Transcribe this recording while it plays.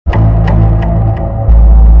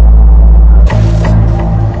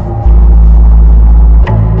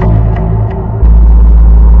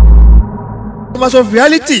numbers of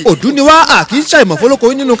reality òdúniwá àkíńṣà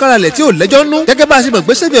ìmọ̀fólókò nínú káralẹ̀ tí ò lẹ́jọ́ nú gẹ́gẹ́ bá a ṣe mọ̀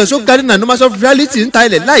pé Saviour So Garden and numbers of reality ń ta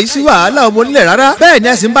ilẹ̀ láì sí wàhálà ọmọ onílẹ̀ rárá bẹ́ẹ̀ ni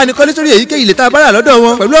a sì ń bá ní kọ́lé sórí èyíkéyìí ilẹ̀ tá a bá rà lọ́dọ̀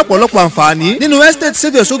wọn pẹ̀lú ọ̀pọ̀lọpọ̀ àǹfààní nínú estate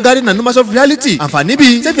Saviour So Garden and numbers of reality àǹfààní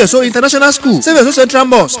bíi Saviour So International School Saviour So Central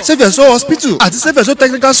Mosque Saviour So Hospital àti Saviour So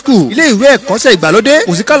Technical School ilé ìwé ẹ̀kọ́ṣẹ́ ìgbàlódé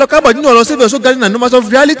kò sí kálọ kábọ̀ nínú ọ̀rọ̀ Saviour So Garden and numbers of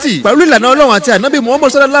reality pẹ̀lú ìlànà Ọlọ́run àti ànábì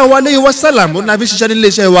Muhammad sallallahu alayhi wa sallam ó nàbí ṣiṣẹ́ nílé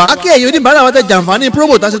iṣẹ́ wa akí ẹ̀yin oníbàárà wa tẹ jàǹfààní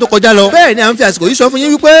promo tá a ṣe tó kọjá lọ bẹ́ẹ̀ ni à ń fi àsìkò yìí sọ fún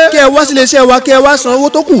yín wípé kí ẹ wá sílé iṣẹ́ wa kí ẹ wá san owó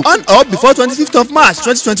tó kù on or before 25th of March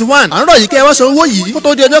 2021 à ń rọ̀ yìí kí ẹ wá san owó yìí kó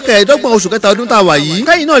tó di ọjọ́ kẹẹ̀ẹ́dọ́gbọ̀n oṣù kẹta ọdún tá a wà yìí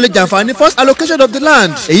kẹ́yìn náà lè jàǹfààní first allocation of the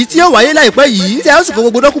land èyí tí yóò wáyé láìpẹ́ yìí tí a ó sì kó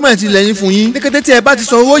gbogbo dọ́kúmẹ̀ntì ilẹ̀ yín fún yín ní kété tí ẹ bá ti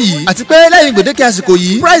san owó yìí àti pé lẹ́yìn gbèdéke àsìkò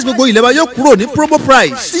yìí price gbogbo ilẹ̀ wa yóò kúrò ní promo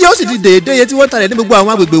price tí yóò sì di déédéé iye tí wọ́n talẹ̀ ní gbogbo àwọn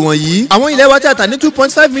agbègbè wọ̀nyí àwọn ilẹ̀ wa tí a tà ní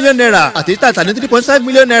 2.5 million naira àti tí a tà ní 3.5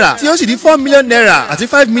 million naira tí yóò sì di 4 million naira àti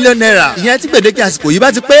 5 million naira ìyẹn tí gbèdéke àsìkò yìí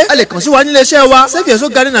bá ti pé a lè kàn sí wa nílé iṣẹ́ wa Saviour So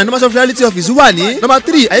Garden and numbers of reality office wà ní number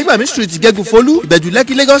 3 Ayégbàmí street Ìgẹ̀gù Folú Ìbẹ̀jú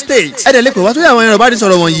Lẹ́kì Lagos State ẹ̀dẹ̀ lè pè wá sórí àwọn ẹ̀rọ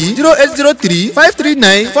ìbánisọ̀rọ̀ wọ̀nyí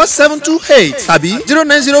 0803-539-4728 tàbí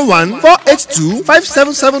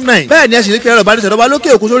 0901-482-5779 bẹ́ẹ̀ ni a sì lè pe ẹ̀rọ ìbánisọ̀rọ̀ wa lókè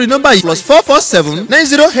òkun sórí nọ́mbà yìí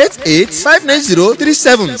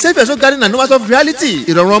 +447-9088-59037 Saviour So Garden and numbers of reality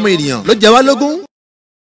ìrọ̀rùn ọmọ ènìyàn ló jẹ wá lógún.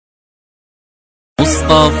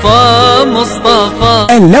 Mustapha.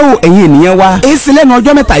 ẹ ǹlẹ́ o ẹ̀yin ènìyàn wa èsì lẹ́nu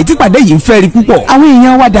ọjọ́ mẹ́ta yìí tí pàdé yìí ń fẹ́ rí púpọ̀ àwọn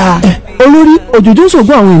èèyàn wa dáa. olórí òjòjò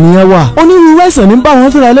ṣògbọ́n àwọn ènìyàn wa onírúurú àìsàn ní bá wọn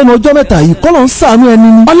fẹ́ra lẹ́nu ọjọ́ mẹ́ta yìí kọ́lọ̀ ń ṣàánú ẹni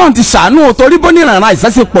ni. Ọlọ́run ti ṣàánú o torí bó ní ìrànràn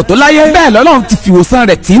àìsàn ṣe pọ̀ tó láyé bẹ́ẹ̀ lọ́lọ́run ti fi ìwòsàn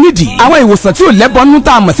rẹ̀ tì í nídìí. àwọn ìwòsàn tí ò lẹ́bọnú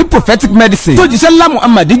tá a mọ̀ sí prophetic medicine tó jíṣẹ́ ńlá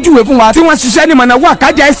Muhammad júwe fún wa tí wọ́n ṣiṣẹ́ ní mọ̀nà wà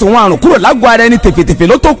kájà àìsàn wọn àrùn kúrò lágọ̀ọ́ ara ẹni tèfètèfè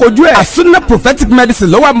ló tó kojú ẹ̀. As-Sunnah prophetic medicine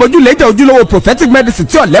ló wà mójúlẹ́jà ojúlówó prophetic medicine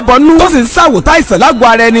tí ò lẹ́bọnú tó sì ń ṣàwòtá àìsàn lágọ̀ọ́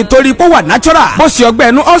ara ẹni torí pé wà natural bó ṣe ọgbẹ́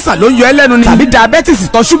ẹnu ọ̀sà ló ń yọ ẹlẹ́nu ni tàbí diabetes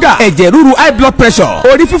ìtọ̀ ṣúgà ẹ̀jẹ̀ ríru high blood pressure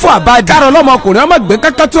orí fífọ́ àbájá kárọ̀ lọ́mọkùnrin ọmọ gbé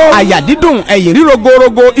kankan tó àyà dídùn ẹ̀yìn ríro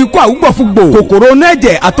gorogo ikú àwùgbọ̀fúgbò kòkòrò onú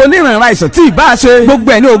ẹ̀jẹ̀ àtọ́nírànra àìsàn tí ì bá ṣe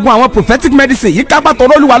gbogbo ẹ̀ ní oògùn àwọn prophetic medicine yìí kápátọ̀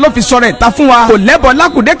olúwa ló fi sọ̀rọ̀ ìta fún wa kò lẹ́bọ̀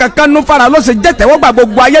lákùdé kankan nú fara ló ṣe jẹ́ tẹ́wọ́gbà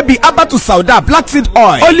gbogbo ayé bíi abatu sauda black seed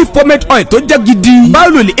oil olive pomade oil tó jẹ́ gidi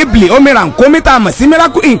báwùlì ibli omiran kọ́mítà mọ̀ sí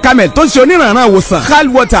miracle in camel tó ń ṣe onírànra ìwòsàn hal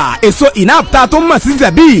water èso inapta tó mọ̀ sí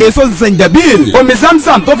zabi èso zenjabil omi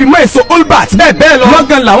zamzam tó fi mọ́ èso olbat bẹ́ẹ̀ bẹ́ẹ̀ lọ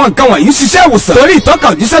lọ́gán làwọn nǹkan wọ̀nyí ṣiṣẹ́ ìwòsàn torí ìtọ́ka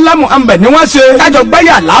òjíṣẹ́ lámù ambẹ̀ ni wọ́n ṣe kájọ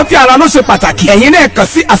gbáyà àlàáfíà ara ló ṣe pàtàkì ẹ̀yin náà kàn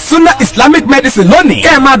sí As-Sunnah Islamic Medicine lónìí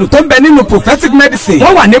kẹ́ ẹ̀ máa dùn tó ń bẹ nínú prophetic medicine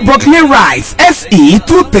wọ́n wà ní Brooklyn Rise SE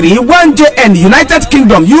 231JN United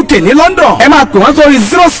Kingdom UK ní London ẹ máa pè wọ́n sórí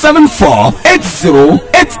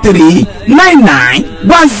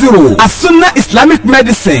 074-8083-9910 As-Sunnah Islamic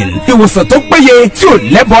Medicine ìwòsàn tó péye tí ò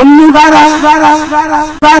lẹ́bọ̀ nú rárá.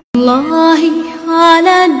 الله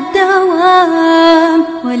على الدوام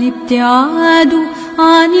والابتعاد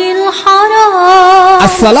عن الحرام.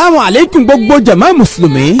 Asalaamu aleykum gbogbo jama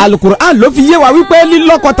Mùsùlùmí. Alukur'an ló fi yé wa wípé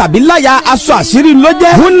lílọ́kọ tàbí láya aṣọ àṣírí ló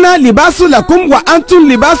jẹ́. Hunna libasu lakum wa antum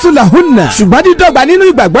libasu lahunna. Ṣùgbọ́n dídọ́gba nínú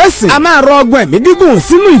ìgbàgbọ́ ẹ̀sìn. A máa rọ ọgbọ́n ẹ̀mí gígùn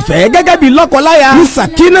sínú ìfẹ́ gẹ́gẹ́ bí lọ́kọ-láya. Ní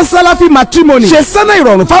Sakina Salafi matrimony. Ṣe sẹ́nà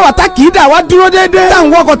ìrọ̀rùn fáwọn tákìdá wa dúró déédéé.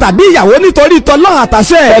 Táwọn ọkọ tàbí ìyàwó nítorí ìtọ́lọ́run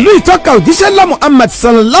àtàṣẹ. Pẹ̀lú ìtọ́ka òjíṣẹ́ ńlá Muhammad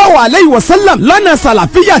sallallahu alayhi wa sallam. Lọ́nà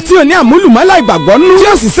sàlàfíyà tí ò ní àmúlùmọ́lá ìgbàgbọ́ nú. Tí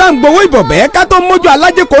ó sì sá ń gbowó ìbọ̀bẹ́ ká tó mójú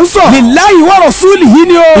alájẹ kò ń sọ. Lillahi wa rasulihi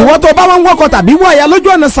ni o. Ìwọ tó bá wọn wọkọ̀ tàbí wọ àyà lójú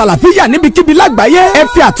ọ̀nà sàlàfíyà níbikíbi lágbàáyé. Ẹ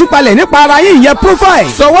fi àtúpalẹ̀ nípa ara yín ìyẹn profile.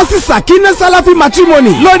 Sọwọ́ sí Sakina Salafi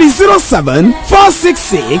matrimony lórí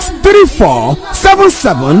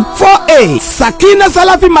 07466347748. Sakina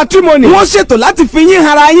Salafi matrimony. Wọ́n ṣètò láti fi yín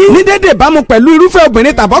hara yín. Ní dédé ìbámu pẹ̀lú irúfẹ́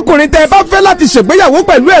obìnrin tàbọ́kùnrin tẹ́ ẹ bá fẹ́ láti ṣègbéyàwó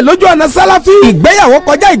pẹ̀lú ẹ̀ lójú ọ̀nà Salafi. Ìgbéyàwó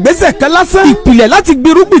kọjá ìgbésẹ̀ kan lásán. Ìpìlẹ̀ láti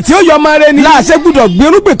gbirúgbìn tí ó yọ ọmọ rẹ ni. Láàṣẹ gbúdọ̀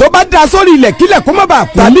gbirúgbìn tó bá dáa sórí ilẹ̀ kílẹ̀ kó má bàa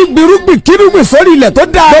kú. Tàbí gbirúgbìn kírúgbìn sórí ilẹ̀ tó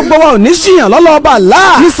dáa. Gbogbo wa ò ní ṣìyàn lọ́lọ́ ọba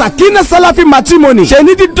Allah. Ní Sakina Salafi matrimony. Ṣe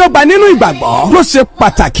ní dídọ́gba nínú ìgbàgbọ́ ló ṣe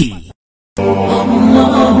pàtàkì.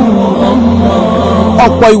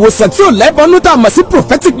 Ọ̀pọ̀ ìwòsàn tí ò lẹ́bọnú tá a mọ̀ sí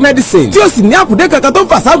prophetic medicine tí ó sì ní àkùdé kankan tó ń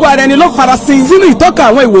fàságọ́ ara ẹni ló farasin sínú ìtọ́ka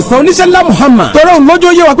àwọn ìwòsàn oníṣẹ́ ńlá Muhammad. Tọ́rọ òun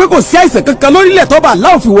lójó yé wa pé kò sí àìsàn kankan lórílẹ̀ tó bá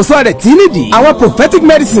Allah fi ìwòsàn rẹ̀ tì í nídìí. Àwọn prophetic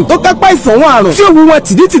medicine tó kápá ìsàn wọn àrùn tí òun wọn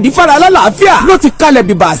tìdítìdí fara alálàáfíà ló ti kalẹ̀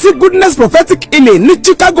bìbà sí Goodness Prophetic Healing ní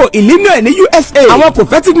Chicago, Illinois ní USA. Àwọn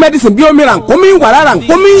prophetic medicine bí omi rànkómi, wàrà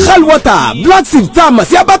rànkómi, hal water, black seed tá a mọ̀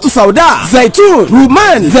sí abatu sauda, zaitun,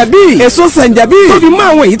 ruman, zabi, èso sanjabi. Tóbi mọ́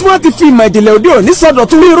àwọn èyí tí wọ́n ti fi ìmọ̀ ìjìnlẹ̀ òde òní sọ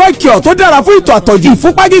ìsọdọ̀tun bíi rọ́ìkìọ̀ tó dára fún ìtọ̀ àtọ̀jù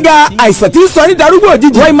ìfúnpá gíga àìsàn tí ń sọ ní darúgbò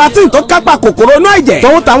òjijì rheumatism tó kápá kòkòrò inú ẹ̀jẹ̀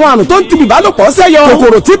tòun tàwọn àrùn tó ń ti ìbálòpọ̀ ṣẹ́yọ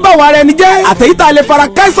kòkòrò tí bá wa rẹ ni jẹ́ àtẹ̀yítà lè fara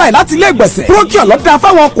káísà láti ilé ìgbọ̀nsẹ̀ procure lọ́dà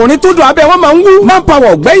fáwọn ọkùnrin tó dùn abẹ́ wọn máa ń wú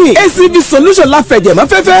manpower ọ̀gbẹ́yìn acv solution la fẹ̀jẹ̀ mọ́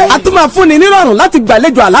fẹ́fẹ́ a tún máa fúnni nírọ̀rùn láti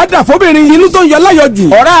gbàlejò àládà fóbìnrin inú tó ń yọ láyọjù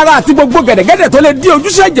ọ̀rá ara àti gbogbo gẹ̀dẹ̀gẹ̀dẹ̀ tó lè dí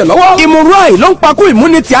ojúṣe ẹ̀jẹ̀ lọ́wọ́ ìmúrọ̀ì ló ń pakú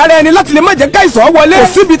ìmúnitì ara ẹni láti lè má jẹ́ káìsàn wọlé kò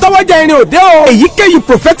síbi tọ́wọ́jà irin òde o èyíkéyìí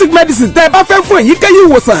prophetic medicine tẹ́ ẹ bá fẹ́ fún èyíkéyìí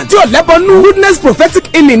ìwòsàn tí ò lẹ́bọnú goodness prophetic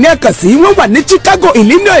healing ní ẹ̀kan sí wọ́n wà ní Chicago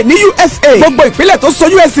Illinois ní USA gbogbo ìpínlẹ̀ tó so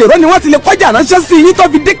USA rọ́ ni wọ́n ti lè kọjá ránṣẹ́ sí yín tó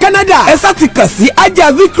fi dé Canada ẹ sá ti kàn sí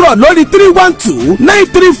ajá vikro lórí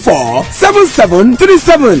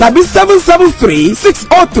 312-934-7737 tàbí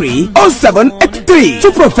 773-603-0783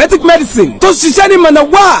 fún prophetic medicine tó ṣiṣẹ́ ní mọ̀nà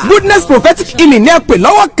wá goodness prophetic healing ní ẹ̀pẹ̀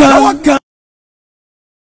lọ́wọ́ kan.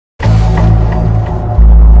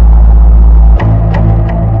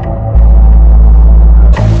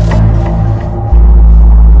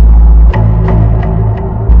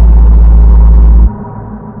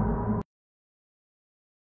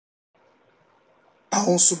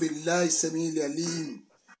 أعوذ بالله السميع العليم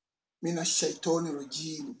من الشيطان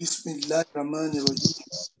الرجيم بسم الله الرحمن الرحيم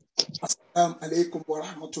السلام عليكم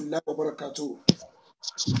ورحمة الله وبركاته.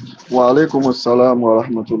 وعليكم السلام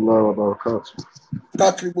ورحمة الله وبركاته.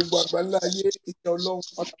 káàkiri gbogbo àgbáńlá ayé ìkẹ́ ọlọ́run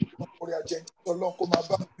pátákó orí àjẹjì ọlọ́run kó máa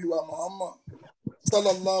bá bí wa Muhammad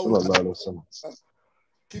sallallahu alaihi wasallam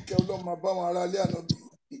kíkẹ́ ọlọ́run máa bá wọn ará ilé ànábì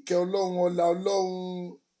ìkẹ́ ọlọ́run ọlá ọlọ́run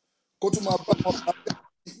kó tún máa bá wọn ará ilé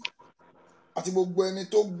àti gbogbo ẹni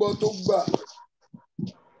tó gbọ́ tó gbà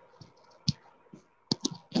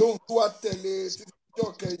lóhun tó wá tẹ̀lé títí ọjọ́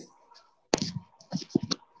kẹyìn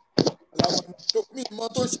làwọn tó mí mọ́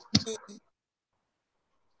tó ṣe ní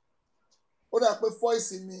ó dà pé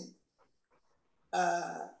fọ́ìsì mi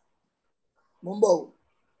mo ń bọ̀ o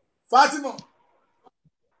Fatima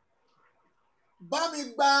bá mi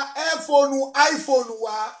gba iPhone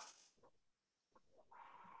wá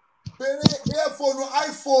bèrè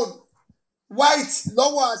iPhone white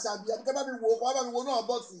lọ́wọ́ àṣàbí àbíkẹ́ bá mi wo náà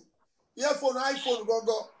bọ́ọ̀sì iPhone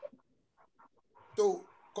gangan tó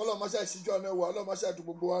kọ́lọ́ máṣá ìṣíjú ọ̀nà ẹ̀wà ọlọ́máṣá ìdú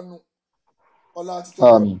gbogbo wa nù ọlá àti tó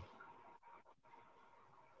Àmín.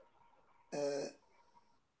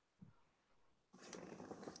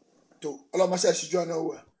 tó ọlọ́máṣá ìṣíjú ọ̀nà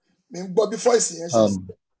ẹ̀wà mi ń gbọ́ bí fọ́ìsì yẹn ṣe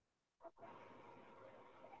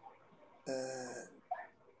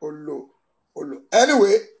olo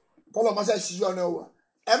anyway kọ́lọ́ máṣá ìṣíjú ọ̀nà ẹ̀wà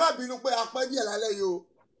ẹ má bínú pé a pẹ́ díẹ̀ lálẹ́ yìí o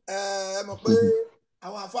ẹ mọ̀ pé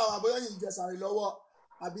àwọn àfáwọn àbóyọ yìí ń jẹ sàrí lọ́wọ́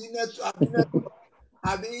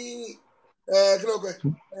àbí kílógún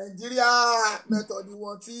Nàìjíríà method ni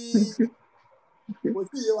wọn tí kò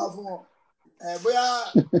sí iye wa fún wọn bóyá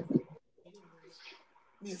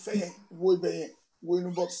mi ìfẹ́ yẹn wo ibẹ̀ yẹn wo inú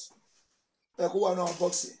box kó wà náà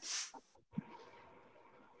box yẹn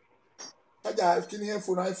kájà kí ni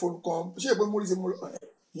iPhone kan ṣé ìpè múrí sí mú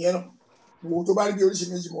yẹn náà wo tó bá rí bí oríṣi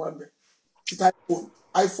méjì mo wà nbẹ títà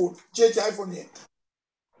iPhone ṣé ti iPhone yẹn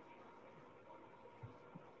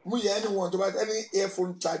mú yẹn anyone tó bá any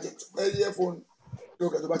earphone charger any earphone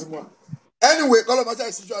lókè tó bá ti mú wa anyway kọ́lọ́ máa ṣe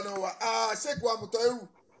ìṣíjú àná wa ṣéèkì wa mùtọ́ ẹrù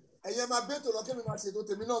ẹ̀yẹ máa bẹ́ẹ̀ tó lọ kí mi máa ṣètò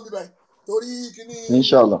tèmi náà bíbáyìí torí kíní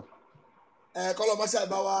Inshallah. Kọ́lọ́ máa ṣe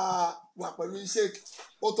àbá wa wà pẹ̀lú ṣéèkì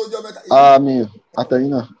ó tójọ́ mẹ́ta. Àmín àtẹ̀yìn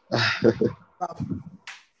náà.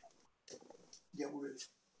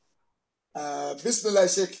 Bismillah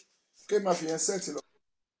Sheikh kí máa fi yẹn sẹ́ẹ̀tì lọ.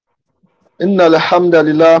 Innal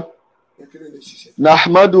hamdalillah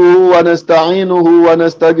nahmaduhu wa nasta'inuhu wa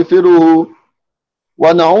nastaghfiruhu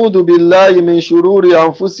wa na'udhu billahi min shururi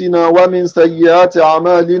anfusina wa min sayyiati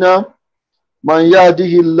a'malina man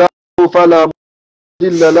yahdihillahu fala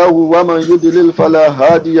mudilla lahu wa man yudlil fala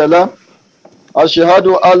hadiya lahu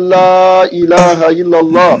ashhadu an la ilaha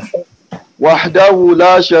illallah wahdahu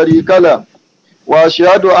la sharika lahu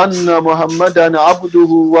وأشهد أن محمدا عبده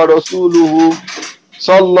ورسوله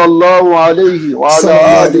صلى الله عليه وعلى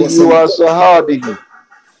آله وصحابه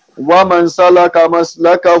ومن سلك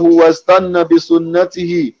مسلكه واستنى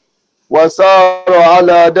بسنته وسار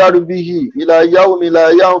على دربه إلى يوم لا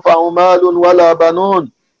ينفع مال ولا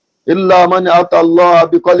بنون إلا من أتى الله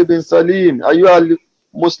بقلب سليم. أيها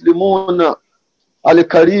المسلمون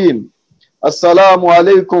الكريم السلام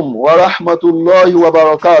عليكم ورحمة الله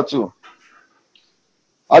وبركاته.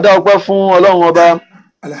 Adá ọpẹ́ fún Ọlọ́run ọba,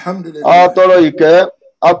 atọrọ ìkẹ́,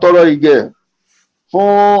 atọrọ ìgẹ̀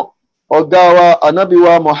fún ọ̀gá wa ànábì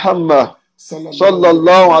wa Muhammad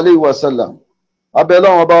sallallahu alayhi wa sallam. Abẹ́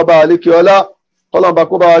Ọlọ́run ọba àlékiọlá, Ọlọ́run ọba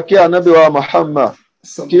kó bá wa kí ànábì wa Muhammad,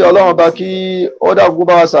 kí Ọlọ́run ọba kí ó dákun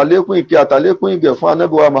bá wa ṣàlékún ìkẹ́ àtàlékún ìgẹ̀ fún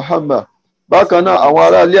ànábì wa Muhammad, bákan náà àwọn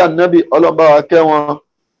ará ilé ànábì ọlọ́run bá wa kẹ́ wọn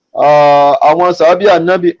àwọn sàábì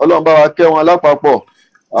ànábì ọlọ́run bá wa kẹ́ wọn lápapọ̀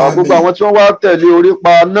gbogbo àwọn tí wọ́n wá tẹ̀lé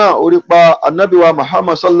orípa ànábì wa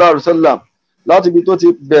Muhammad sallallahu alaihi wasallam láti ibi tó ti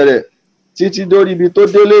bẹ̀rẹ̀ títí dórí ibi tó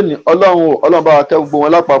délé ní ọlọ́run bá wa kẹ́ gbogbo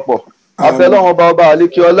wọn lápapọ̀ abẹ́ lọ́wọ́n bá ọba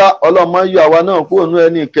àlékiọlá ọlọ́run máa ń yọ àwa náà kúrò nú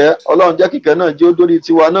ẹni ìkẹ́ ọlọ́run jẹ́ kíkẹ́ náà jẹ́ ó dórí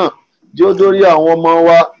tiwa náà jẹ́ ó dórí àwọn ọmọ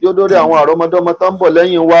wa jẹ́ ó dórí àwọn àrọ́mọdọ́mọ tó ń bọ̀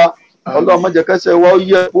lẹ́yìn wa ọlọ́run má jẹ́ kẹ́sẹ̀ wa ó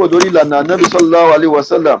yẹ kúrò lórí ìlànà ànábì sallallahu alaihi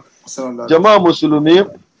wasallam jàmáà mùsùlùmí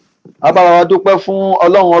abára wa dúpẹ́ fún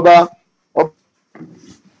ọlọ́run ọba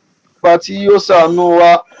tí ó ṣàánú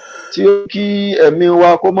wa tí ó kí ẹ̀mí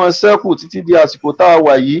wa kó máa ṣẹ́kù títí di àsìkò tá a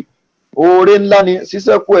wà yìí oore ńlá ni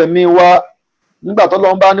ṣíṣẹ́kù ẹ̀mí wa nígbà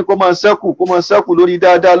tọ́lọ́run bá ní kó máa ṣẹ́kù lórí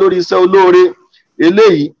dáadáa lórí iṣẹ́ olóore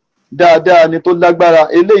eléyìí dáadáa ni tó lágbára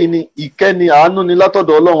eléyìí ni ìkẹ́ni àánú ni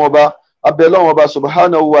látọ̀dọ̀ ọlọ́run ọba abẹ́ ọlọ́run ọba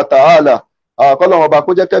subhanahu wa ta'ala kọ́lọ́run ọba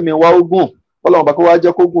kó jẹ́ kẹ́mi wá ogun kọ́lọ́run ọba kó wá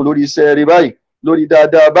jẹ́ kógùn lórí iṣẹ́ rí báyìí lórí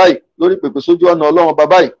dáadáa báyìí lórí pèpè sójú ọ̀nà ọlọ́run ọba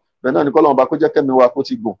báyìí bẹ́ẹ̀ náà ni kọ́lọ́run ọba kó jẹ́ kẹ́mi wá kó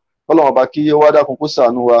ti gùn kọ́lọ́run ọba kí wá dákun kó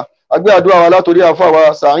ṣàánú wa agbé àdúrà wa látòrí àfa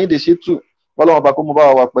wa Sàáyídì Ṣítù kọ́lọ́run ọba kó mú bá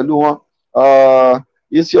wa pẹ̀lú wọn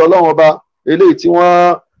iṣẹ́ ọlọ́run ọba eléyìí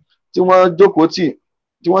tí wọ́n jókòó tì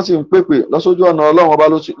tí wọ́n sì ń pèpè lọ́sójú ọ̀nà ọlọ́run ọba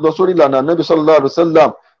lọ sórí ìlànà Ànábì sallallahu alaihi wasallam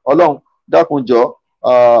ọlọ́run dákun jọ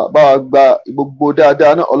bá wa gba gbogbo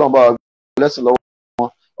dáadáa náà ọlọ́run bá wa gba lẹ́sìn lọ́wọ́ wọn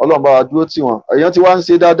ọlọ́run bá wa dúró tì wọ́n èèyàn tí wàá ń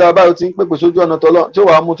ṣe dáadáa báyìí tí ń pèpè sójú ọ̀nà tọ́lọ́ tí ó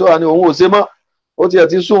wàá mú tí ó wà ní òun ò ṣe mọ́ ó tiẹ̀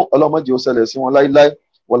ti sùn ọlọ́run má jẹ́ ó ṣẹlẹ̀ sí wọn láíláí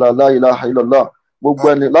wala la ilaha illallah gbogbo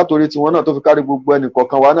ẹni látòrí tiwọn náà tó fi kárí gbogbo ẹnì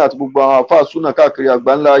kọ̀ọ̀kan wa náà àti gbogbo àwọn àfáà súnà káàkiri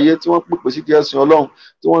àgbáńlá ayé tí wọ́n pèpè sí díẹ̀ sìn ọlọ́run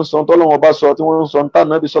tí wọ́n ń sọ tọ́lọ́run ọba sọ tí wọ́n ń sọ ní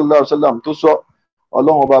tànàbí sallallahu alaihi wasallam tó sọ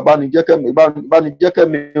ọlọ́run ọba bá ní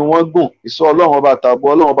jẹ́kẹ́mi wọ́n gùn ìsọ ọlọ́run ọba àtààbọ̀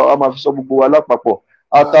ọlọ́run ọba wa máa fi sọ gbogbo wa lápapọ̀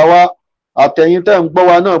àtàwa àtẹ̀yìn tẹ́ ń gbọ́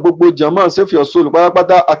wa náà gbogbo jàmáà Save Your Soul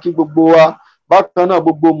pátápátá akí gbogbo wa bákan náà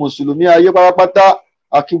gbogbo mùsùlùmí ayé pátápátá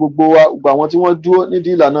akí gbogbo wa gbogbo àwọn tí wọ́n dúró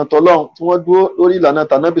nídìí ìlànà tọ́lọ́run tí wọ́n dúró lórí ìlànà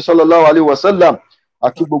tànàbí sallallahu alaihi wasallam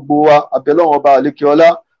akí gbogbo wa abẹ́lọ́run ọba àlékiọlá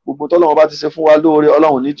gbogbo tọ́lọ́run ọba ti ṣe fún wa lóore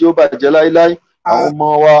ọlọ́run ní tí ó bàjẹ́ láíláí àwọn ọmọ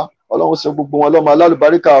wa ọlọ́run ṣe gbogbo wọn lọ́mọ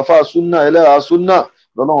alálùbáríkà àfáà súnà ẹlẹ́ra súnà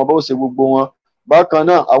lọ́lọ́run ọba ó ṣe gbogbo wọn bákan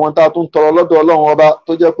náà àwọn tá a tún tọrọ lọ́dọ̀ ọlọ́run ọba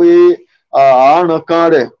tó jẹ́ pé àárán kan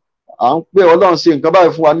rẹ̀ à ń pè ọlọ́run ṣe nǹkan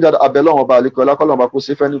báyìí fún wa nígbà abẹ́lọ́run ọba àlékiọlá kọ́lọ́run ọba kó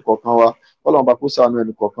ṣe fẹ́ nìkọ̀ọ̀kan wa kọ́lọ́run ọba kó ṣàánú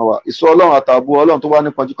ẹnìkọ̀ọ̀kan wa ìṣọ́ ọlọ́run àtààbò ọlọ́run tó wá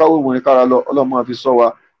nípa ju káwé ìwòrin kára lọ ọlọ́run máa fi ṣọ́ wa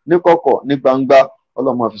níkọ̀kọ̀ ní gbangba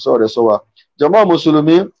ọlọ́run máa fi ṣọ́ rẹ̀ ṣọ́ wa jàmáà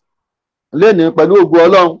mùsùlùmí lénìí pẹ̀lú ògo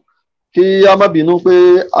ọlọ́run kí a má bínú pé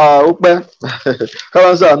ó pẹ́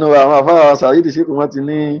káwọn ṣàánú àwọn àfáà Sàáyídì Ṣítù wọn ti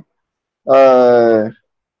ní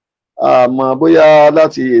àmọ́ bóyá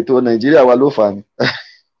láti ètò Nàìjíríà wa ló fà ní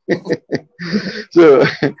so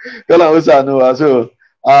káwọn ṣàánú wa so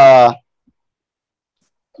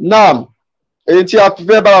naam èyí tí a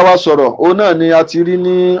fẹ́ bára wa sọ̀rọ̀ òun náà ni a ti rí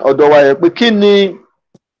ní ọ̀dọ̀ wa yẹn pé kí ni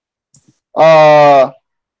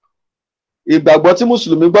ìgbàgbọ́ tí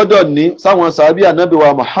mùsùlùmí gbọ́dọ̀ ní sáwọn sàábì ànábì wa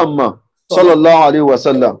Muhammad sallallahu alaihi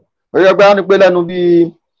wasallam ọ̀rẹ́ pé a ní pé lẹ́nu bí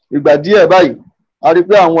ìgbà díẹ̀ báyìí a rí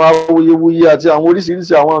pé àwọn awuyewuye àti àwọn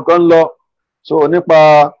oríṣiríṣi àwọn nǹkan ń lọ so nípa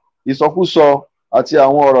ìsọkúsọ àti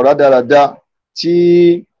àwọn ọ̀rọ̀ rádaràda tí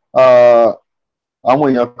àwọn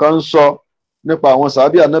èèyàn kan ń sọ nípa àwọn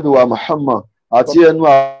sàábì ànábì wa Muhammad àti ẹnu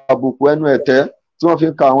àbùkù ẹnu ẹ̀tẹ́ tí wọ́n fi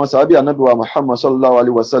ń ka àwọn sàábì ànábì wa Muhammad sallallahu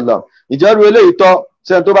alaihi wasallam ìjẹ́rú eléyìí tọ́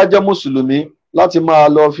sẹ́ni tó bá jẹ́ mùsùlùmí láti máa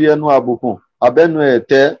lọ fi ẹnu àbùkù abẹ́nu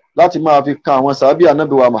ẹ̀tẹ́ láti máa fi kan àwọn sàábì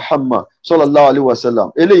ànábì wa Muhammad sallallahu alaihi wasallam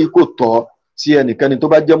eléyìí kò tọ́ sí ẹnikẹ́ni tó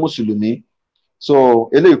bá jẹ́ mùsùlùmí so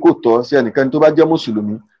eléyìí kò tọ́ sí ẹnikẹ́ni tó bá jẹ́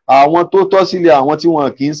mùsùlùmí àwọn tó tọ́ sílẹ̀ àwọn tí wọn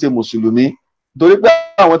kì í ṣe mùsùlùmí torí pé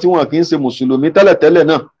àwọn tí wọn kì í ṣe mùsùlùmí tẹ́lẹ̀tẹ́lẹ̀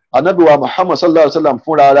náà ànábì wa Muhammad sallallahu alaihi wasallam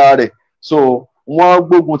fúnra ara rẹ̀ so wọ́n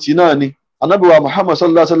gbógun tì náà ni ànábì wa Muhammad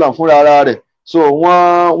sallallahu alaihi wasallam fúnra ara rẹ̀ so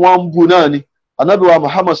wọ́n ń bú náà ni ànábì wa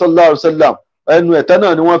Muhammad sallallahu alaihi wasallam ẹnu ẹ̀tẹ́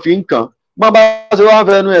náà ni wọ́n fi ń kàn má bá ṣe wọ́n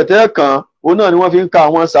fẹ́ ẹnu ẹ̀tẹ́ kàn òun náà ni wọ́n fi ń ka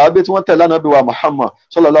àwọn sàábé tí wọ́n tẹ̀lé ànábì wa Muhammad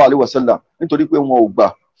sallallahu alaihi wasallam nítorí pé wọn ò gbà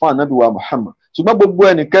fún ànábì wa Muhammad ṣùgbọ́n gbogbo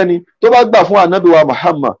ẹnikẹ́ni tó bá gbà fún ànábì wa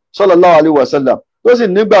Muhammad sallallahu alaihi wasallam tó sì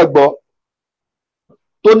nígbàgbọ́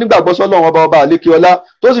sọ́lọ́run ọba àlékiọlá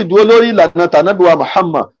tó sì dúró lórí ìlànà tànábì wa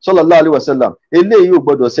Muhammad sallallahu alaihi wasallam eléyìí ò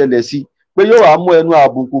gbọdọ̀ ṣẹlẹ̀ sí pé yóò wá mú ẹnu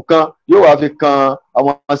àbùkù kan yóò wá fi kan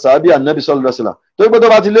àwọn sàábì ànábì sallallahu alaihi wasallam tó gbé tó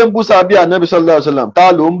bá ti lé ń bú sàábì ànábì sallallahu alaihi wasallam tá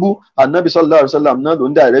ló ń bú ànábì sallallahu alaihi wasallam náà ló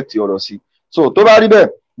ń direct ọ̀rọ̀ sí so tó bá rí bẹ́ẹ̀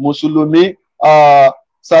mùsùlùmí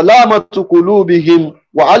salamatu qulubihim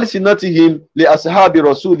wa alsinatihim li ashabi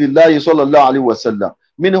rasulillahi sallallahu alaihi wasallam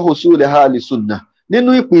min husuli hali sunnah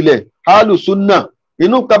nínú ìpìlẹ̀ halu sunnah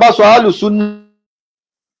inú tabaso halu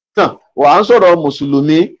sunnah wà ń sọ̀rọ̀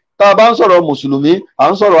mùsùlùmí tá a bá ń sọ̀rọ̀ mùsùlùmí à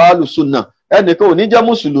ń sọ̀rọ̀ alùsùnà ẹnìkan ò ní jẹ́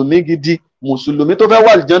mùsùlùmí gidi mùsùlùmí tó fẹ́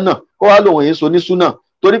wà àlìjánà kó wá lòun èyí so ní súnà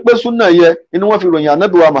torí pé súnà yẹ inú wọn fi ròyìn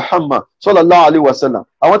ànábì wa Muhammad sallallahu alaihi wasallam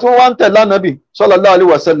àwọn tí wọ́n wá ń tẹ̀lé ànábì sallallahu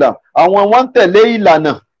alaihi wasallam àwọn wọ́n ń tẹ̀lé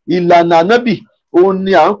ìlànà ànábì òun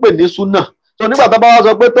ni à ń pè ní súnà tó nígbà tá a bá wá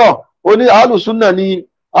sọ pé tọ̀ ó ní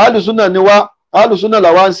alùsúnà ni wá alùsúnà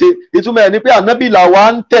làwa ń ṣe ìtumọ̀ ẹ̀ ni pé ànábì làwa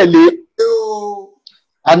ń tẹ̀lé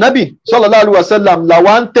ànábì sallallahu alaihi wasallam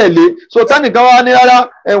làwa ń tẹ̀lé so tánìkan wá ní rárá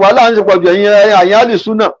wàhálà ń ṣe pọ̀jù ẹ̀yìn àyìn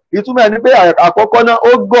alùsúnà ìtumọ̀ ẹ̀ ni pé àkọ́kọ́ náà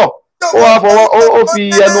ó gọ̀ ó wá fọwọ́ ó fi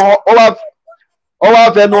ẹnu ó wá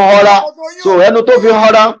fẹnu họra so ẹnu tó fi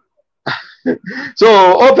họra so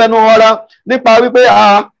ó fẹnu họra nípa wípé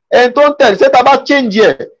ẹni tó ń tẹ̀lé ṣé ta bá change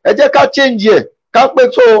ẹ jẹ́ ká change ká pé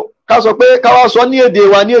so ká sọ pé ká wá sọ ní èdè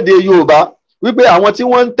wa ní èdè Yorùbá wípé àwọn tí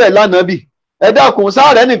wọ́n ń tẹ̀lé ànábì ẹ dákun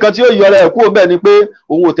sáàrẹ̀ nìkan tí ó yọra ẹ̀ kúrò bẹ́ẹ̀ ni pé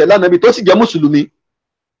òun ò tẹ̀lé ànábì tó sì jẹ́ mùsùlùmí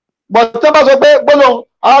bọ̀tẹ́ bá sọ pé gbólóhùn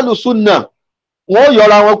alùsùnà wọn ó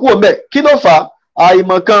yọra wọn kúrò bẹ́ẹ̀ kí ló fà á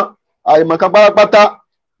àìmọ̀kan pátápátá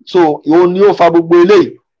so òun ni ó fa gbogbo eléyìí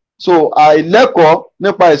so àìlẹ́kọ̀ọ́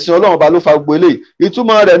nípa ẹ̀sìn Ọlọ́run ọba ló fa gbogbo eléyìí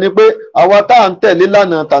ìtumọ̀ rẹ̀ ni pé àwa tá à ń tẹ̀lé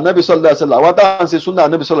lánàá tànábì sallallahu alaihi wasallam àwa tá à ń ṣe súnà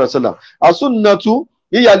ànábì sallallahu alaihi wasallam àsúnnàtú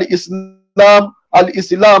hiya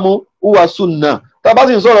al-islamu huwa súnà tá a bá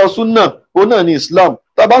sì ń sọ̀rọ̀ súnà òun náà ni Islam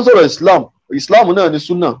tá a bá ń sọ̀rọ̀ Islam náà ni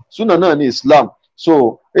súnà náà ni Islam so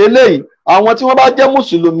eléyìí àwọn tí wọ́n bá jẹ́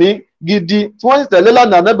mùsùlùmí gidi tí wọ́n sì tẹ̀lé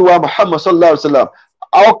lánàá ànábì wa Muhammad sallallahu alaihi wasallam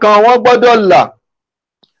ọkàn wọn gbọ́dọ̀ là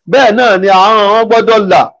bẹ́ẹ̀ náà ni ahọ́n wọn gbọ́dọ̀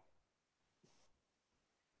là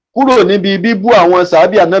kúrò níbi bíbú àwọn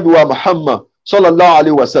sàábì ànábì wa Muhammad sallallahu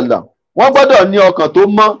alaihi wasallam wọ́n gbọ́dọ̀ ní ọkàn tó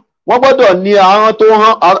mọ́ wọ́n gbọ́dọ̀ ní ahọ́n tó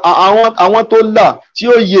hàn àwọn tó là tí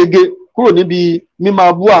ó yege kúrò níbi mímá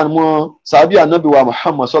bú àwọn sàábì ànábì wa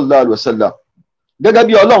Muhammad sallallahu alaihi wasallam gẹ́gẹ́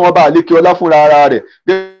bí Ọlọ́run ọba àlékè ọlá fúnra ara rẹ̀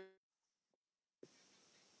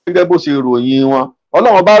gẹ́gẹ́ bó ṣe ròyìn wọn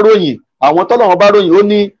Ọlọ́run bá ròyìn àwọn tọ́lọ́run bá ròyìn ó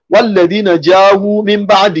ní walladhina ja'u min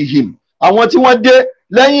ba'dihim àwọn tí wọ́n dé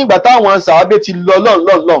lẹ́yìn ìgbà táwọn sàábé ti lọ lọ́n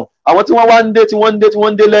àwọn tí wọ́n wá ń dé tí wọ́n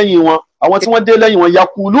ń dé lẹ́yìn wọn àwọn tí wọ́n dé lẹ́yìn wọn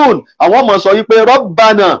yakulun àwọn ọmọ sọ wípé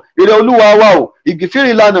Rabbana èrè olúwa wa o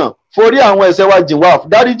ìgìfìrì lànà forí àwọn ẹ̀ṣẹ̀ wa jìn wá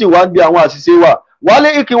dáríjì wá ń bí àwọn àṣìṣe wa wálé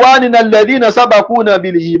ikhwanina alladhina sabaquna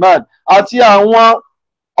bil iman àti àwọn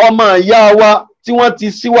ọmọ ìyá wa tí wọ́n ti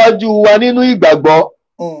síwájú wa nínú ìgbàgbọ́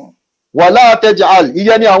wàlá taj'al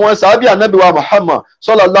ìyẹn ni àwọn sàábì ànábì wa Muhammad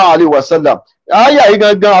sallallahu alaihi wasallam àyà yìí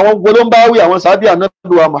gangan àwọn gbogbo ló ń bá wí àwọn sàábì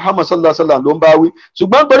ànábì wa Muhammad sallallahu alaihi wasallam ló ń bá wí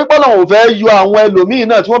ṣùgbọ́n torí pé Ọlọ́run ò fẹ́ yọ àwọn ẹlòmíín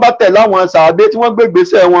náà tí wọ́n bá tẹ̀lé àwọn sàábé tí wọ́n gbé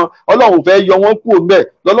ìgbésẹ̀ wọn Ọlọ́run ò fẹ́ yọ wọ́n kúrò ńbẹ̀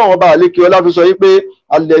lọ́lọ́run ọba àlékè ọlá fi sọ yìí pé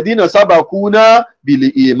alladhina sabaquna bil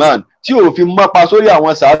iman tí ò fi mọ́pa sórí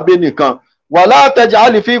àwọn sàábé nìkan wàlá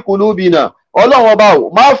taj'al fi qulubina Ọlọ́run ọba ò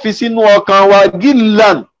má fi sínú ọkàn wa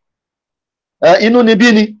gillan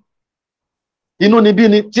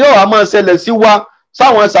inúnibíni tí ó wà máa ṣẹlẹ̀ sí wa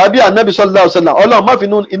sáwọn sàábì ànábì sallallahu alaihi wasallam Ọlọ́run má fi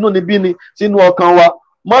inúnibíni sínú ọkàn wa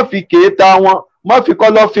má fi kèéta wọn má fi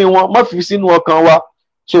kọ́lọ́fín wọn má fi sínú ọkàn wa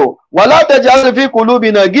so wala taj'al fi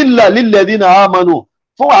qulubina gilla lilladhina amanu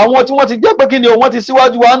fún àwọn tí wọ́n ti jẹ́ pé kí ni o wọ́n ti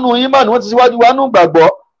síwájú wa nù ìmánì wọ́n ti síwájú wa nù gbàgbọ́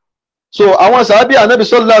so àwọn sàábì ànábì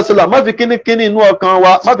sallallahu alaihi wasallam má fi kíníkíní inú ọkàn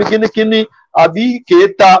wa má fi kíníkíní àbí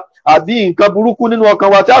kèéta àbí nǹkan burúkú nínú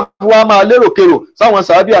ọkàn wa tí a fi wá máa lérò kèrò sáwọn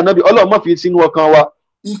sàábì ànábì Ọlọ́run má fi sínú ọkàn wa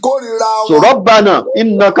ìkórìíra wọn so Rabbana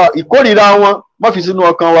innaka ìkórìíra wọn má fi sínú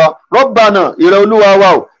ọkàn wa Rabbana ìrẹ olúwa wa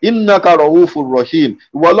o innaka rahufur rahim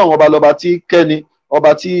ìwọ Ọlọ́run ọba lọba tí kẹ́ni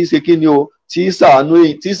ọba tí ṣe kí ni o tí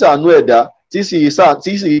ṣàánú ẹ̀dá tí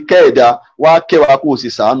sì kẹ́ ẹ̀dá wá kẹ́ wa kó o sì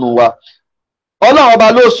ṣàánú wa Ọlọ́run ọba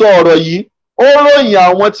ló sọ ọ̀rọ̀ yìí ó ròyìn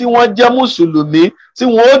àwọn tí wọ́n jẹ́ mùsùlùmí tí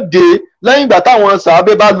wọ́n ó dé lẹ́yìn ìgbà táwọn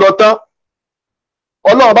sàábé bá lọ tán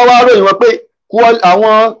Ọlọ́run bá wá ròyìn wọn pé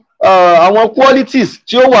àwọn qualities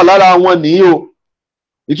tí ó wà lára wọn nìyí o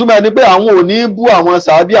ìtumọ̀ ẹni pé àwọn ò ní bú àwọn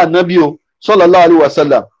sàábì ànábì o sallallahu alaihi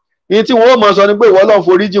wasallam ìyẹn tí wọ́n ó mọ̀ sọ ni pé ìwọ Ọlọ́run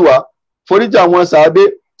foríjì àwọn sàábé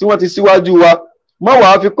tí wọ́n ti síwájú wa má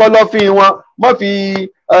wàá fi kọ́lọ́fín wọn má fi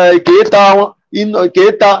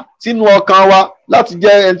kèéta sínú ọkàn wa láti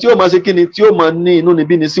jẹ́ ẹni tí ó mọ̀ ṣe kíni tí ó mọ̀ ní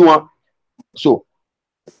inúnibíni sí wọn so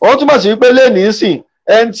ó túmọ̀ sí wípé lẹ́nìí sìn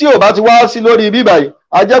ẹni tí ò bá ti wá sí lórí bíbà yìí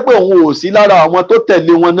a jẹ́ pé òun ò sí lára àwọn tó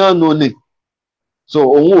tẹ̀lé wọn náà nù ni so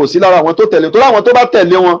òun ò sí lára àwọn tó tẹ̀lé tó láwọn tó bá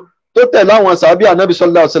tẹ̀lé wọn tó tẹ̀lé àwọn sàábì ànábì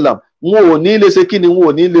sallallahu alaihi wasallam wọn ò ní lè ṣe kíni wọn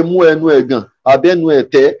ò ní lè mú ẹnu ẹ̀gàn abẹ́nu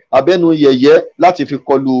ẹ̀tẹ́ abẹ́nu yẹ̀yẹ́ láti fi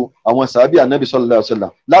kọlu àwọn sàábì ànábì sallallahu alaihi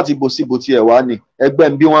wasallam láti bo síbo tí ẹ̀ wá ní ẹgbẹ́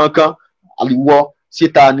ń bí wọn kán àlìwọ́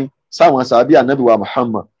síta ni sáwọn sàábì ànábì wa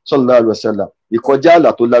Muhammad sallallahu alaihi wasallam ìkọjá àlà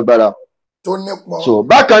tó lágbára tó nípọn so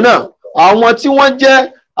bákan náà àwọn tí wọ́n jẹ́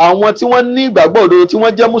àwọn tí wọ́n ní ìgbàgbọ́ òdodo tí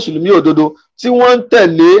wọ́n jẹ́ mùsùlùmí òdodo tí wọ́n ń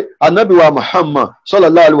tẹ̀lé ànábì wa Muhammad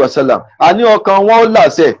sallallahu alaihi wasallam àní ọkàn wọn ó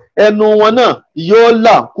làṣẹ ẹnu wọn náà yóò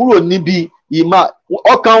là kúrò níbi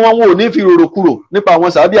ọkàn wọn ò ní fi rorò kúrò nípa àwọn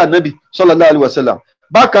sàábì ànábì sallallahu alaihi wasallam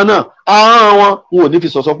bákan náà ahọ́n wọn ò ní fi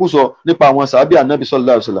sọ̀sọkúsọ nípa àwọn sàábì ànábì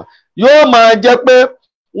sallallahu alaihi wasallam yóò máa jẹ́ pé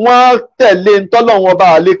wọ́n tẹ̀lé ntọ́lọ́wọ́n bá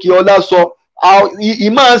àlékè ọlá sọ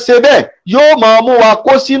ìmáa ṣe bẹ́ẹ̀ yóò máa mú wa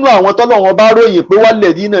kó sínú àwọn tọ́lọ́wọ́n bá ròyìn pé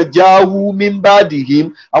walladhina ja'u min ba'dihim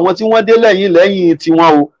àwọn tí wọ́n dé lẹ́yìn tiwọn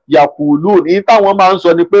o yaqulun ní táwọn máa ń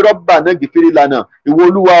sọ ni pé rabbana ghfir lana ìwọ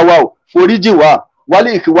olúwa wa o foríjì wa wal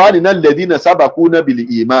ikhwanina alladhina sabaquna bil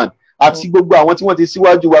iman àti gbogbo àwọn tí wọ́n ti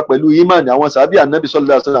síwájú wa pẹ̀lú iman àwọn sàbí ànábì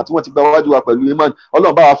sallallahu alaihi wasallam tí wọ́n ti gbà wájú wa pẹ̀lú iman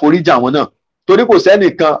ọlọ́run bá wa foríjì àwọn náà torí kò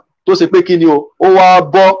sẹ́nìkan tó ṣe pé kíni o ó wá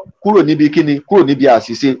bọ́ kúrò níbi kíni kúrò níbi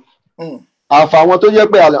àṣìṣe àfàwọn tó jẹ́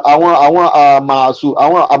pé àwọn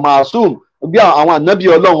àmàṣùm bí àwọn ànábì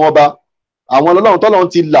ọlọ́run ọba àwọn ọlọ́run tọ́lọ́run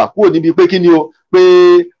ti là kúrò níbi pé kíni o pé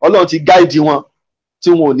ọlọ́run ti gáìdì wọn tí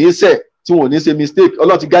wọn ò ní ṣẹ̀ tí wọn ò ní ṣe mistake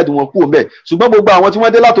ọlọ́run ti gáìdì wọn kúrò ńbẹ̀ ṣùgbọ́n gbogbo àwọn tí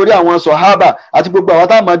wọ́n dé látòrí àwọn sọ̀hábà àti gbogbo àwọn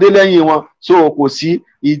táwọn dé lẹ́yìn wọn so kò sí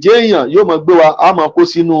ìjẹ́ èèyàn yóò máa gbé wa á máa kó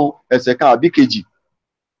sínú ẹ̀ṣẹ̀ kan àbí kejì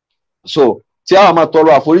so tí a máa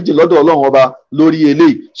tọrọ àforíjì lọ́dọ̀ ọlọ́run ọba lórí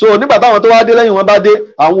eléyìí so nígbà táwọn tó wá dé lẹ́yìn wọn bá dé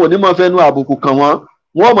àwọn ò ní máa fẹnu àbùkù kàn wọ́n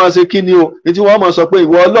wọ́n máa ṣe kíni o ní tí wọ́n máa sọ pé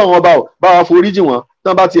ìwọ ọlọ́run ọba ò bá wa foríjì wọn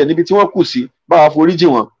tán bá tiẹ̀ níbi tí wọ́n kù sí bá wa foríjì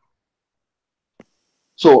wọn.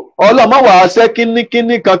 so ọlọ́run má wàá ṣẹ́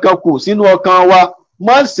kínníkínní kankan kù sínú ọkàn wa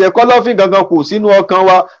má ṣẹ́ kọ́lọ́fín kankan kù sínú ọkàn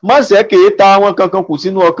wa má ṣẹ́ kèéta wọn kankan kù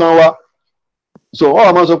sínú ọkàn wa so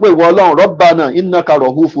ọ máa sọ pé ìwọ ọlọ́run Rabbana innaka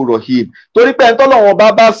rahufur rahim torí pé ẹ̀ńtọ́lọ́wọ́n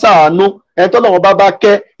bá ṣàánú ẹ̀ńtọ́lọ́wọ́n bá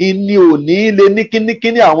kẹ́ ìní ò ní lè ní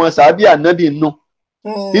kínníkínní àwọn sàábì ànábì inú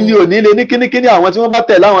ìní ò ní lè ní kínníkínní àwọn tí wọ́n bá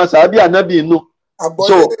tẹ̀lé àwọn sàábì ànábì inú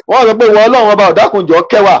so wọ́n sọ pé ìwọ ọlọ́run ọba dákunjọ́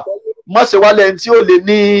kẹwàá má ṣe wálé ẹni tí ó lè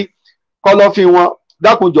ní kọ́lọ́fín wọn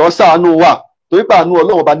dákunjọ́ ṣàánú wa torí pé àánú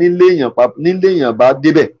ọlọ́run ọba nílé èèyàn bá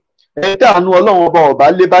débẹ̀ ẹni tí àánú ọlọ́run ọba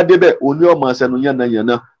lé bá débẹ̀ òní ọmọ ṣẹnu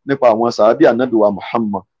yànnàyànnà nípa àwọn sàábì ànábì wa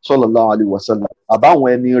Muhammad sallallahu alaihi wasallam àbáwọn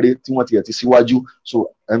ẹni rere tí wọ́n ti síwájú so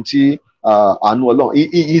ẹni tí àánú ọlọ́run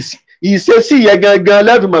ìṣesí yẹn gangan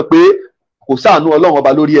lẹ́fì mọ̀ pé kò sáànú ọlọ́run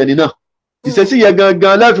ọba lórí ẹni náà ìṣesí yẹn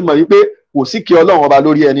gangan lẹ́fì mọ̀ wípé kò sí kí ọlọ́run ọba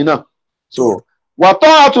lórí ẹni náà so wa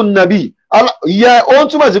ta'atun nabi yẹ ó ń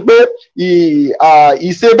túmọ̀ sí pé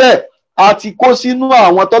ìṣe bẹ́ẹ̀ a ti kó sínú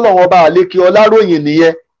àwọn tọ́lọ́run ọba àlékè ọláròyìn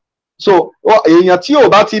nìyẹn so èèyàn tí ò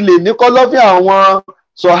bá ti lè ní kọ́lọ́fín àwọn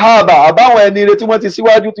sọ̀háàbà àbáwọn ẹni rere tí wọ́n ti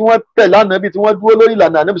síwájú tí wọ́n tẹ̀lé ànábì tí wọ́n dúró lórí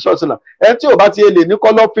ìlànà ànábì sallallahu alaihi wasallam ẹni tí ò bá ti lè ní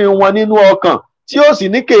kọ́lọ́fín wọn nínú ọkàn tí ó sì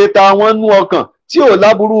ní kèéta wọn nínú ọkàn tí ò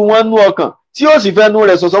láburú wọn nínú ọkàn tí ó sì fẹnu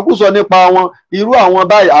rẹ̀ sọ̀sọ́kúsọ nípa wọn irú àwọn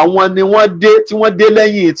báyìí àwọn ni wọ́n dé tí wọ́n dé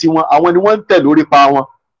lẹ́yìn tiwọn àwọn ni wọ́n ń tẹ̀ lórí pa wọn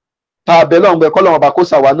tá a bẹ̀ lọ́hùn bẹ́ẹ̀ kọ́lọ́hùn ọba kó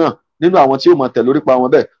ṣàwa náà nínú àwọn tí ó mọ̀ tẹ̀ lórí pa wọn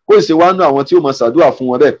bẹ́ẹ̀ kó sì wá nínú àwọn tí ó mọ̀ ṣàdúrà fún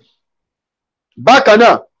wọn bẹ́ẹ̀. bákan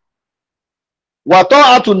náà wàtọ́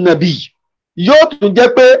àtúnnàbì yóò tún jẹ́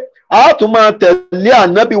pé a tún máa tẹ̀lé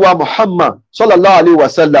ànábì wa Muhammad sallallahu alaihi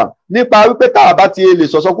wasallam nípa wípé tá a bá ti lè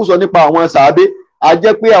sọ̀sọ́kúsọ nípa àwọn sàábé a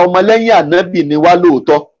jẹ́ pé àwọn ọmọlẹ́yìn ànábì ni wá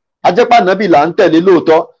lóòótọ́ a jẹ́ pé ànábì là ń tẹ̀lé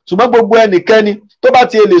lóòótọ́ ṣùgbọ́n gbogbo ẹnikẹ́ni tó bá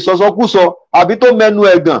ti lè sọ̀sọ́kúsọ àbí tó mẹ́nu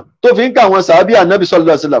ẹ̀gàn tó fi ń kà àwọn sàábé ànábì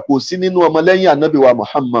sallallahu alaihi wasallam kò sí nínú ọmọlẹ́yìn ànábì wa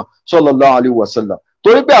Muhammad sallallahu alaihi wasallam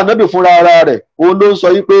torí pé ànábì fúnra ara rẹ̀ òun ló ń sọ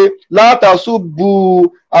wípé la tasubbu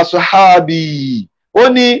ashabi ó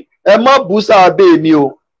ní ẹ má bú sàábé mi o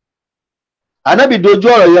ànábì dojú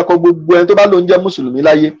ọ̀rọ̀ yẹ kọ gbogbo ẹni tó bá lóun jẹ́ mùsùlùmí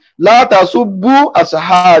láyé la tasubbu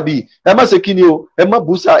ashabi ẹ má ṣe kí ni o ẹ má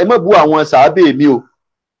bú àwọn sàábé mi o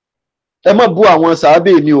ẹ má bú àwọn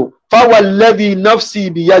sàábé mi o fawalladhi nafsi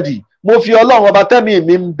biyadi mo fi ọlọ́run ọba tẹ́mi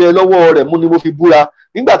mi ń bẹ lọ́wọ́ rẹ̀ mú ni mo fi búra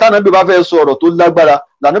nígbà tánábì bá fẹ́ sọ ọ̀rọ̀ tó lágbára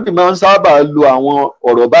lànábì máa ń sábà lo àwọn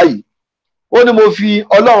ọ̀rọ̀ báyìí ó ní mo fi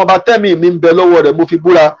ọlọ́run ọba tẹ́mi mi ń bẹ lọ́wọ́ rẹ̀ mo fi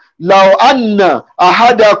búra law anna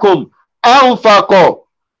ahadakum anfaqa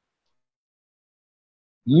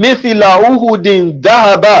mithla uhudin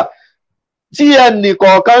dáhàbà tí ẹnì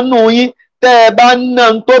kọ̀ọ̀kan nù yín tẹ́ ẹ bá ná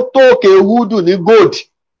tó tóòkè Uhudu ní gold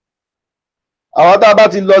àwọn tá a bá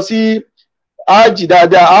ti lọ sí ájì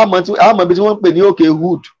dáadáa àmọ́ bí tí wọ́n ń pè ní òkè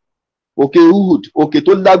Uhud òkè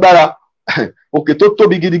tó lágbára òkè tó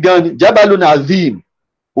tóbi gidi gan ni Jabalun Azim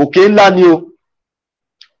òkè ńlá ni o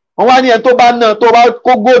wọ́n wá ní ẹni tó bá ná tó bá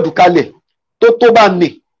kó gold kalẹ̀ tó bá nì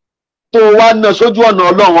tó wá ná sójú ọ̀nà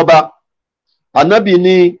ọlọ́run ọba ànábì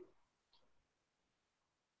ní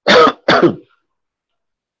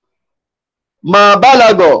ma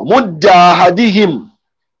bálagọ̀ mudda ahadihim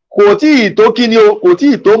kò tí ì tó kí ni o kò tí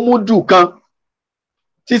ì tó múdù kan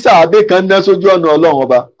tí sàábé kan ná sójú ọ̀nà ọlọ́run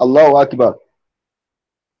ọba Allahu Akbar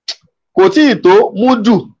kò tí ì tó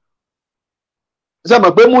múdù ṣe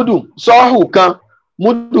mọ̀ pé múdù sọ́hù kan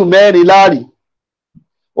múdù 4 láàrí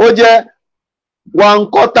ó jẹ́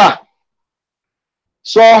 1/4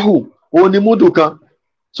 sọ́hù òun ni múdù kan.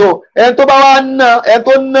 So ẹni tó bá wá ná ẹni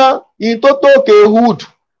tó ná in tó tókè hood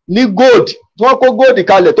ní gold tí wọ́n kó gold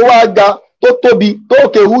kalẹ̀ tó wá ga tó tóbi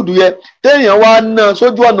tókè hood yẹ téèyàn wá ná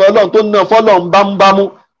sójú ọ̀nà ọlọ́run tó ná fọ́lọ́run bámúbámú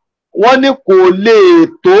wọ́n ní kò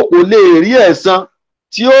lè rí ẹ̀san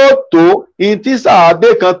tí ó tó in tí sàábé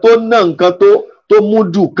kan tó ná nǹkan tó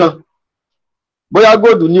múdù kan bóyá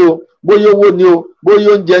gold ni o bóyá owó ni o bóyá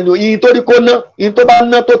oúnjẹ ni o iye tó rí kó ná iye tó bá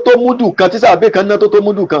ná tó múdù kan tí sàbẹ kan ná tó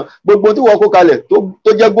múdù kan gbogbo tí wọ́n kó kalẹ̀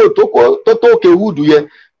tó jẹ́ gold tó òkè húdù yẹ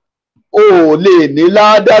o lè ní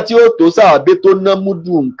láàdá tí ó tó sàbẹ tó ná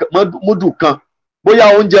múdù kan bóyá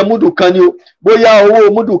oúnjẹ múdù kan ni o bóyá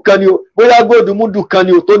owó múdù kan ni o bóyá gold múdù kan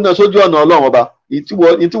ni o tó ná sójú ọ̀nà ọlọ́run ọba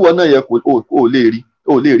ìtìwọ́ náà yẹ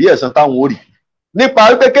o lè rí ẹ̀san táwọn ò rí nípa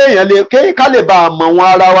wípé kéèyàn ká lè bá a mọ̀ wọn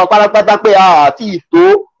ara wa pátápátá pé àti ìtó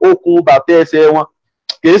okùn bàtà ẹsẹ̀ wọn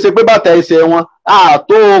kìí ṣe pé bàtà ẹsẹ̀ wọn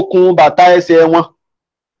àtó okùn bàtà ẹsẹ̀ wọn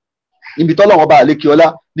níbi tọ́lọ́wọ́n bá àlékè ọlá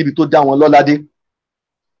níbi tó dá wọn lọ́ládé.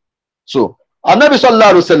 So anabi sallallahu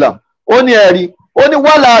alaihi wasallam ó ní ẹ̀rí ó ní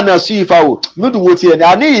wàhálà àná sí ìfàwọ̀ múdù wo tiẹ̀ ní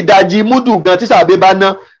àní ìdajì múdù gan tí sàbẹ̀ bá ná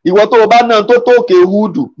ìwọ tó o bá ná tó tókè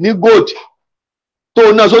húdù ní gold tó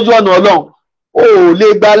o ná sójú ọ̀nà ọlọ́run o lè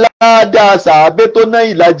gba ládàá sàbẹ̀ tó ná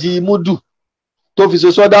ìlàjì múdù tó fi ṣe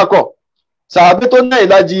sọ́dákọ̀ sàbẹ̀ tó ná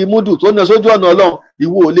ìlàjì múdù tó ná sójú ọ̀nà ọlọ́run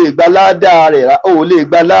ìwọ ò lè gba ládàá rẹ̀ o lè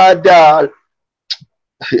gba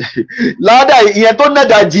ládàá ìyẹn tó ná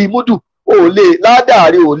ìdajì múdù o lè ládàá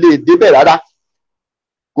rẹ̀ ò lè débẹ̀ rárá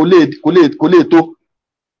kò lè tó.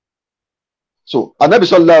 So anabi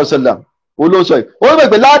sallallahu alaihi wasallam olóńsọ yìí ó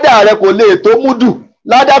gbẹgbẹ ládàá rẹ̀ kò lè tó múdù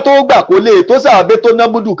ládàá tó gbà kò lè tó sàbẹ̀ tó ná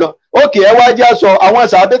múdù kan ókè ẹ wá jẹ́ sọ àwọn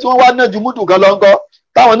sàbẹ̀ tí wọ́n wá ná ju múdù kan lọ ńkọ́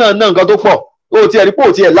táwọn náà ná nǹkan tó pọ̀ ó tiẹ̀ rí pò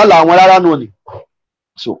tiẹ̀ lálà àwọn rárá nù ni.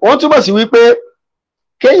 So ó túmọ̀ sí wípé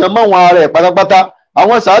kéèyàn mọ̀ wọn ara ẹ̀ pátápátá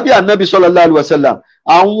àwọn sàbẹ̀ anabi sallallahu alaihi wasallam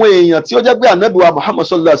àwọn èèyàn tí ó jẹ́ pé anabi wa muhammad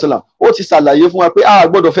sallallahu alaihi wasallam ó ti ṣàlàyé fún wa pé a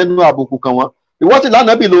gbọ́dọ̀ fẹ́nu àbùkù kan wọn ìwọ sì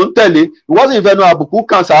lánàbì ló ń tẹ̀lé ìwọ sì fẹ́nu àbùkù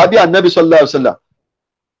kan sàbẹ̀ anabi sallallahu alaihi wasallam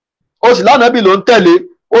ó sì lánàbì ló ń tẹ̀lé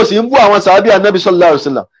ó sì ń bú àwọn sàbẹ̀ anabi sallallahu alaihi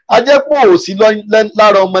wasallam ajẹ́pọ̀ ò sí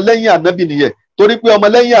lára ọmọlẹ́yìn ànábì nìyẹn torí pé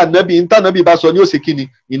ọmọlẹ́yìn ànábì ń tànábì bá sọ ní ó ṣe kíni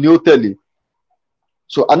ìní ó tẹ̀lé.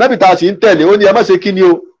 So ànábì tá a sì ń tẹ̀lé ó ní ẹ má ṣe kíni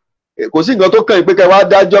o kò sí nǹkan tó kàn yín pé kẹ́ wá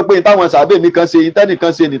dájọ́ pé táwọn sàbẹ̀ mi kan ṣe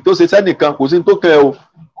ìtẹ́nìkan ṣe ní tó ṣe sẹ́nìkan kò sí tó kàn ẹ́ o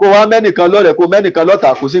kó wá mẹ́nìkan lọ́rẹ̀ kó mẹ́nìkan lọ́tà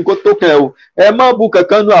kò sí nǹkan tó kàn ẹ́ o ẹ má bu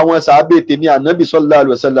kankan nú àwọn sàbẹ̀ tèmi ànábì sallallahu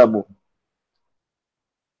alaihi wasallam.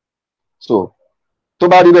 So tó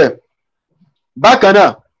bá rí bẹ́ẹ̀ bákan náà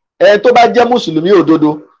ẹ tó bá jẹ́ mùsùlùmí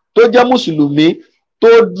òdodo tó jẹ́ mùsùlùmí tó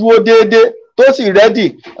dúró déédéé tó sì rẹ́dì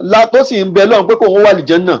tó sì ń bẹ lọ́run pé kò wọ́n wà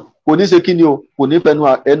lìjẹ́nnà kò ní ṣe kí ni o kò ní fẹnu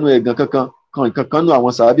ẹnu ẹ̀gàn kankan nù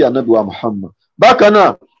àwọn sàábì ànábì wa Muhammad. bákan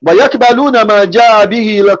náà wàyákìbalúnà máa já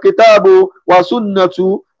bihi al-kitabu wa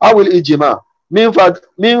sunnatu awil ijma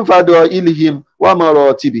min fadailihim wa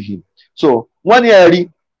maratibihim. So wọ́n ní ẹ̀rí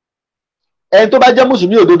ẹni tó bá jẹ́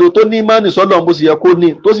mùsùlùmí òdodo tó ní ìmánì sọ́lọ́run bó ṣe yẹ kó ní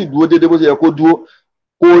tó sì dúró déédéé bó ṣe yẹ kó dúró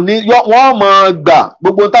kò ní wọ́n máa gbà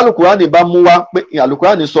gbogbo tálùkùránì bá mú wá pé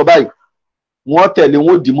àlùkùránì sọ báyìí wọ́n tẹ̀lé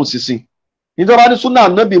wọn ò dìímú sísìn nítorí wọ́n bá ní súnà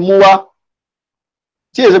nábì mú wá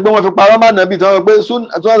tí èsì pé wọ́n fi parọ́ máa nàbì tí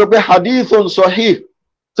wọ́n sọ pé hadithun sahih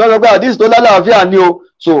tí wọ́n sọ pé hadith tó lálàáfíà ni o.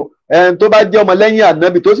 So ẹni tó bá jẹ́ ọmọ lẹ́yìn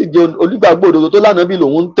ànábì tó sì jẹ́ olùgbàgbọ́ òdodo tó lánàbì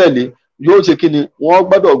lòun ń tẹ̀lé yóò ṣe kí ni wọ́n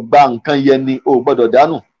gbọ́dọ̀ gba nǹkan yẹn ni o gbọ́dọ̀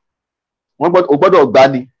dánù o gbọ́dọ̀ gbá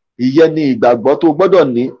ni ìyẹn ni ìgbàgbọ́ tó gbọ́dọ̀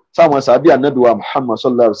ní sáwọn sàbí ànábì wa Muhammad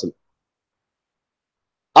sallallahu alaihi wasallam.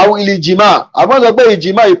 àwọn ìlìjìmá àwọn sọ pé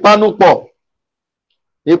ìjìmá ìpanupọ̀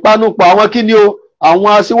àwọn kí ni o àwọn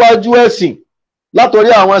aṣíwájú ẹ̀sìn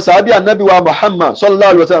látọ̀rí àwọn sàbí ànábì wa Muhammad sallallahu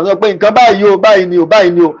alaihi wasallam sọ pé nǹkan báyìí o báyìí ni o báyìí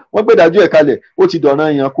ni o wọ́n gbé dájú ẹ̀ kalẹ̀ ó ti dọ̀ràn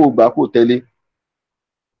èèyàn kó gbà kó tẹ̀lé.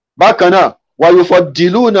 bákan náà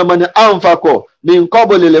wayufaddiluna man anfaqa min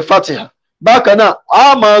qabli al-fatiha bákan náà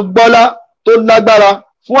a máa gbọ́lá tó lágbára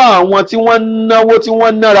fún àwọn tí wọ́n náwó tí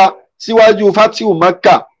wọ́n nára síwájú fatihu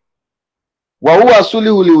Makkah wa huwa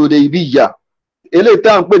sulhul Hudaybiyah eléyìí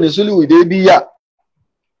tá à ń pè ní sulhul Hudaybiyah.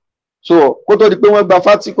 So kó tó di pé wọ́n gba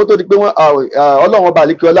fati kó tó di pé wọ́n ọlọ́run ọba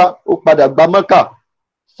àlekíọ́lá ó padà gba Makkah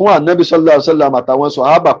fún ànábì sallallahu alaihi wasallam àtàwọn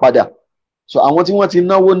sàhábà padà. So àwọn tí wọ́n ti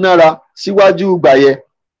náwó nára síwájú gbà yẹ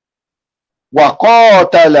wa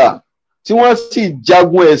qatala tí wọ́n sì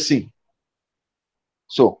jagun ẹ̀sìn.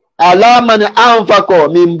 So alámani anfakọ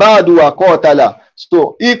mimbadu akọọtala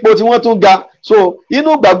so ipò tí wọ́n tún ga so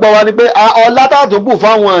inú gbàgbọ́ wa ni pé ọlá tààtúbù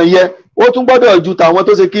fáwọn yẹn ó tún gbọ́dọ̀ ju tàwọn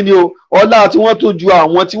tó ṣe kí ni o ọlá tí wọ́n tún ju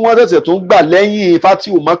àwọn tí wọ́n ṣẹ̀ṣẹ̀ tún gbà lẹ́yìn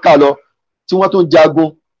fatihu Mẹ́kà lọ tí wọ́n tún jagun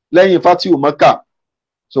lẹ́yìn fatihu Mẹ́kà.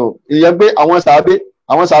 So ìyẹn pé àwọn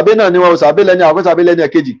sàábé náà ni wọn sàábé lẹ́ni àkọ́kọ́ sàábé lẹ́ni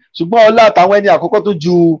ẹ̀kejì ṣùgbọ́n ọlá tàwọn ẹni àkọ́kọ́ tún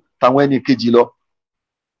ju tàwọn ẹni kejì lọ.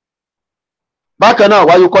 Bákan náà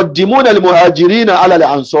wa yuqaddimuna al-muhajirina ala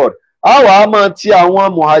al-ansar àwọn a máa ti àwọn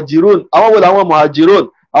muhajirun àwọn wo làwọn muhajirun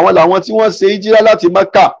àwọn làwọn tí wọ́n ṣe ìjírá láti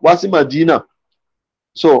Mẹ́kà wá sí Madina.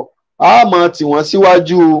 So a máa tì wọ́n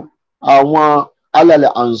síwájú àwọn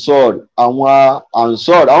alàlẹ̀ ansor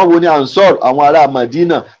àwọn wo ni ansor àwọn ará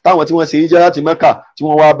Madina táwọn tí wọ́n ṣe ìjírá láti Mẹ́kà tí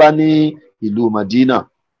wọ́n wá bá ní ìlú Madina.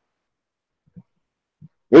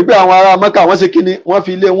 Wípé àwọn ará Mẹ́kà wọ́n ṣe kíni wọ́n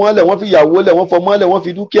fi ilé wọn lẹ̀ wọ́n fi ìyàwó lẹ̀ wọ́n fọmọ lẹ̀ wọ́n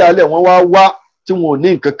fi dúkìá lẹ̀ wọ́n wá tí wọn ò ní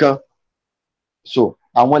nǹkan kan. So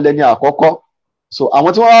àwọn lẹni àkọ́kọ́ so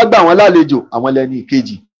àwọn tí wọ́n wá gbà wọ́n lálejò àwọn lẹni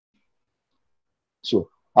ìkejì. So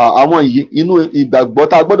àwọn yìí inú ìgbàgbọ́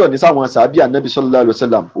tá a gbọ́dọ̀ ní sáwọn sàbí ànábì sallallahu alaihi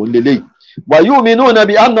wasallam òun lélẹ́yìí. Wa yu'minuna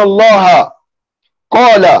bi anna Allaha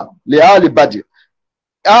qala li ahli Badr.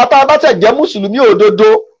 Àtà bá tẹ̀ jẹ́ mùsùlùmí òdodo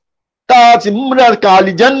tá a ti múra kan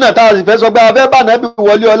àlìjẹ́nnà tá a sì fẹ́ sọ pé a fẹ́ bá ànábì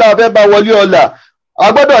wọlé ọlá a fẹ́ bá wọlé ọlá a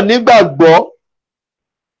gbọ́dọ̀ nígbàgbọ́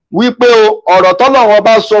wípé ọ̀rọ̀ tọ́lọ́run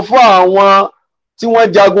bá sọ fún àwọn tí wọ́n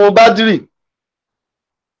jagun Bádìrì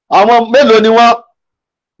àwọn mélòó ni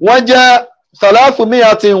wọ́n jẹ́ salafu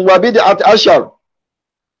miyatin wa bid'ati ashar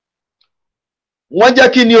wọ́n jẹ́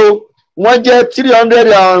kí ni o wọ́n jẹ́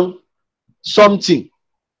 300 and something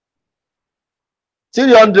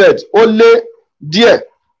 300 ó lé díẹ̀.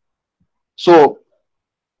 So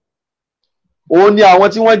òun ni àwọn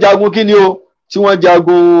tí wọ́n jagun kí ni o tí wọ́n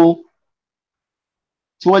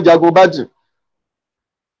jagun Bádìrì.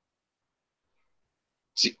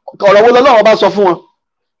 Ọ̀rọ̀ wo lọ́lọ́run bá sọ fún wọn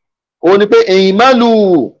òun ni pé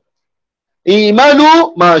ìmálù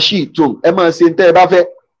máa ṣì tún ẹ máa ṣe tẹ́ ẹ bá fẹ́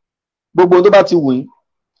gbogbo tó bá ti wù yín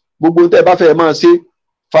gbogbo tẹ́ ẹ bá fẹ́ ẹ máa ṣe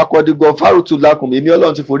fakọdìgọ fárùtù lakum èmi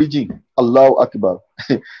Ọlọ́run ti forí jìn Allahu akbar.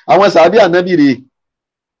 Àwọn sàbí ànábì rèé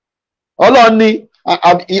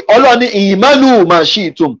Ọlọ́run ní ìmálù máa ṣì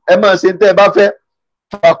tún ẹ máa ṣe tẹ́ ẹ bá fẹ́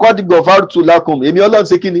fakọdìgọ fárùtù lakum èmi Ọlọ́run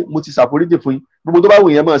ṣe kí ni mo ti ṣàforíjì fún yín gbogbo tó bá wù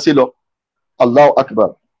yín ẹ máa ṣe lọ. Allahu akbar.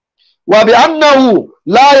 Wa bi annahu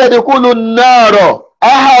la yadkhulu an-nara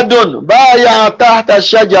ahadun baya tahta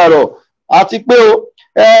shajara àti pé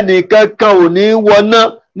ẹnìkankan ò ní wọná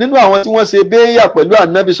nínú àwọn tí wọ́n ṣe béyà pẹ̀lú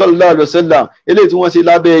ànábì sallallahu alaihi wasallam eléyìí tí wọ́n ṣe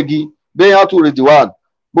lábẹ́ igi bayatu ridwan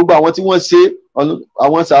gbogbo àwọn tí wọ́n ṣe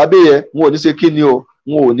àwọn sàábé yẹn wọn ò ní ṣe kíni o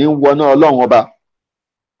wọn ò ní wọná Ọlọ́run ọba.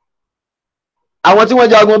 Àwọn tí wọ́n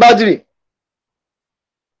jagun Bádìrì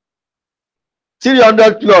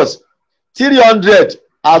 300 plus 300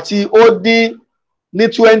 àti ó dín ní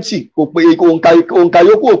 20 kò pé òǹkà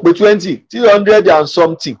yòókù ò pé 20 300 and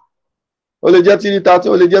something ó lè jẹ́ 330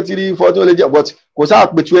 ó lè jẹ́ 340 ó lè jẹ́ but kò sáà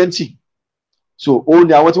pé 20. So òun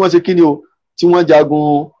ni àwọn tí wọ́n ṣe kíni o tí wọ́n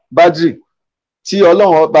jagun Bádìrì tí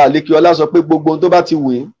Ọlọ́run ọba àlékè ọlá sọ pé gbogbo ohun tó bá ti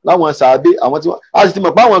wù yín láwọn sàábé àwọn tí wọ́n a sì ti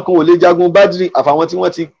mọ̀ pé àwọn kan ò lè jagun Bádìrì àfàwọn tí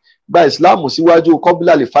wọ́n ti gba ìsìláàmù síwájú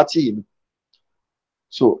kọ́bílà lè fátì ni.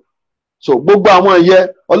 So gbogbo àwọn ẹ̀yẹ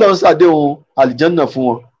Ọlọ́run ṣàdéhùn àlìjẹ́nnà fún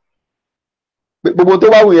wọn gbogbo tó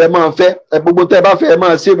bá wù yẹn máa fẹ́ gbogbo tẹ́ ẹ bá fẹ́ ẹ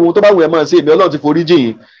máa ṣe gbogbo tó bá wù yẹn máa ṣe èmi Ọlọ́run ti forí jìn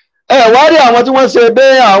yín. Ẹ wá rí àwọn tí wọ́n ṣe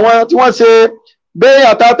bẹ́ẹ̀ àwọn tí wọ́n ṣe bẹ́ẹ̀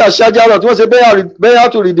àtàtà ṣájárọ̀ tí wọ́n ṣe bẹ́ẹ̀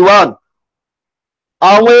àtúrìdíwàn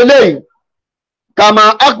àwọn eléyìí kàmá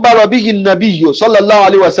akbaro bihi nabiyyu sallallahu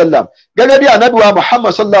alayhi wa sallam gẹ́gẹ́ bí anabi wa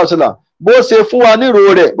Muhammad sallallahu alayhi wa sallam bó ṣe fún wa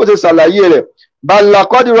nírò rẹ̀ bó ṣe ṣàlàyé rẹ̀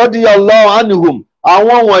balakọ́dí radiyallahu anhum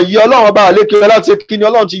àwọn wọ̀nyí Ọlọ́run bá àlékè láti kí ni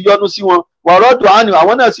Ọlọ́run ti yọ́nú sí wọn wàrọ́dù àánú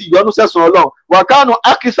àwọn náà sì yọ́nú sẹ́sùn Ọlọ́run wàkánù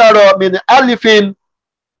akísàrọ̀ min alifin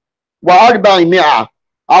wà arba'in mi'a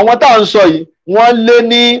àwọn tá à ń sọ yìí wọ́n lé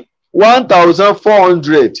ní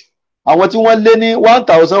 1400 àwọn tí wọ́n lé ní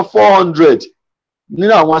 1400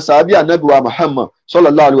 nínú àwọn sàábì ànábì wa Muhammad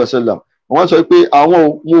sallallahu alayhi wa sallam wọ́n sọ pé àwọn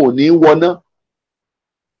wọn ò ní wọná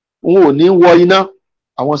wọn ò ní wọ iná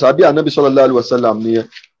àwọn sàábì ànábì sallallahu alayhi wa sallam nìyẹn.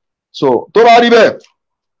 So tó bá rí bẹ́ẹ̀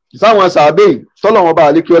sáwọn sàábé tọ́lọ́wọ́n bá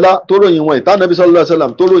àlékiọlá tó ròyìn wọn ìtànàbí sallallahu alaihi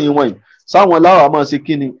wasallam tó ròyìn wọn sáwọn láwàá máa ṣe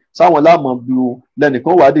kíni sáwọn láàmọ̀ bí o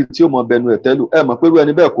lẹ́nìkan wádìí tí ó mọ bẹnu ẹ̀ tẹ́lù ẹ mọ̀ pé irú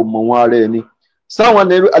ẹni bẹ́ẹ̀ kò mọ̀ wọn ara ẹni sáwọn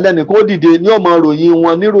lẹ́nìkan ó dìde ní ó mọ ròyìn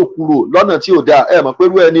wọn níròkúrò lọ́nà tí ò dáa ẹ mọ̀ pé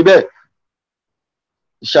irú ẹni bẹ́ẹ̀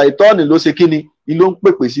ṣàìtọ́ọ̀nì ló ṣe kíni ni ló ń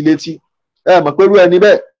pèpè sí létí ẹ mọ̀ pé irú ẹni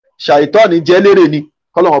bẹ́ẹ̀ ṣàìtọ́ọ̀nì jẹ́ lérè ni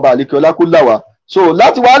kọ́lọ́wọ́n bá àlékiọlá kó là wá. So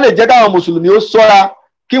láti wá lè jẹ́ káwọn mùsùlùmí ó ṣọ́ra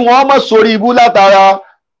kí wọ́n má sórí ibú látara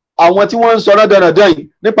àwọn tí wọ́n ń sọ dandan yìí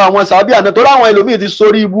nípa àwọn sàbí àná tó láwọn ẹlòmíì ti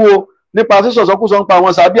sórí ibú o nípa sísọ̀sọ́kúsọ nípa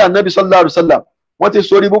àwọn sàbí ànábì sallallahu alaihi wasallam wọ́n ti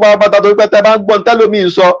sórí ibú pátápátá torí pé tẹ́ bá ń gbọ́n tẹ́lòmíì ń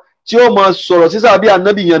sọ tí ó mọ sọ̀rọ̀ sí sàbí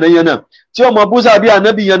ànábì yànnàyànnà tí ó mọ bú sàbí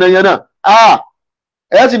ànábì yànnàyànnà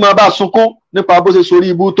ẹ sì máa bá a sunkún nípa bó ṣe sorí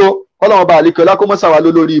ibú tó kọ́lọ́wọ́n bá àlékè ọlá kó mọ́ sàwá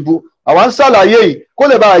lórí ibú. àwa ń ṣàlàyé yìí kó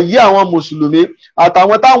lè bá a yí àwọn mùsùlùmí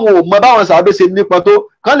àtàwọn táwọn ò mọ báwọn sàbẹ̀ ṣe nípa tó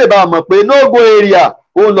kán lè bá a mọ̀ pé nógo èrìà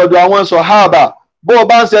òun lọ́dọ̀ àwọn sọ̀háàbà bó o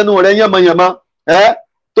bá ń sẹnu rẹ̀ yánmọ̀yánmọ́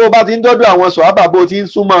tó o bá ti ń dọ́dọ̀ àwọn sọ̀háàbà bó o ti ń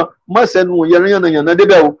súnmọ́ mọ́ sẹnu yànnàyànnà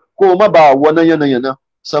débẹ̀ o kó o má bá a wọná yànnàyànnà.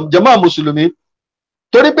 jàmáà mùsùlùmí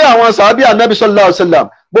torí pé àwọn sàbẹ̀ ànábì sallallahu alaihi wasallam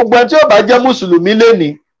gbogbo ẹni tí ó bá jẹ́ mùsùlùmí lénìí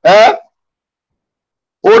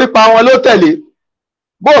orípa wọn ló tẹ̀lé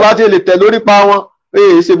bó o bá ti lè tẹ̀lé orípa wọn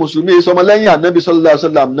ṣe mùsùlùmí sọmọ lẹ́yìn ànábì sallallahu alaihi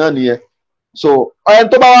wasallam náà nìyẹn. so ẹni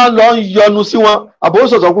tó bá wá lọ ń yọnu sí wọn àbò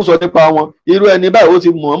sọ̀sọ̀kúsọ nípa wọn irú ẹni báyìí ó ti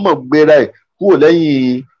mọ̀ọ́mọ̀ gbéra ẹ̀ kúrò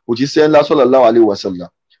lẹ́yìn òjíṣẹ́ ńlá sallallahu alaihi wasallam.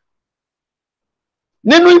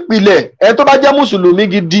 nínú ìpìlẹ̀ ẹni tó bá jẹ́ mùsùlùmí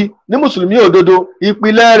gidi ní mùsùlùmí òdodo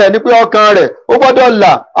ìpìlẹ̀ rẹ̀ ní pé ọkàn rẹ̀ ó gbọ́dọ̀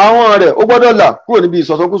là ahọ́n rẹ̀ ó gbọ́dọ̀ là kúrò níbi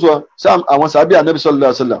ìsọ̀sọ̀kúsọ àwọn sàbí ànábì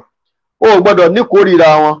sallallahu alaihi wasallam. o ò gbọ́dọ̀ níkórìíra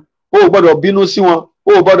wọn o ò gbọ́dọ̀ bínú sí wọn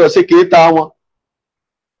o ò gbọ́dọ̀ ṣe kéétà wọn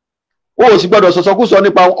o ò sì gbọ́dọ̀ sọ̀sọ̀kúsọ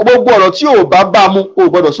nípa wọn gbogbo ọ̀rọ̀ tí ò bá bá mu o ò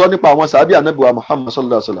gbọ́dọ̀ sọ nípa àwọn sàbí ànábì wa Muhammad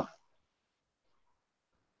sallallahu alaihi wasallam.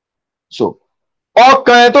 so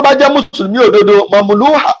ọkàn ẹ tó bá jẹ́ mùsùlùmí òdodo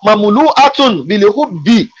mamulu atun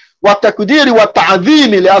bilihubbi wa takdiri wa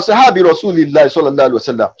ta'zimi li ashabi rasulillahi sallallahu alaihi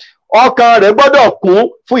wasallam. ọkàn rẹ̀ gbọ́dọ̀ kún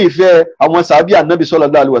fún ìfẹ́ àwọn sàbí ànábì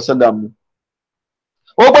sallallahu alaihi wasallam.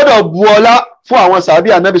 ó gbọ́dọ̀ bu ọlá fún àwọn sàbí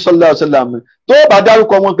ànábì sallallahu alaihi wasallam. tó bá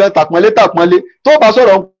dárúkọ wọn kan tàpọ́nlé tàpọ́nlé tó bá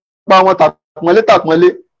sọ̀rọ̀ pa wọn tàpọ́nlé tàpọ́nlé.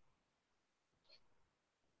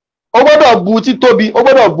 ó gbọ́dọ̀ bu títóbi ó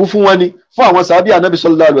gbọ́dọ̀ bu fún wọn ni fún àwọn sàbí ànábì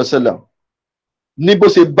sallallahu alaihi wasallam. ní bó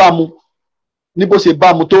ṣe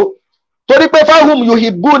bá mu tó torí pé fáhùn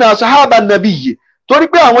yuhibbuna sahaba nabiyyi torí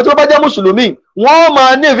pé àwọn tí wọ́n bá jẹ́ mùsùlùmí wọ́n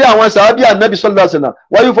máa nífẹ̀ẹ́ àwọn sàábì ànábì sallallahu alaihi wasallam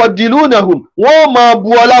wa yufaddilunahum wọ́n máa bu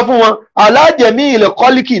ọlá fún wọn ala jami'il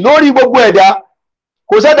khalqi lórí gbogbo ẹ̀dá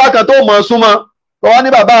kò sẹ́dá kan tó mọ̀ súnmọ́ tọ́wọ́ ní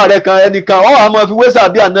bàbá rẹ̀ kan ẹnìkan ọ̀ wá máa fi wé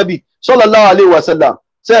sàábì ànábì sallallahu alaihi wasallam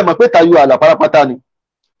ṣe é mọ̀ pé tayọ àlà pátápátá ni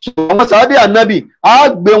àwọn sàábì ànábì á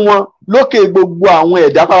gbé wọn lókè gbogbo àwọn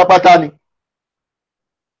ẹ̀dá pátápátá ni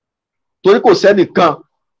torí kò sẹ́nìkan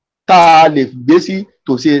tá a lè gbé sí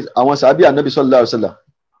tòsí àwọn sàábì ànábì sallallahu alaihi wasallam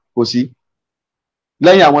kò sí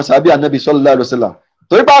lẹ́yìn àwọn sàábì ànábì sallallahu alaihi wasallam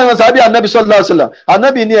torí pé àwọn sàábì ànábì sallallahu alaihi wasallam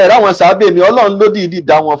ànábì ní ẹ̀rọ àwọn sàábì mi ọlọ́run ló dìídì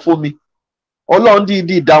dá wọn fún mi ọlọ́run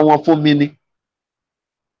dìídì dá wọn fún mi ni.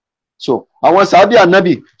 so àwọn sàábì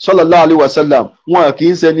ànábì sallallahu alaihi wasallam wọn kì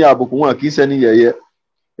í ṣẹni àbùkù wọn kì í ṣẹni yẹ̀yẹ́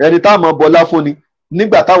ẹni tá a mọ̀ bọlá fún ni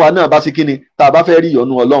nígbà táwa náà bá sí kíni tá a bá fẹ́ rí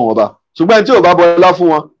ìyọ́nú ọlọ́run ọba ṣùgbọ́n ẹni tí ò bá bọlá fún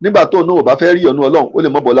wọn nígbà tó náà ò bá fẹ́ rí ìyọ́nú ọlọ́run ó lè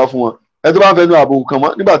mọ́ bọlá fún wọn ẹni tó bá ń fẹnu àbùkù kàn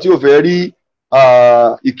wọ́n nígbà tí ò fẹ́ rí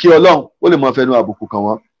ìkí ọlọ́run ó lè mọ́ fẹnu àbùkù kàn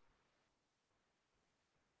wọ́n.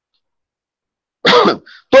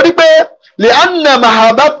 torí pé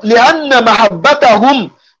li'anna mahabbatahum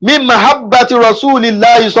min mahabbati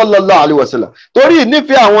rasulillahi sallallahu alaihi wasallam torí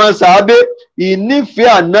ìnífẹ̀ẹ́ àwọn sàábé ìnífẹ̀ẹ́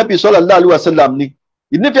ànábì sallallahu alaihi wasallam ni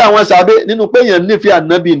ìnífẹ̀ẹ́ àwọn sàábé nínú pé èèyàn nífẹ̀ẹ́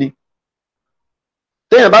ànábì ni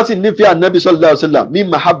téèyàn bá sì nífẹ̀ẹ́ ànábì sallallahu alaihi wasallam min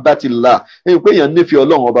mahabbatillah èyí pé èèyàn nífẹ̀ẹ́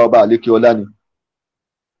ọlọ́run ọba àlékè ọlá ni.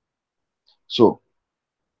 so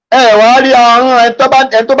wá rí àwọn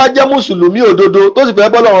ẹni tó bá jẹ́ mùsùlùmí òdodo tó sì fẹ́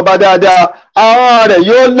bọ́ lọ́wọ́ ọba dáadáa àwọn rẹ̀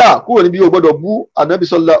yóò là kúrò níbi ó gbọ́dọ̀ bú ànábì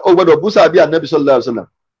sallallahu ó gbọ́dọ̀ bú sàbí ànábì sallallahu alaihi wasallam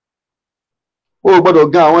ó gbọ́dọ̀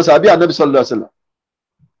gan àwọn sàbí ànábì sallallahu alaihi wasallam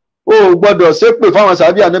ó gbọ́dọ̀ ṣépè fáwọn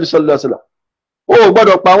sàbí ànábì sallallahu alaihi wasallam ó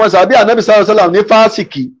gbọ́dọ̀ pa àwọn sàbí ànábì sallallahu alaihi wasallam ní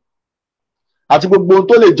fásìkì àti gbogbo ohun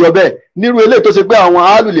tó lè jọ bẹ́ẹ̀ nírú eléyìí tó ṣe pé àwọn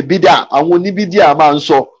alùlẹ̀ bídíà àwọn oníbídíà máa ń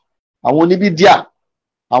sọ àwọn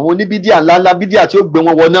oníbídíà ńláńlá bídíà tí ó gbé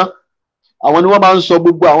wọn wọná àwọn ni wọ́n máa ń sọ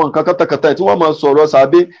gbogbo àwọn nǹkan kátàkátà tí wọ́n máa ń sọ̀rọ̀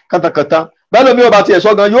sàbẹ kátàkátà bẹ́ẹ̀ lómi ọba tiẹ̀ sọ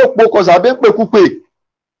gan yóò pokọ sàbẹ ń pèkúpè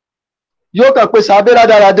yóò kàn pé sàbẹ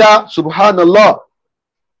rádaràda subhanallah.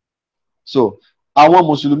 so àwọn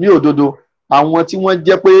mùsùlùmí òdodo àwọn tí wọ́n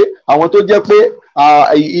jẹ́ pé àwọn tó jẹ́ pé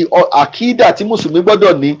àkídà tí mùsùlùmí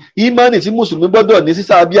gbọ́dọ̀ ní ìmánì tí mùsùlùmí gbọ́dọ̀ ní sí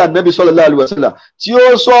sàbí ànábì sallallahu alaihi wasallam tí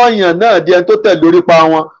ó sọ ọ̀yàn náà di ẹni tó tẹ̀ lórí pa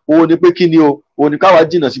wọn òun ni pé kí ni o òun ni káwa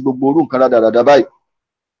jìnnà sí gbogbo orú nǹkan rádaràda báyìí.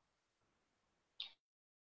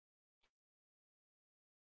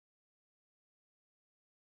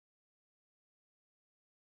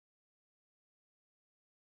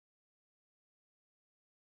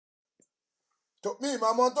 mi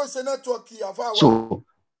ìmọ̀ tó ṣe nẹ́tíwọ̀kì àfáà so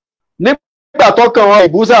nígbà tó kàn wọn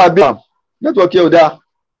ìbúsà àbí nẹ́tíwọ̀kì ò dáa.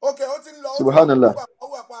 ok ó ti ń lọ subhanallah. ó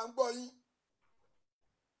wà pa à ń gbọ́ yín.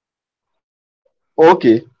 ok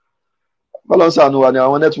bọ́lá ń sànù wà ní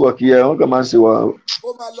àwọn nẹ́tíwọ̀kì yẹn wọ́n kàn máa ń ṣe wà. ó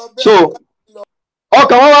máa lọ bẹ́ẹ̀. so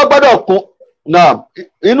ọkàn wọn wá gbọ́dọ̀ kún náà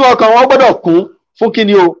inú ọkàn wọn gbọ́dọ̀ kún fún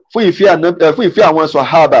kíni o fún ìfẹ́ àwọn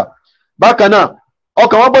sọ̀hábà. Bákan náà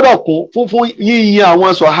ọkàn wọn gbọ́dọ̀ kún fún yíyin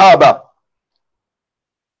àwọn sọ̀hábà.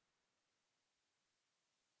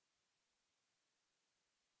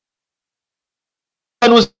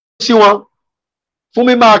 ẹnu sí wọn fún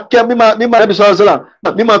mímọ̀ Ànábì sallallahu alaihi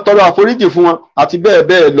wasallam, mímọ̀ tọrọ àforíjì fún wọn àti bẹ́ẹ̀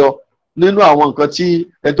bẹ́ẹ̀ lọ nínú àwọn nǹkan tí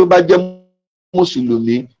ẹni tó bá jẹ́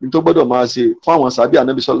mùsùlùmí ní tó gbọ́dọ̀ máa ṣe fún àwọn sàbí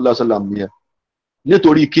Ànábì sallallahu alaihi wasallam nìyẹn.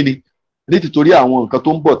 Nítorí kíni? Nítorí àwọn nǹkan tó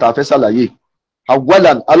ń bọ̀ tá a fẹ́ ṣàlàyé.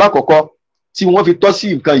 Awalan, alákọ̀ọ́kọ́ tí wọ́n fi tọ́ sí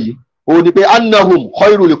nǹkan yìí òun ni pé annahum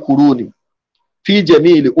khairul quruni fi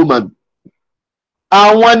jami'il umam.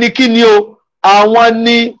 Àwọn ni kíni o? Àwọn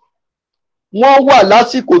ni wọ́n wà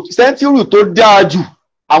lásìkò sẹ́ńtírì tó dáa jù.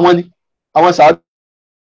 Àwọn ni àwọn sàbí.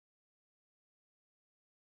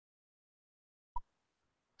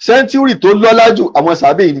 Sẹ́ńtírì tó lọ́lá jù àwọn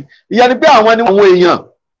sàbí ni. Ìyẹn ni pé àwọn ni àwọn èèyàn.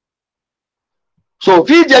 So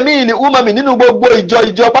fi jami'il umami nínú gbogbo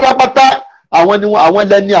ìjọ pátápátá àwọn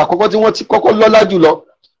lẹni àkọ́kọ́ tí wọ́n ti kọ́kọ́ lọ́lá jù lọ,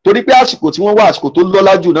 torí pé àsìkò tí wọ́n wá àsìkò tó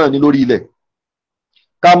lọ́lá jù náà ní lórí ilẹ̀.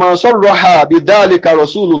 Kama sarraha bidhalika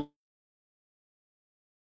rasulu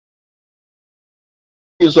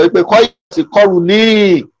sọ pé kọ́ìrù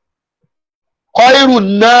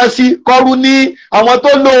náà sí kọ́rù ní àwọn tó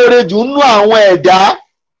lóore jù nínú àwọn ẹ̀dá.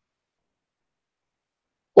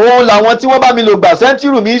 Òun làwọn tí wọ́n bá mi lò gbà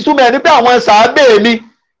sẹ́ńtírù mi túmọ̀ ní pé àwọn sàábè mi.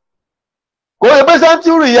 Kò ṣe pé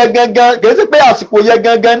sẹ́ńtírù yẹn gangan, kì í ṣe pé àsìkò yẹn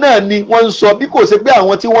gangan náà ni wọ́n ń sọ, bí kò ṣe pé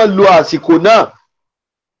àwọn tí wọ́n lo àsìkò náà.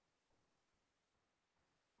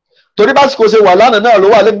 Torí básìkò ṣe wà lánàá náà ló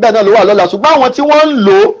wà lẹ́gbẹ̀ẹ́ náà ló wà lọ́la, ṣùgbọ́n àwọn tí wọ́n ń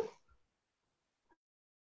lò ó,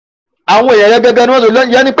 àwọn èèyàn yẹn gangan ni wọ́n lò.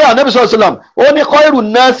 Yẹn ni pé Ànábì sallallahu alaihi wasallam ó ní kọ́ìrù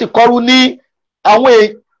náàsì kọ́rù ní àwọn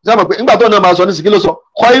èèyàn. Sábà pé nígbà tó náà máa sọ ní sìkí ló sọ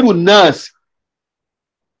kọ́ìrù náàsì.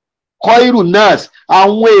 Kọ́ìrù náàsì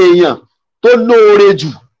àwọn èèyàn tó lóore jù,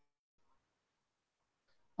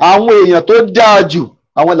 àwọn èèyàn tó dáa jù,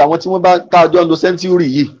 àwọn làwọn tí wọ́n bá káàjọ lo sẹ́ńtúrì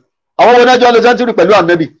yìí. Àwọn wọn náà lo sẹ́ńtúrì pẹ̀lú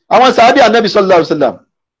Ànábì, àwọn sàábì Ànábì sallallahu alaihi wasallam.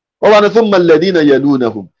 Wọ́n wá ní thumma alladhina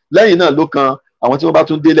yalunahum, lẹ́yìn náà ló kan àwọn tí wọ́n bá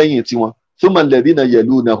tún dé lẹ́yìn tiwọn, thumma alladhina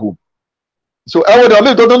yalunahum. So ẹ wo dàbí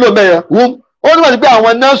tó tún lò mẹ́yẹ wọ́n ó ní wọ́n ti pé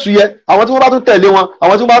àwọn nọ́ọ̀sù yẹ, àwọn tí wọ́n bá tún tẹ̀lé wọn,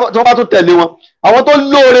 àwọn tí wọ́n bá tún tẹ̀lé wọn, àwọn tó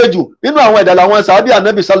lóore jù nínú àwọn ẹ̀dá làwọn sàábì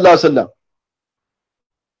Ànábì sallallahu alaihi wasallam.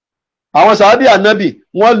 Àwọn sàábì Ànábì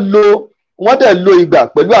wọ́n dẹ̀ lo ìgbà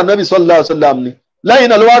pẹ̀lú Ànábì sallallahu alaihi wasallam ni. Lẹ́yìn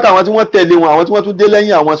náà ló wá ká àwọn tí wọ́n tẹ̀lé wọn, àwọn tí wọ́n tún dé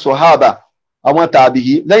lẹ́yìn àwọn sọ̀hábà, àwọn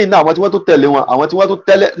tàbíyí. Lẹ́yìn náà àwọn tí wọ́n tún tẹ̀lé wọn, àwọn tí wọ́n tún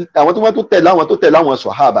tẹ̀lé àwọn tó tẹ̀lé àwọn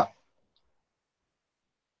sọ̀hábà.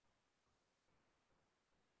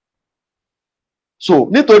 So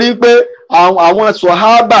nítorí pé àwọn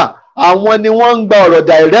sọ̀hábà àwọn ni wọ́n ń gba ọ̀rọ̀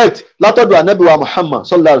direct látọ̀dọ̀ Ànábì wa Muhammad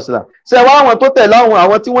sallallahu alaihi wasallam. Ṣé wá àwọn tó tẹ̀lé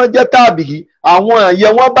àwọn tí wọ́n jẹ́ tàbíyí, àwọn ẹ̀yẹ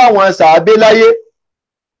wọ́n bá wọn sàábé láyé.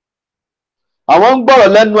 Àwọn ń gbọ́rọ̀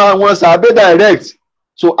lẹ́nu àwọn sàábé direct.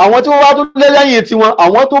 So àwọn tí wọ́n wá tún lé lẹ́yìn tiwọn,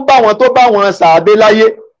 àwọn tó bá wọn sàábé láyé.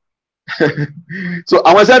 So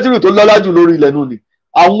àwọn sẹ́ńtírì tó lọ́lá jù lórí ilẹ̀ nu ni.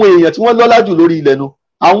 Àwọn èèyàn tí wọ́n lọ́lá jù lórí ilẹ̀ nu.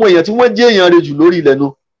 Àwọn èèyàn tí wọ́n jẹ́ èèyàn rẹ̀ jù lórí ilẹ̀ nu.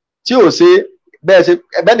 Tí ò ṣe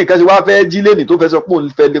bẹ́ẹ̀ nìkan ṣe wá fẹ́ jí lẹ́nì tó fẹ́ sọ pé òun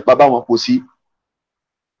fẹ́ lépa bá wọn kò sí.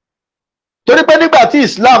 Torí pé nígbà tí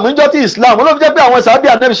níjọ́ tí Islam ló fi jẹ́ pé àwọn sàábì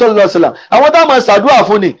Ànábì sallallahu alaihi wasallam àwọn táwọn ṣàdúrà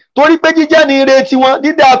fún ni, torí pé jíjẹ́ ni ire tiwọn,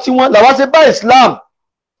 dídá tiwọn làwọn ṣe bá Islam.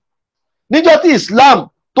 Níjọ́ tí Islam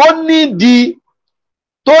tó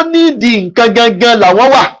nídìí nǹkan gangan làwọn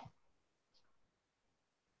wà.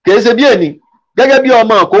 Kì í ṣe bí èní gẹ́gẹ́ bí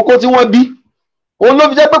ọmọ àkókò tí wọ́n bí. Òun ló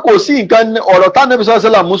fi jẹ́ pé kò sí nǹkan ọ̀rọ̀ t'Ànábì sallallahu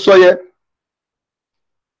alaihi wasallam sọ yẹ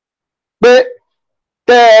pé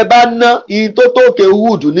tẹ́ ẹ bá ná iye tó tóòkè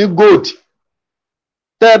wood ní gold,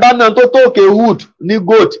 tẹ́ ẹ bá ná tó tóòkè wood ní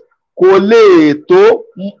gold, kò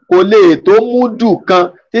lè tó múdù kan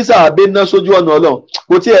tí sàábé ná sójú ọ̀nà Ọlọ́run,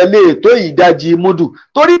 kò tiẹ̀ lè tó ìdajì múdù.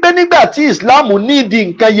 Torí pé nígbà tí Islam nídìí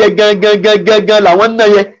nǹkan yẹ gangan làwọn ná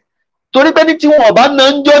yẹ. Torí pé ní tí wọn bá ná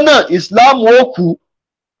ń jọ náà Islam ó kú.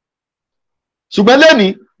 Ṣùgbọ́n lẹ́ni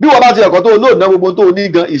bí wọ́n bá ti ẹ̀kọ́ tó olóòdná gbogbo tó ní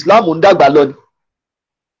gan, Islam ń dàgbà lọ ni.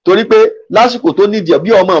 Torí pé lásìkò tó nídìí bí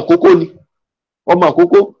ọmọ àkókò ni, ọmọ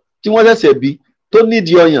àkókò tí wọ́n ṣẹ̀ṣẹ̀ bí tó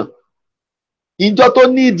nídìí ọyàn, ìjọ tó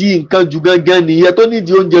nídìí nǹkan jù gangan nìyẹn, tó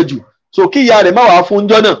nídìí oúnjẹ jù. So kí ìyá rẹ̀ má wàá fún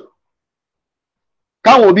jọ náà,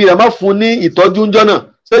 káwọn òbí rẹ̀ má fún ní ìtọ́jú jọ náà,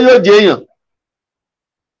 ṣé yóò jẹ èèyàn?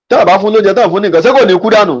 Tí wọ́n bá fún lóúnjẹ tí wọ́n fún ní nǹkan, ṣé kò ní kú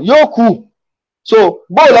dànù? Yóò kú. So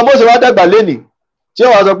bóòlù ọmọ ṣe wá dàgbà lénìí tí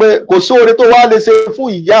wọ́n wá sọ pé kò sóore tó wá lè ṣe fún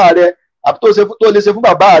ìyá rẹ̀ àbí tó lè ṣe fún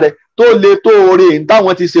bàbá rẹ̀ tó lè tó oore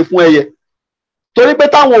táwọn ti ṣe fún ẹyẹ. Torí pé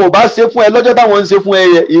táwọn ò bá ṣe fún ẹ lọ́jọ́ táwọn ń ṣe fún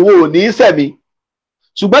ẹyẹ, ìwọ ò ní í sẹ̀mí.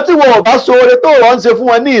 Ṣùgbọ́n tí wọn ò bá sóore tó wọ́n ń ṣe fún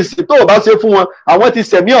wọn ní ìsìn, tó ò bá ṣe fún wọn, àwọn ti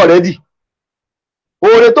sẹ̀mí already.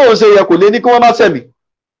 oore tó ń ṣe yẹ kò lè ní kí wọ́n má sẹ̀mí.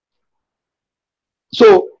 So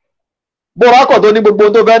bó wá kọ̀ tó ní gbogbo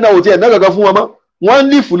tó fẹ́ náà ò tiẹ̀ náà kankan fún wọn mọ́ wọ́n ń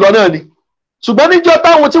lífù lọ náà ni. Ṣùgbọ́n níjọ́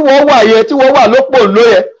táwọn tí wọ́n wà yẹ tí wọ́n wà lópò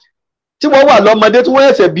lóyẹ tí wọ́n wà lọ́mọdé tí wọ́n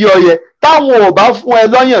ẹ̀sẹ̀ bí ọyẹ táwọn ò bá fún ẹ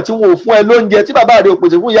lọ́yàn tí wọn ò fún ẹ lóúnjẹ tí bàbá rẹ ò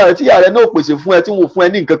pèsè fún ìyá rẹ tí ìyá rẹ náà ò pèsè fún ẹ tí wọn ò fún ẹ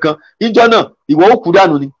ní nǹkan kan níjọ́ náà ìwọ ó kú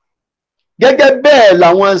dànù ni. Gẹ́gẹ́ bẹ́ẹ̀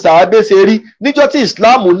làwọn sàábé ṣe rí níjọ́ tí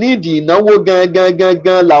Islam nídìí ìnáwó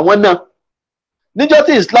gangan làwọn náà níjọ́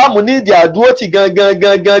tí Islam nídìí àdúrótì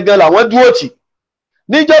gangan làwọn dúrótì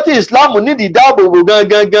níjọ́ tí Islam nídìí dáàbòbò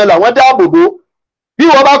gangan làwọn dáàbòbò. Bí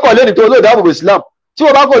wọ́n bá kọ̀ lónìí tó olóò dáàbòbò Islam tí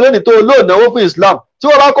wọ́n bá kọ̀ lónìí tó olóò náwó fún Islam tí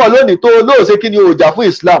wọ́n bá kọ̀ lónìí tó olóò ṣe kí ni òòjà fún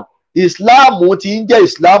Islam Islam ti ń jẹ́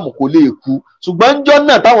Islam kò lè kú ṣùgbọ́n níjọ́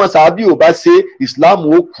náà táwọn sàábì ò bá ṣe Islam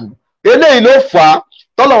ó kú. Eléyìí ló fà á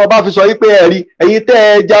tọ́lọ́wọ́n bá fi sọ wípé ẹ̀yin tẹ́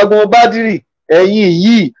ẹ jagun Bádírì ẹ̀yin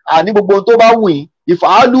yìí àní gbogbo ohun tó bá wù yín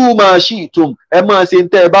ìfàálù máa ṣì ìtùm ẹ máa ṣe ń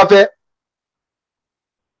tẹ́ ẹ bá fẹ́.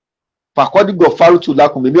 Fàkọ́dìgọ̀ fárútù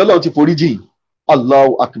lákùnmí mi Ọlọ́run ti forí jìn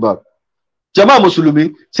Allahu Akbar. Jàmá mùsùlùmí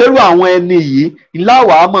ṣerú àwọn ẹni yìí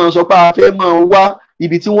ìláwà á máa sọ pé a fẹ́ máa wá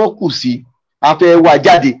ibi tí wọ́n kù sí a fẹ́ wá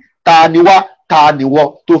jáde ta ni wá ta ni wọ́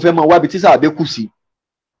tó fẹ́ máa wá ibi tí sàbẹ̀ kù sí.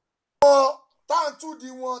 táǹtúndì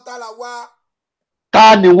wọn ta là wá. Ta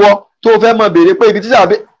ni wọ́ tó fẹ́ máa béèrè pé ibi tí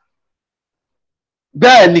sàbẹ̀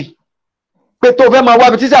bẹ́ẹ̀ ni pé tó fẹ́ máa wá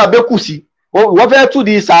ibi tí sàbẹ̀ kù sí wọ́n fẹ́ tún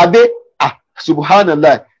di sàbẹ̀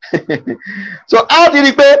subhanallah. So a ti rí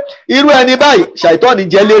i pé irú ẹni báyìí ṣàìtọ́ọ̀nì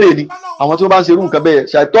jẹ́ lérè ni àwọn tí wọ́n bá ń ṣerú nǹkan bẹ́ẹ̀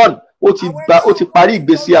ṣàìtọ́ọ̀nì ó ti parí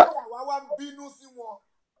ìgbésí à.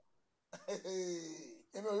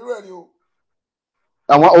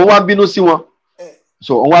 àwọn òun wá bínú sí wọn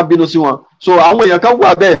so òun wá bínú sí wọn so àwọn èèyàn kan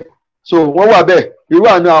wà bẹ́ẹ̀ so wọ́n wà bẹ́ẹ̀ irú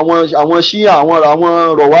àwọn ṣíà àwọn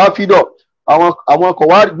rọ̀wá fídọ̀ àwọn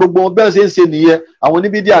kọ̀wá gbogbo bẹ́ẹ̀ ṣe ń ṣe nìyẹn àwọn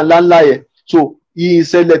oníbídíà ńláńlá yẹn so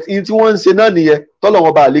ìṣẹ̀lẹ̀ tí wọ́n ń ṣe náà nìyẹn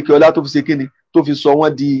tọ́lọ́wọ́n bá àlékè ọlá tó fi ṣe kíni tó fi sọ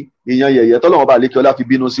wọ́n di èèyàn yẹ̀yẹ́ tọ́lọ́wọ́n bá àlékè ọlá fi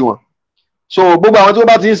bínú sí wọn. So gbogbo àwọn tí wọ́n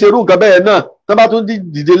bá ti ń ṣerú nǹkan bẹ́ẹ̀ náà tán bá tún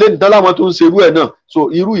dìde lẹ́nu tán láwọn tó ń ṣerú ẹ̀ náà so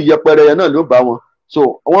irú ìyẹpẹrẹ yẹn náà ló bá wọn so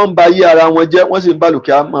wọ́n ń ba ayé ara wọn jẹ́ wọ́n sì ń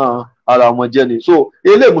bálùkẹ́ àmọ́ ara wọn jẹ́ ni so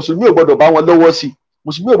eléyìí mùsùlùmí ò gbọ́dọ̀ bá wọn lọ́wọ́ sí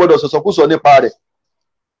mùsùlùmí ò gbọ́dọ̀ sọ̀sọ̀kúsọ nípa rẹ̀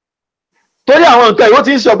torí àwọn nǹkan ìwọ́n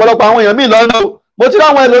ti ń ṣe ọ̀pọ̀lọpọ̀ àwọn èèyàn míì lọ́nà mo ti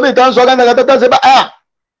ráwọn ẹlòmíì tán sọ gángan ṣe bá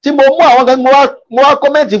tí mo mú àwọn kan mo wá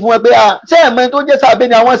kọ́mẹ́ǹtì fún ẹ pé ṣé ẹ̀mọ́ tó jẹ́ sàbẹ́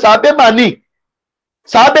ni àwọn sàbẹ́ mà ní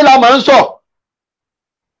sàbẹ́ la máa ń sọ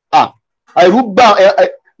ẹ̀rú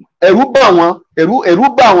bà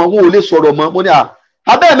wọ́n wọn ò lè sọ̀rọ̀ mọ́ mo ní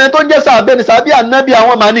abẹ́ ẹ̀mẹ́ tó jẹ́ sàbẹ́ ni sàbẹ́ ànábì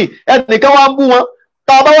àwọn mà ní ẹnìkan wá ń bú wọn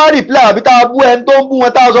tá a bá wá rìpláì àbí tá a bú ẹni tó ń bú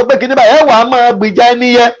wọn tá a sọ pé kíní báyìí ẹ wà á máa gbìjà ẹni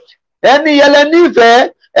yẹ lẹ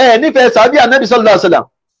nífẹ̀ẹ́ sàbẹ́ ànábì sallallahu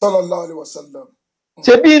alaihi wasallam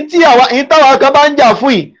ṣebí tí táwa kan bá ń jà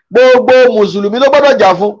fún yìí gbogbo mùsùlùmí ló gbọ́dọ̀ jà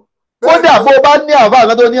fún kódà bó bá ní àáfàá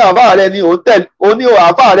kan tó ní àáfàá rẹ ni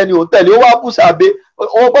òun tẹ̀lé ó wá bú sàbẹ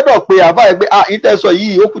ó gbọ́dọ̀ pe àáfàá rẹ pé ìtẹsọ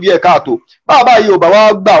yìí ó kù díẹ̀ káàtó bàbá yìí ò bá wá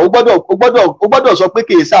gbà ó gbọ́dọ̀ sọ pé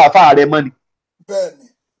kìí sáàfàá rẹ mọ́ ni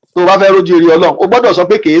tó bá fẹ́ rójú rí Ọlọ́run ó gbọ́dọ̀ sọ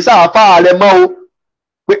pé kìí sáàfàá rẹ mọ́ o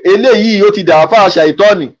pé eléyìí ó ti dà àáfàá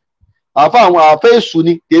ṣàìtọ́ọ̀nì àáfàá àwọn àáfàá èṣù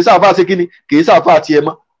ni kìí sáàfàá ṣe kíni kìí sáàfàá tiẹ̀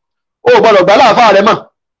mọ́ ó gbọ́dọ̀ gbà láàfáà rẹ mọ̀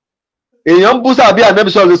èèyàn ń bú sàbí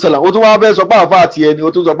ànábì sallallahu alaihi wasallam ó tún wá fẹ́ sọ pé àfáà tiẹ̀ ni ó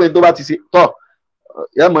tún sọ pé tó bá ti ṣe tọ́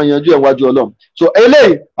ẹ mọ̀ yanjú ẹ̀ wájú Ọlọ́run so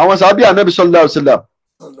eléyìí àwọn sàbí ànábì sallallahu alaihi wasallam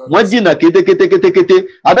wọ́n jìnnà kétékétékété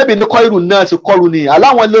ànábì ní kọ́ìrù náà ti kọ́rù ni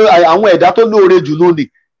àwọn ẹ̀dá tó lóore jù lónìí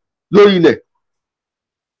lórí ilẹ̀.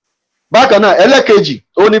 Bákan náà ẹlẹ́kejì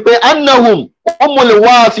ó ní pé annahum humul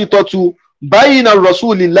wasitatu bayna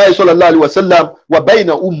rasulillahi sallallahu alaihi wasallam wa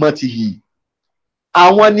bayna ummatihi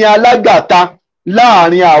àwọn ni alágàta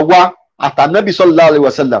láàrin àwa àtànábì sallallahu alaihi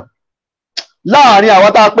wasallam láàrin àwa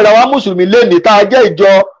tá a pera wa mùsùlùmí lẹ́ni tá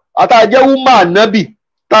a jẹ́ umma ànábì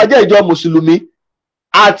tá a jẹ́ ìjọ mùsùlùmí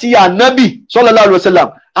àti ànábì sallallahu alaihi wasallam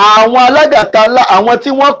àwọn alágàta àwọn tí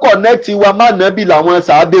wọ́n kọ̀nẹ́tì wa má ànábì làwọn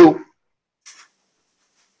sàábé o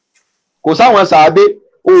kò sáwọn sàábé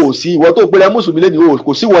o sí ìwọ tó pera mùsùlùmí lẹ́ni o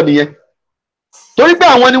kò sí wọ nìyẹn torí pé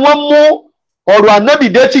àwọn ni wọ́n mú ọ̀rọ̀ ànábì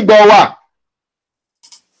dé tí gbọ́ wa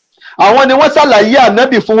àwọn ni wọ́n ṣàlàyé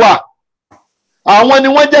ànábì fún wa àwọn ni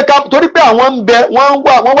wọ́n jẹ́ ká torí pé àwọn ń bẹ wọ́n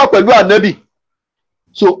wà pẹ̀lú ànábì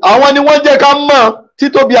so àwọn ni wọ́n jẹ́ ká mọ̀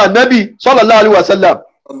títóbi ànábì sallallahu alaihi wasallam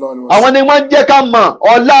àwọn ni wọ́n jẹ́ ká mọ̀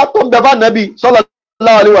ọlá tó ń bẹ fún ànábì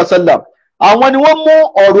sallallahu alaihi wasallam àwọn ni wọ́n mú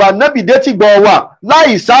ọ̀rọ̀ ànábì dé tí gbọ́ wa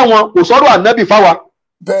láì sáwọn kò sọ̀rọ̀ ànábì fáwa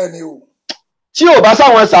bẹ́ẹ̀ ni o tí ò bá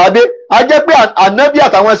sáwọn sàábé a jẹ́ pé ànábì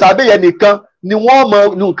àtàwọn sàábé yẹn nìkan ni wọ́n mọ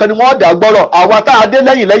nǹkan ni wọ́n dà gbọ́rọ̀ àwa tá a dé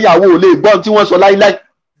lẹ́yìn àwọn ò lè gbọ́ tí wọ́n sọ láíláí.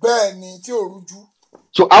 bẹ́ẹ̀ ni tí ò rújú.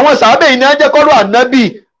 so àwọn sàábé yìí ni wọ́n jẹ́ kọ́rọ̀ ànábì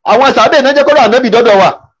àwọn sàábé yìí ni wọ́n jẹ́ kọ́rọ̀ ànábì dọ́dọ̀ wa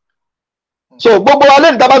so gbogbo wa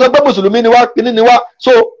lẹ́nu tá a bá sọ pé mùsùlùmí ni wá kíní ni wá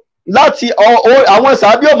so láti àwọn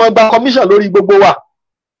sàábé ò mọ gba commission lórí gbogbo wa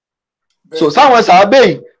so sáwọn sàábé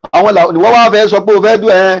yìí àwọn ni wọ́n wá fẹ́ sọ pé o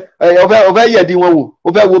fẹ́ yẹ̀dí wọn wò o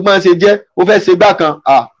fẹ́ wo máa ṣe jẹ́ o fẹ́ ṣe gbá kan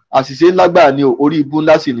àṣìṣe ńlá gbà ní orí ibú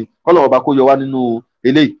ńlá sí ni kọ́lọ̀ ọba kó yọ wá nínú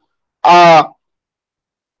eléyìí.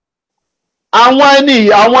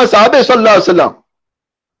 àwọn sàábé sallallahu alaihi wasallam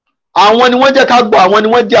àwọn ni wọ́n jẹ́ ká gbọ́ àwọn ni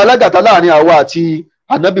wọ́n jẹ́ alágàtà láàrin àwa àti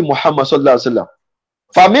anabi Muhammad sallallahu alaihi wasallam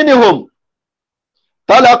faminihum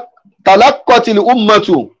talaqatil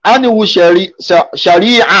ummatu aniwu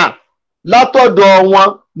shari'a látọ̀dọ̀ wọn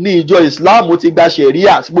ní ìjọ ìsìláàmù ti gba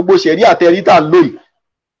ṣẹ̀ríà gbogbo ṣẹ̀ríà tẹ́rítà lóyìí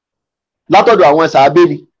látọ̀dọ̀ àwọn sàábé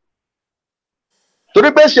ni torí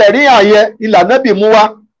pé ṣẹ̀ríà yẹ ìlànà bí mú wá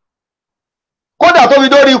kódà tó fi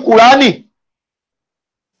dórí kùránì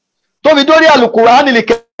tó fi dórí àlùkùránì lè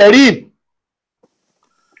kẹrin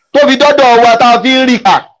tó fi dọ́dọ̀ wa tá a fi ń rí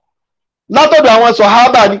kà látọ̀dọ̀ àwọn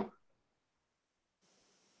sọ̀hábà ni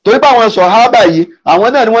torí pé àwọn sọ̀hábà yìí àwọn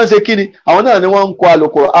náà ni wọ́n ń ṣe kíni àwọn náà ni wọ́n ń kọ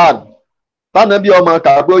àlùkùránì tánàbí ọmọ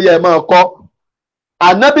kàgbé ó yẹ máa kọ́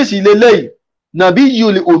ànábì sì lélẹ́yìí nàbí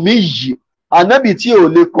yìí omi yìí ànábì tí ò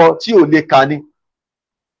lè kọ tí ò lè kà ni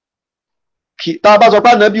tá a bá sọ pé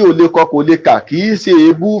ànábì ò lè kọ kò lè kà kì í ṣe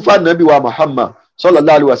èébú fànábì wa Muhammad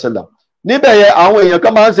sallallahu alaihi wasallam níbẹ̀ yẹn àwọn èèyàn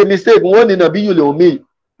kan máa ń ṣe mistake wọ́n ní nàbí yìí omi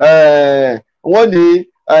wọ́n ní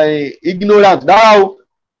ignorant dára o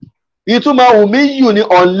ìtumọ̀ omi yìí ni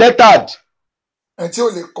unlettered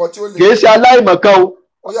kì í ṣe aláìmọ̀kan o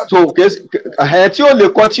so tí ó lè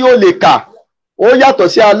kọ tí ó lè kà ó yàtọ̀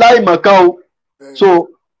sí aláìmọ̀kan o so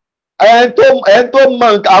ẹni tó mọ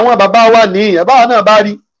àwọn bàbá wa ní ẹ̀báwa náà bá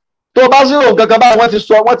rí tó bá zero nǹkan kan báyìí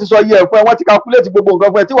wọ́n ti sọ iye ẹ̀ fún ẹ wọ́n ti calculate gbogbo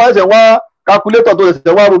nǹkan fún ẹ tí wọ́n ṣẹ̀ṣẹ̀ wá calculator tó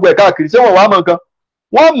ṣẹ̀ṣẹ̀ wá gbogbo ẹ̀ káàkiri ṣé wọ́n wá mọ̀ nǹkan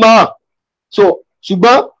wọ́n mọ̀ so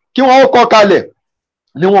ṣùgbọ́n kí wọ́n kọ́ kalẹ̀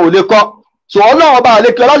ni wọn ò lè kọ́ so ọlọ́run ọba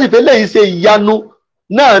àlekè ọlásìfẹ́ lèyí ṣe ìyanu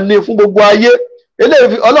náà ni fún gbogbo ayé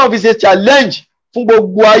ọlọ́run fi ṣe challenge fún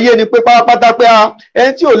gbogbo ayé ni pé pátápátá pé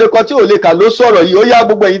ẹni tí ò lè kọ tí ò lè kà ló sọ̀rọ̀ yìí ó yá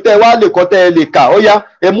gbogbo ẹ̀yin tẹ́ ẹ wá lè kọ tẹ́ ẹ lè kà ó yá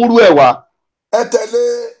ẹ múrú ẹ̀ wá. ẹ tẹ̀lé.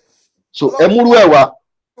 so ẹ múrú ẹ̀ wá.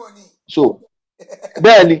 so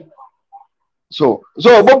bẹ́ẹ̀ ni so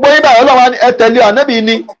gbogbo yín báyìí ọlọ́wà ẹ tẹ̀lé ànábì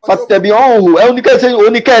ni pàtẹ́bí ọ̀hún ẹ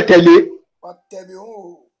oníkẹ́ ẹ tẹ̀lé.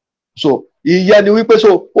 so ìyẹn ni wípé so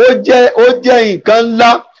ó jẹ́ nǹkan ńlá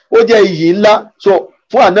ó jẹ́ iyì ńlá so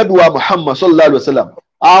fún ànábì wa Muhammad sallallahu alayhi wa sallam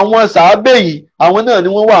àwọn sàábé yìí àwọn náà ni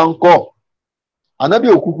wọ́n wà ń kọ́ ànábì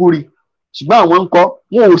òkúkú rí ṣùgbọ́n àwọn ń kọ́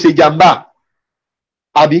wọn ò ṣe jàǹbá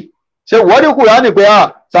àbí ṣe wọ́n ní Kùránì pé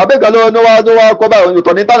sàábé kan ló wá kọ́ báyìí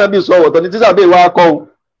ọ̀tọ̀ ní tànàbí sọ ọ̀tọ̀ ní tí sàábé wá kọ́ o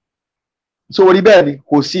so orí bẹ́ẹ̀ ni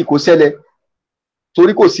kò ṣẹlẹ̀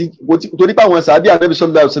torí pé àwọn sàábé ànábì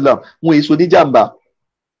sallallahu alaihi wasallam wọn èso ní jàǹbá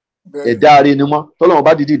ẹ̀dá rẹ̀ ni wọ́n tọ́lọ́wọ́n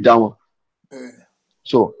bá dìdí dá wọn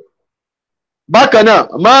so bákan náà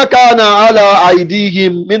ma kana ala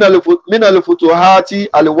aidihim minal futuhati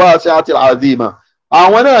alwasi'ati alazima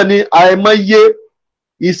àwọn náà ni àìmọye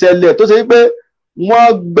ìṣẹ̀lẹ̀ tó ṣe pé wọ́n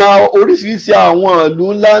gba oríṣiríṣi àwọn ìlú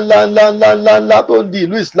ńláńláńláńláńlá tó ń di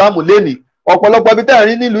ìlú ìsìláàmù lénìí ọ̀pọ̀lọpọ̀ ibi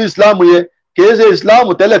tẹ́ẹ̀rí nílùú ìsìláàmù yẹn kìí ṣe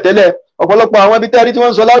ìsìláàmù tẹ́lẹ̀tẹ́lẹ̀ ọ̀pọ̀lọpọ̀ àwọn ibi tẹ́ẹ̀rí tí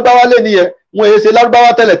wọ́n ń sọ lárúbáwá lénìí yẹn wọ́n èé ṣe lárúbáwá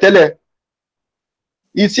tẹ́lẹ̀tẹ́lẹ̀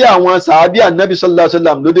iṣẹ́ àwọn sàábí ànábì sallallahu alaihi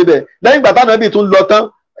wasallam ló débẹ̀ lẹ́yìn ìgbà tánábì tún lọ tán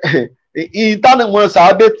ìtànà wọn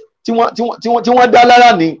sàábé tí wọ́n dá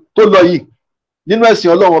lára ní tó lọ yìí nínú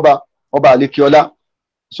ẹ̀sìn ọlọ́run ọba àlekíọlá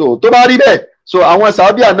so tó bá rí bẹ́ẹ̀ so àwọn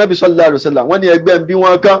sàábé ànábì sallallahu alaihi wasallam wọ́n ní ẹgbẹ́ ń bí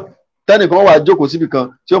wọn kán tẹ́nìkan wà jókòó síbi kan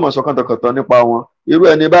tí ó mọ̀ sọ kàntàkàntàn nípa wọn irú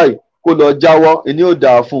ẹni báyìí kó lọ jáwọ́ ẹni ó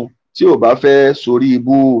dáa fún tí ò bá fẹ́ sórí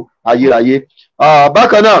ibú ayérayé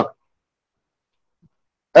bákan náà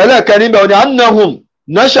ẹlẹ́kẹ̀rin bẹ́ẹ̀ ni annahum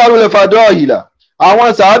nasharu al-fadaila àwọn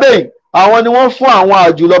sàábé àwọn ni wọ́n fún àwọn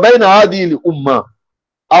àjùlọ bayna hadhihi umma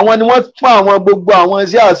àwọn ni wọ́n fún àwọn gbogbo àwọn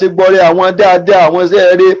iṣẹ́ àṣegbọrẹ àwọn dáadáa àwọn iṣẹ́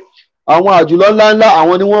eré àwọn àjùlọ ńláńlá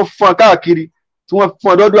àwọn ni wọ́n fún káàkiri tí wọ́n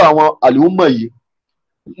fún ọdọ́dọ̀ àwọn àlùmọ̀ yìí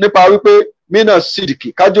nípa wípé mina sidiki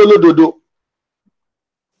kájọ lódodo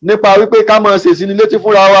nípa wípé ká máa ṣèṣì ní létí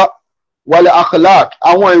fúnra wa wàlẹ̀ akhlaq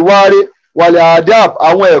àwọn ìwáre wàlẹ̀ adab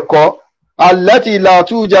àwọn ẹ̀kọ́ alẹ́tì ìlà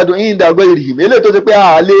tújàdùn ìdàgbẹ́ ìrìhìm eléyìí tó ti pé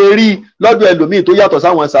a lè rí lọ́dọ̀ ẹlòmíì tó yàtọ̀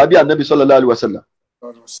sáwọn sàbí ànábì sallallahu alaihi wasallam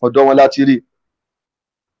ọ̀dọ̀ wọn láti rí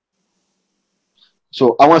so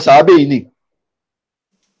àwọn sàbí yìí ni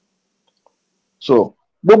so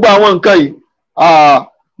gbogbo àwọn nǹkan yìí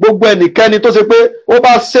gbogbo ẹnikẹ́ni tó ṣe pé ó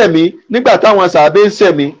bá sẹ̀mí nígbà táwọn sàbí ń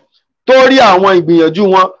sẹ̀mí tó rí àwọn ìgbìyànjú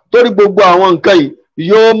wọn tó rí gbogbo àwọn nǹkan yìí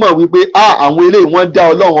yóò mọ̀ wípé àwọn eléyìí wọ́n dá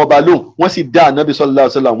ọlọ́run ọba lóhùn wọ́n sì dá ànábì sallallahu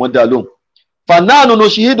alaihi wasallam wọ́n dá lóhùn fananu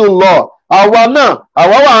nushhidullah àwa náà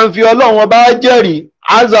àwa wà ń fi ọlọ́run ọba jẹ́rìí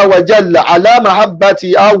azza wa jalla ala mahabbati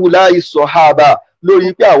awulai sọ̀hábà lórí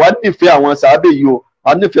pé àwa nífẹ̀ẹ́ àwọn sàábé yìí o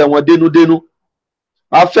a nífẹ̀ẹ́ wọn dénúdénú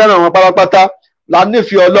a fẹ́ràn wọn pátápátá la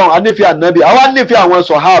nífẹ̀ẹ́ ọlọ́run a nífẹ̀ẹ́ ànábì àwa nífẹ̀ẹ́ àwọn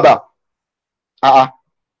sọ̀hábà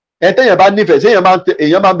ẹ tẹ́yàn bá nífẹ̀ẹ́ sí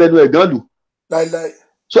èèyàn máa ń bẹnu ẹ̀gán lù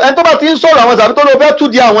so ẹ tó bá ti ń sọ̀rọ̀ àwọn sàábé tó ló fẹ́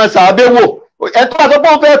túdi àwọn sàábé wò ẹ tó bá tó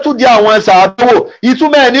pọ́n fẹ́ túdi àwọn sàábé wò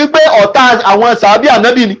ìtumọ̀ ẹ̀ ní pé ọ̀tá àwọn sàábé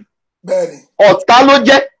ànábì ni ọ̀tá ló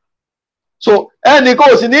jẹ́ so ẹnì kan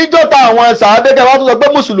ò sì ní jọ́ta àwọn sàábé kẹwàá tó sọ pé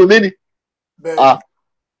mùsùlùmí ni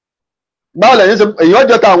báwo lẹ́yìn ṣe èèyàn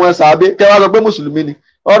jọ́ta àwọn sàábé kẹwàá sọ pé mùsùlùmí ni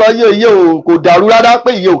ọ̀rọ̀ iye kò dàrú rárá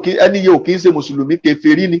pé ẹni iye ò kì í ṣe mùsùlùmí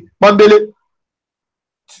kèfèrí ni pọ́nbélé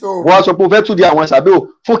wọ́n sọ pé o fẹ́ tún di àwọn sàábé o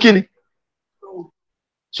fún kíni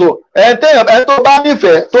so ẹ tó bá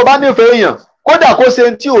nífẹ̀ẹ́ èèyàn kódà kó ṣe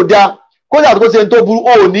tí ò dáa kódà kó ṣe tó burú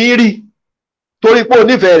ò ní rí torí pé ò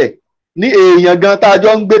nífẹ̀ẹ́ rẹ̀ ní èèyàn gan tá a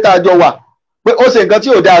jọ ń gbé tá a jọ wà pé ó ṣe nǹkan tí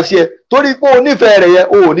ò dáa sí ẹ torí pé ò nífẹ̀ẹ́ rẹ̀ yẹn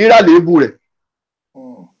ò ní rálẹ̀ébù rẹ̀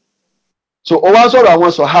so ó wá ń sọ̀rọ̀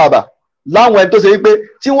àwọn sọ̀hábà láwọn ẹni tó ṣe wípé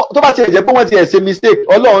tó bá ti jẹ́ pé wọ́n ti ẹ̀ ṣe mistake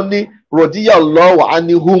ọlọ́run ní rọ̀díyà lọ́wọ́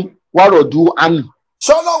anihum wà rọ̀dú anu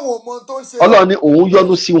ọlọ́run ní òun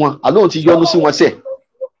yọ́nú sí wọn àlóhùn ti yọ́nú sí wọn sẹ́ẹ̀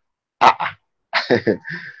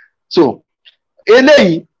so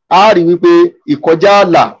eléyìí a rí wípé ìkọjá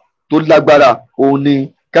ààlà tó lágbára òun ni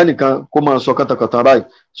kẹ́nìkan kó máa sọ kàntàkàntàn báyìí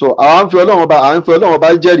so àwa ń fi ọlọ́run ọba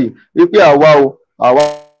jẹ́rìí wípé àwa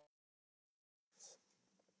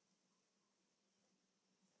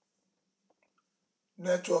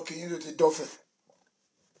nẹ́tíwọ́ọ̀kì yìí ló ti dọ́fẹ̀.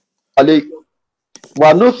 alẹ́ wà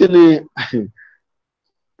nóòsì ni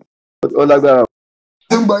ó lágbára.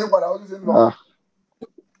 ṣé ń gbọ́ yín padà ó ti ṣe ń lọ.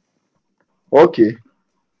 ok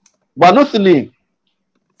wà nóòsì ni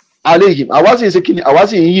alẹ́ yìí àwa sì ń ṣe kí ni àwa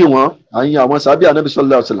sì ń yìn wọ́n àyìn àwọn sábẹ́ ànábì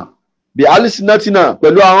sallallahu alaihi wasallam bí alisinatina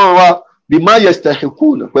pẹ̀lú àwọn wa bí má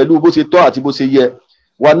yastahikun pẹ̀lú bó ṣe tọ́ àti bó ṣe yẹ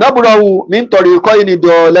wà nábùrọ̀wù ní nítorí kọ́ yìí ni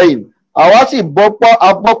dọ̀ọ́lẹ́yìn àwa sì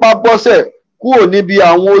bọ́pá bọ́sẹ̀ kúrò níbi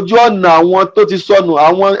àwọn ojú ọ̀nà àwọn tó ti sọnù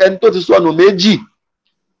àwọn ẹni tó ti sọnù méjì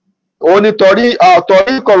òun ni torí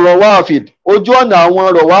ikọ̀ rọ̀wáfìd ojú ọ̀nà àwọn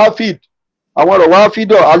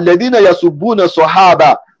rọ̀wáfìdọ̀ alẹ́dínà yasubúnà sọ̀háàbà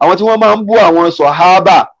àwọn tí wọ́n máa ń bú àwọn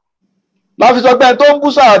sọ̀háàbà láfi sọ pé ẹni tó ń bú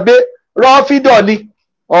sàábé rọ́fìdọ̀ ni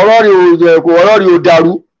ọ̀rọ̀ rẹ̀ ò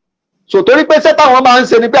dàrú so torí pé sẹ́tà àwọn máa ń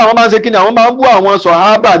ṣe ni pé àwọn máa ń ṣe kí ni àwọn máa ń bú àwọn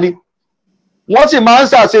sọ̀háàbà ni wọ́n sì máa ń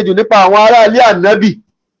ṣàṣejù nípa àwọn ará ilé ànábì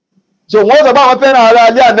so wọ́n sọ pé àwọn fẹ́ràn ará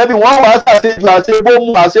ilé ànábì wọ́n wàá ṣàṣejù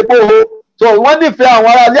àṣebómú àṣebóho so wọ́n nífẹ̀ẹ́ àwọn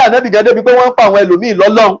ará ilé ànábì gẹ́gẹ́ bíi pé wọ́n ń pa àwọn ẹlòmíì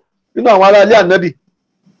lọ́lọ́run nínú àwọn ará ilé ànábì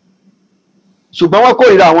ṣùgbọ́n wọ́n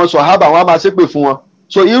kórìíra àwọn sọ̀hábà wọn á máa ṣépè fún wọn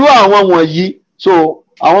so irú àwọn wọ̀nyí so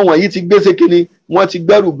àwọn wọ̀nyí ti gbéṣe kíni wọ́n ti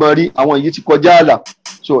gbẹ́rù gbọ́n rí àwọn yìí ti kọjá àlà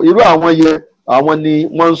so irú àwọn yẹn àwọn ni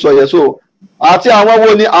wọ́n ń sọ yẹn so àti àwọn wo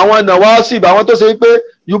ni àwọn nawasib àwọn tó ṣe pé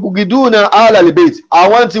yubugiduna alalibet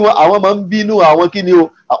àwọn tí àwọn máa ń bínú àwọn kíni o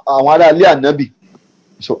àwọn ará ilé ànábì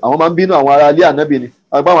so àwọn máa ń bínú àwọn ará ilé ànábì ni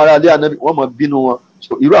àgbà àwọn ará ilé ànábì wọ́n máa ń bínú wọn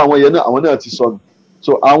so irú àwọn yẹn náà àwọn náà ti sọnù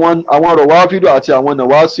so àwọn rọwáfídù àti àwọn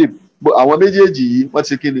nawasib àwọn méjèèjì yìí wọ́n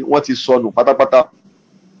ti kíni wọ́n ti sọnù pátápátá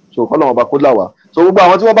so kọ́ lọ́wọ́ bá kó là wá so gbogbo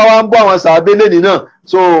àwọn tí wọ́n bá wá ń bọ́ àwọn sàábé lẹ́nìí náà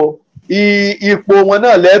so ipò wọn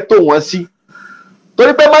náà lẹ́tò wọn sí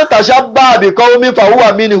torí pé máa ń tàṣà bá àbíkọ́ omi fàwúwà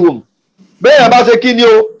mínihùn bẹ́ẹ̀ bá ṣe kí ni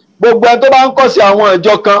o gbogbo ẹni tó bá ń kọ̀ sí àwọn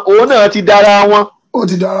ìjọ kan òun náà ti dára wọn. ó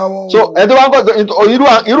ti dára wọn. so ẹni tó bá ń kọ̀ sí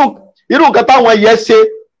irú nǹkan táwọn yẹn ṣe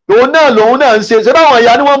òun náà lòun náà ń ṣe ṣé báwọn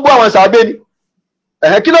ìyá ni wọ́n ń bú àwọn sàábé ni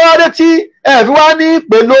kí ló wá dé tí ẹ fi wá ní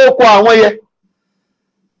pẹ̀lú oko àwọn yẹn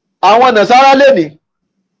àwọn nàṣàrà lẹ́nìí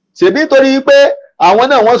ṣèbí torí pé àwọn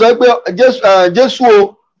náà wọ́n sọ pé Jésù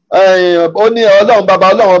o ó ní Ọlọ́run bàbá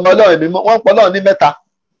Ọlọ́run ọmọ Ọlọ́run ẹ̀mí wọ́n pọ̀ Ọlọ́run ní mẹ́ta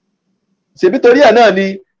ṣèbí torí ẹ̀ náà ni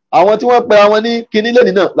àwọn tí wọ́n pe àwọn ní kinní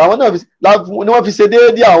lẹ́nìí náà làwọn náà ni wọ́n fi ṣe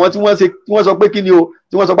déédéé àwọn tí wọ́n sọ pé kinní o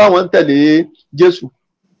tí wọ́n sọ pé àwọn ń tẹ̀lé Jésù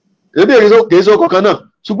èbí kìí so kankan náà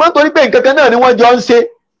ṣùgbọ́n torí pé nǹkan kan náà ni wọ́n jọ ń ṣe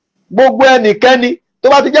gbogbo ẹnikẹ́ni tó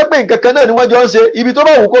bá ti jẹ́ pé nǹkan kan náà ni wọ́n jọ ń ṣe ibi tó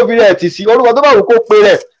bá wù kó fi rẹ̀ tì sí orúkọ tó bá wù kó pe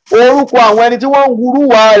rẹ̀ orúkọ àwọn ẹni tí wọ́n ń wúrú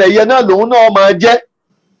wa rẹ̀ yẹn náà lòun náà máa jẹ́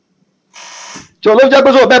tí olóòjẹ́ jẹ́ pé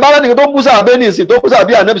sọ bẹ́ẹ̀ bá lẹ́nìkan tó ń bú sàbẹ́ ní ìsìn tó bú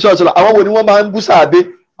sàbẹ́ ànábì sọ̀rọ̀ àwọn wo ni wọ́n máa ń bú sàbẹ́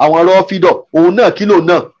àwọn rọ́fídọ̀ òun náà kílò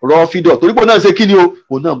náà rọ́fídọ̀ torí pé òun náà ṣe kí ni o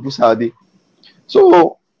òun náà ń bú sàbẹ́ so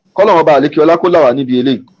kọ́lọ́wọ́n bá àlékí ọlá kó là wà níbi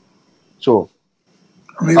eléyìí so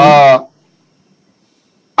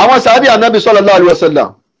àwọn sàbẹ́ ànábì sallallahu alaihi wasallam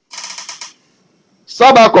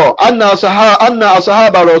sábàkọ̀ anna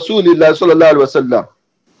asahaba rasulillahi sallallahu alaihi wasallam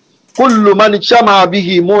kullu man shama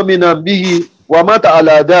bihi mu'minan bihi wa mata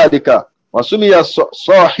ala dhalika wa sumiya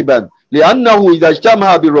sahiban li'annahu idha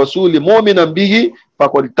ijtama'a bir-rasuli mu'minan bihi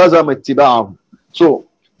faqad iltazama ittiba'ahu. So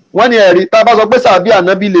wọ́n ní ẹ̀rí tá a bá sọ pé sàbí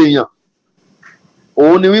ànábì lè yàn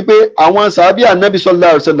òun ni wípé àwọn sàbí ànábì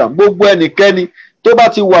sallallahu alaihi wasallam gbogbo ẹnikẹ́ni tó bá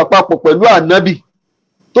ti wà papọ̀ pẹ̀lú ànábì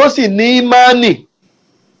tó sì ní ìmánì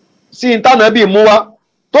sí ìtànábì mú wá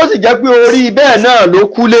tó sì jẹ́ pé orí bẹ́ẹ̀ náà ló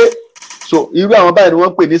kúlé, so irú àwọn báyìí ni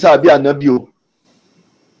wọ́n pè ní sàbí ànábì o.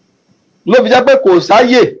 ló fi jẹ́ pé kò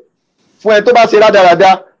sáyè fún ẹ tó bá ṣe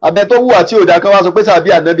rádaràda abẹ tó wùwà tí ò dá kan wá sọ pé sàbí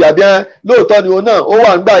ànábì àbí lóòótọ́ ni òun náà ó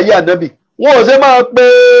wà nígbà yí ànábì. wọn ò ṣe máa pe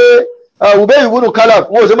Ubay ibn Khalaf,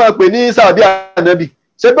 wọn ò ṣe máa pè ní sàbí ànábì.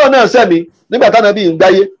 ṣé bí wọn náà sẹ́mi nígbà tánábì ń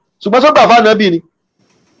gbáyé ṣùgbọ́n sọ́gbà fún ànábì ni.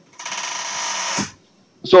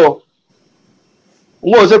 so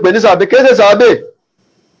wọn ò ṣe pè ní sàbí kéṣe sàbí.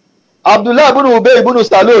 Abdullah ibn Ubay ibn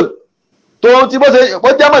Salul tó ti bó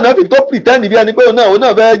jẹ́ mọ̀nàfì tó pretend bí ẹni pé òun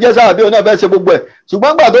náà fẹ́ jẹ́ sàbí, òun náà fẹ́ ṣe gbogbo ẹ̀,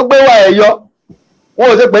 ṣùgbọ́n gbà tó gbé wà ẹ̀ yọ wọn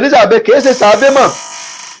ò ṣe pè ní sàbí kéṣe sàbí mọ̀.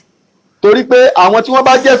 torí pé àwọn tí wọ́n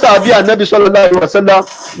bá jẹ́ sàbí ànábì sallallahu alaihi wasallam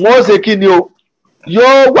wọ́n ó ṣe kí ni o,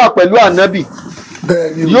 yóò wà pẹ̀lú ànábì,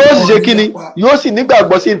 yóò sì ṣe kí ni, yóò sì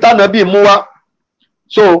nígbàgbọ́ sí ìtànábì mú wá.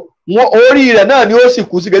 so wọn orí rẹ̀ náà ni ó sì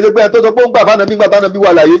kú sí gẹ́gẹ́ pé tó sọ pé ó ń gbà fánàbí gbà fánàbí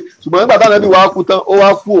wà láyé, ṣùgbọ́n nígbà fánàbí wà á kú tán ó wá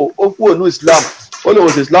kú ònú Islam, ó lòun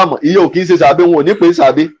ṣe Islam, iye ò kì í ṣe sàbí, wọn ò ní pè é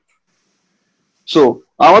sàbí. so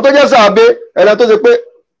àwọn tó jẹ́ sàbí ẹ̀rọ tó ṣe pé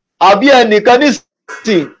àbí ẹnìkan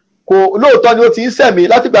nísìn kò lóòótọ́ ni ó ti ń sẹ̀mí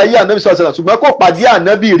láti gba ayé ànábì sallallahu alaihi wasallam, ṣùgbọ́n kò pàdé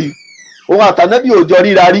ànábì rí, òun àtànábì ò jọ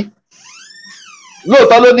ríra rí.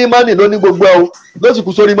 lóòótọ́ ló ní mọ́nì, ló ní gbogbo ẹ̀ o, ló sì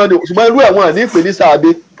kú sórí mọ́nì, ṣùgbọ́n irú ẹ̀ wọn à ní pè ní sàbí,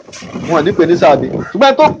 wọn à ní pè ní sàbí.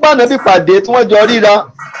 ṣùgbọ́n tó bá ànábì pàdé tí wọ́n jọ ríra,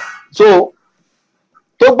 so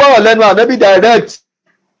tó gbọ́rọ̀ lẹ́nu ànábì direct,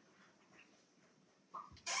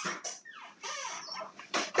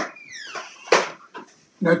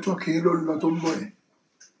 nẹ́tíwọ́ọ̀kì yìí ló ń lọ tó ń bọ̀ yẹn.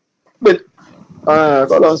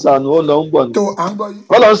 kọ́lọ̀ ń sànù ó lọ ń bọ̀ ní. tó à ń gbọ́ yìí.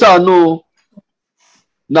 kọ́lọ̀ ń sànù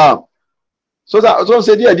náà tó ń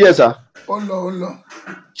ṣe díẹ̀díẹ̀ sá. ó ń lọ.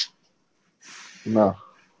 náà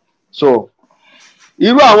so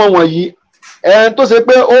irú àwọn wọ̀nyí ẹni tó ṣe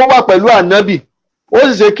pé ó wà pẹ̀lú ànábì ó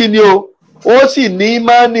sì ṣe kí ni o, ó sì ní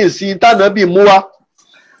mánì sí tànábì mú wá,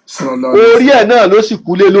 orí ẹ̀ náà ló sì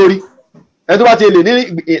kú lé lórí. ẹni tó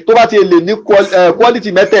bá ti lè ní quality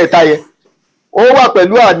mẹ́tẹ̀ẹ̀ta yẹn, ó wà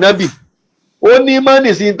pẹ̀lú ànábì, ó ní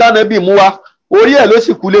mánì sí tànábì mú wá, orí ẹ̀ ló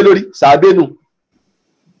sì kú lé lórí, sàbẹ́nu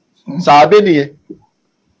sàbẹ́ nìyẹn.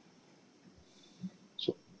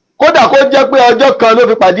 kódà kó jẹ́ pé ọjọ́ kan ló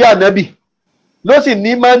fi pàdé ànábì ló sì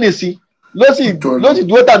ní mánì sí, ló sì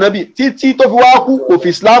dúró tànábì títí tó fi wá kú, kò fi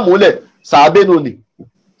Islam múlẹ̀, sàbẹ́nu ni,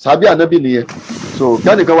 sàbẹ́ ànábì nìyẹn. so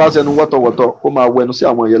kẹ́nìkan wá sẹnu wọ́tọ̀wọ́tọ̀ kó máa wẹnu sí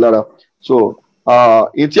àwọn yẹn lára. so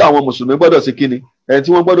ẹni tí àwọn mùsùlùmí gbọ́dọ̀ sí kíni, ẹni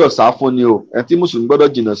tí wọ́n gbọ́dọ̀ sá fún ni o, ẹni tí mùsùlùmí gbọ́dọ̀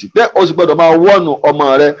jìnnà sí, bẹ́ẹ̀ ó sì gbọ́dọ̀ máa wọ́nu ọmọ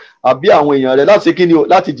rẹ àbí àwọn èèyàn rẹ láti kíni o,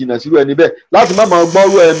 láti jìnnà sírú ẹni bẹ́ẹ̀, láti má máa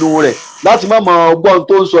gbọ́rú ẹnu rẹ̀, láti má máa gbọ́ ohun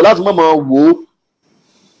tó ń sọ, láti má máa wò ó,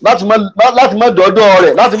 láti má dọ́dọ̀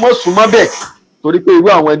rẹ̀, láti má súnmọ́ bẹ́ẹ̀, torí pé irú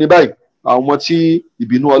àwọn ẹni báyìí àwọn tí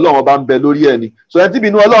ìbínú Ọlọ́run bá ń bẹ lórí ẹni. so ẹni tí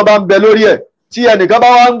ìbínú Ọlọ́run bá ń bẹ lórí ẹ̀, tí ẹnìkan bá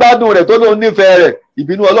wá ń gbádùn rẹ̀ tó lóun nífẹ̀ẹ́ rẹ̀,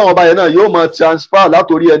 ìbínú Ọlọ́run bá yẹn náà yóò máa transfer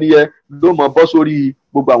látòrí ẹni yẹn ló máa bọ́ sórí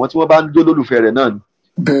gbogbo àwọn tí wọ́n bá ń jó lólùfẹ́ rẹ̀ náà ni.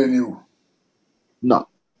 bẹ́ẹ̀ ni o. náà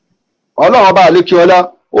Ọlọ́run bá àlékí ọlá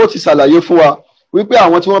ó ti ṣàlàyé fún wa wípé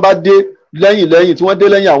àwọn tí wọ́n bá dé lẹ́yìn tí wọ́n dé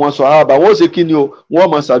lẹ́yìn àwọn sàhábà, wọ́n ó ṣe kí ni o, wọ́n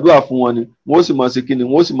máa ṣàdúrà fún wọn ni, wọ́n ó sì máa ṣe kí ni,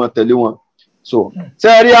 wọ́n ó sì máa tẹ̀lé wọn. so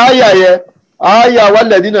sẹ́ẹ̀rí àyà yẹ àyà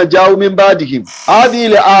walladhina ja'u min ba'dihim hadhihi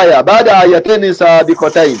al-àyà ba'da ayatayn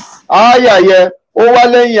sabiqatayn, àyà yẹ ó wá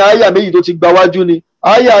lẹ́yìn àyà méjì tó ti gba wájú ni.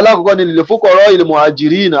 àyà alákọ̀ọ́kọ́ ni lil fuqara'il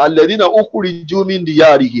muhajirin alladhina ukhriju min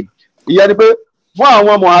diyarihim, ìyẹn ni pé fún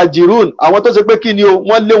àwọn muhajirun, àwọn tó ṣe pé kí ni o,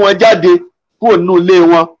 wọ́n lé wọn jáde kúrò nínú ilé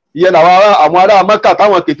wọn, ìyẹn àwọn ará Mẹ́kà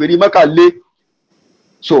táwọn kèfèrí Mẹ́kà lé.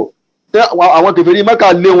 so àwọn kèfèrí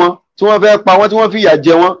Mẹ́kà lé wọn, tí wọ́n fẹ́ pa wọ́n, tí wọ́n fìyà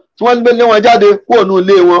jẹ wọn, tí wọ́n lé wọn jáde kúrò nínú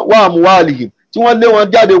ilé wọn, wa amwalihim, tí wọ́n lé wọn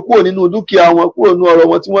jáde kúrò nínú dúkìá wọn, kúrò nínú ọrọ̀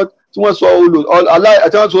wọn, tí wọ́n sọ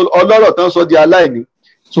ọlọ́rọ̀ tán sọ di aláìní.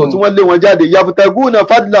 so tí wọ́n lé wọn jáde, yabtaguna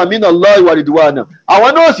fadlan minallahi wa ridwana,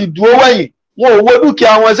 àwọn náà sì dúró wẹ̀yìn, wọn ò wo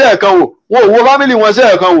dúkìá wọn sẹ́ẹ̀kan wò, wọn ò wo fámìlì wọn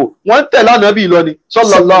sẹ́ẹ̀kan wò, wọ́n ń tẹ̀lé ànábì lọ ni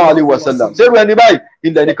sallallahu alaihi wasallam. ṣerú ẹni báyìí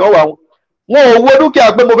ilẹ̀ nìkan wà wọn ò wo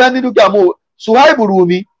dúkìá pé mo fẹ́ ní dúkìá mo. Suhaibu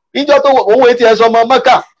Rumi níjọ́ tó òun etí ẹ̀ sọ ọmọ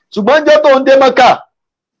Mẹ́kà, ṣùgbọ́n níjọ́ tó ń dé Mẹ́kà,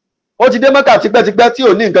 ó ti dé Mẹ́kà tipẹ́tipẹ́ tí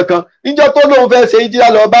ò ní nǹkan kan, níjọ́ tó lóun fẹ́ ṣe ìjírá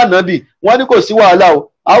lọ bá ànábì, wọ́n ní kò sí wàhálà o,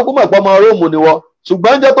 àwọn kúmọ̀ pọ̀ ọmọ Róòmù ni wọ́n,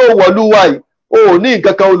 ṣùgbọ́n níjọ́ tó wọ̀lú wa yìí o ò ní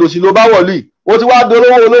nǹkan kan, olòṣì ló bá wọ̀lú yìí, o ti wá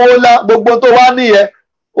dolówó olówó ńlá, gbogbo tó wá nìyẹn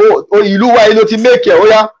ìlú wa yìí ló ti méèkì ẹ̀, ó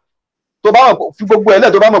yá tó bá mọ̀ fi gbogbo ẹ̀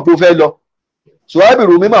lẹ̀ tó bá mọ̀ pé o fẹ́ lọ. Suhaib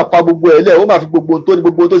Rumi máa pa gbogbo ẹ̀ lẹ̀, ó máa fi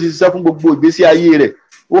gbogbo tó ti ṣiṣẹ́ fún gbogbo ìgbésí ayé rẹ̀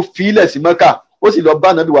ó fi ilẹ̀ sí Mẹ́kà, ó sì lọ bá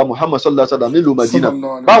ànábì wa Muhammad sallallahu alaihi wasallam nílùú Madina.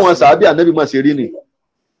 Báwọn sàábì ànábì máa ṣe rí ni.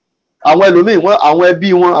 Àwọn ẹlòmíì àwọn ẹbí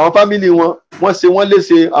wọn, àwọn fámìlì wọn, wọ́n ṣe wọ́n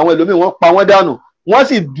léṣe, àwọn ẹlòmíì wọ́n pa wọ́n dànù, wọ́n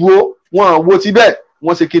sì dúró, wọn wo ti bẹ́ẹ̀,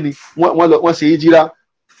 wọ́n ṣe kíni, wọ́n ṣe hijira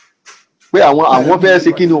pé àwọn fẹ́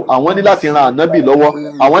ṣe kíni, àwọn ní láti ran ànábì lọ́wọ́,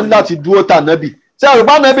 àwọn ní láti dúró tà ànábì. Ṣé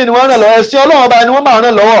àrùbá ànábì ni wọ́n ràn lọ́wọ́? Ẹ̀sìn Ọlọ́run ọba ni wọ́n máa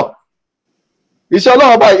ràn lọ́wọ́. Iṣẹ́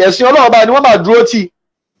Ọlọ́run ọba, ẹ̀sìn Ọlọ́run ọba ni wọ́n máa dúró tì.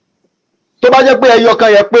 Tó bá jẹ́ pé ẹyọ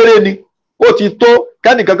kan yẹn péré ni ó ti tó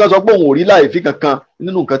kẹ́nìkankan sọ pé òun ò rí láìfí kankan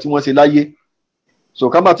nínú nǹkan tí wọ́n ṣe láyé. So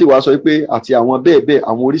ká má ti wàá sọ pé àti àwọn bẹ́ẹ̀ bẹ́ẹ̀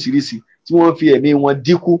àwọn oríṣiríṣi tí wọ́n fi ẹ̀mí wọn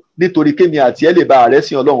dínkù nítorí kémi àti ẹ̀ lè ba ààrẹ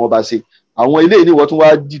sí Ọlọ́run ọba ṣe. Àwọn eléyìí ni wọ́n tún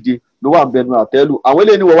wá dìde ló wà ń bẹnu àtẹ́lù, àwọn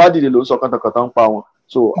eléyìí ni wọ́n wá dìde ló ń sọ kàntàkàntà ń pa wọn.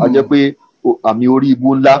 So a jẹ́ pé àmì orí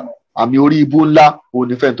ibú ńlá òun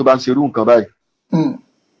ní fẹ́ni tó bá ń ṣerú nǹkan báyìí.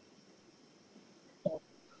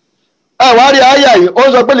 Ẹ wá rí àyà yìí, ó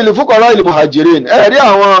sọ pé lil fuqara il muhajirin, ẹ rí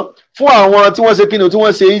àwọn fún àwọn tí wọ́n ṣe kíni, tí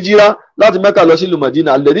wọ́n ṣe hijira láti Mẹ́kà lọ sí ìlú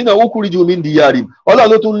Madina, alladhina ukhriju min diyarihim.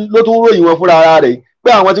 Ọlọ́run ló tún ròyìn wọn fúnra ara rẹ̀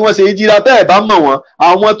pé àwọn tí wọ́n ṣe hijira tẹ́ ẹ̀ bá mọ̀ wọn,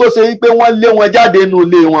 àwọn tó ṣe pé wọ́n lé wọn jáde nínú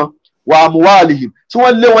ilé wọn, wa amwalihim, tí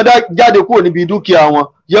wọ́n lé wọn jáde kúrò níbi dúkìá wọn,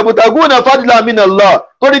 yabtaguna fadlan minallah,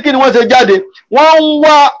 torí kí ni wọ́n ṣe jáde, wọ́n ń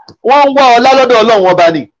wá ọlá lọ́dọ̀ Ọlọ́run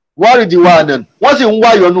ọba ni, waridwanan, wọ́n sì ń wá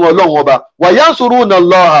ìyọ́nú Ọlọ́run ọba, wa yansuruna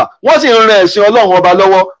Allah, wọ́n sì ń ran ẹ̀sìn Ọlọ́run ọba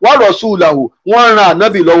lọ́wọ́, wa rasulahu, wọ́n ń ran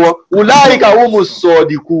ànábì lọ́wọ́, ulaika humus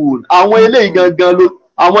sadiqun, àwọn eléyìí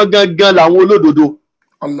gangan làwọn olódodo.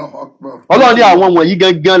 Allahu Akbar. Ọlọ́run ní àwọn wọ̀nyí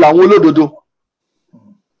gangan làwọn olódodo.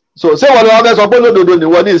 So ṣé wọ́n lọ́wọ́ fẹ́ sọ pé olódodo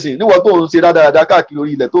nìwọ nísìn, níwọ tó ń ṣe dáadáa káàkiri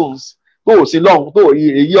orí ilẹ̀ tó ò sí lọ́hùn, tó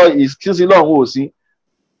èyí ìsínsìn lọ́hùn ò sí,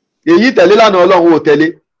 èyí tẹ̀lé lánàá Ọlọ́run ò tẹ̀lé,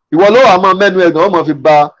 ìwọ ló wà máa mẹ́nu ẹ̀gàn ọmọ fi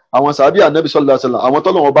ba àwọn sàbí ànábì sallallahu alaihi wasallam, àwọn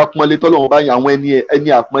tọ́lọ́run bá pọ́nlé, tọ́lọ́run bá yan àwọn ẹni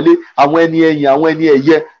àpọ́nlé, àwọn ẹni ẹ̀yìn, àwọn ẹni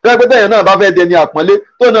ẹ̀yẹ. Bẹ́ẹ̀ pé tẹ̀yìn náà bá fẹ́ dẹni àpọ́nlé,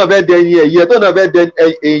 tó náà fẹ́ dẹni ẹ̀yẹ, tó náà fẹ́ dẹ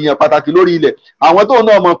èèyàn pàtàkì lórí ilẹ̀, àwọn tó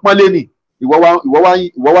náà mọ̀ pọ́nlé ni ìwọ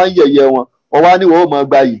wá ń yẹ̀yẹ́ wọn, ọwá ní wọ́n mọ̀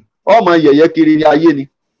gba yìí, ọmọ yẹ̀yẹ́ kiri ní ayé ni.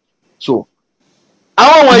 So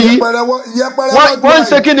àwọn wọ̀nyí wọ́n ń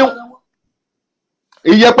ṣe kí ni,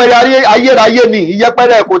 ìyẹpẹrẹ ayérayé ni,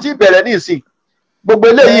 ìyẹpẹrẹ kò tí ì bẹ̀rẹ̀ ní ìsìn, gbogbo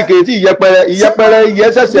eléyìí kì í tí ìyẹpẹrẹ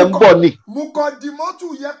ìyẹsẹsẹ ń bọ̀ ni. Mukọdimọtu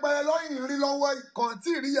yẹpẹrẹ lọ́yìn rí lọ́wọ́ kan tí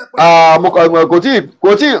ì rí yẹpẹrẹ.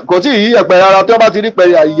 kò tí ì yí yẹpẹrẹ ara tí wọ́n bá ti rí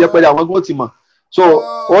ìyẹpẹrẹ àwọn tó ti mọ̀. So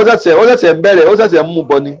ó ṣẹ̀ṣẹ̀ ń bẹ̀rẹ̀, ó ṣẹ̀ṣẹ̀ ń mú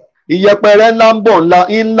bọ̀ ni, ìyẹpẹrẹ ńlá ń bọ̀,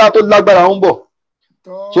 ńlá tó lágbára ń bọ̀.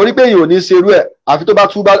 Torí pé èèyàn ò ní ṣerú ẹ̀ àfi tó bá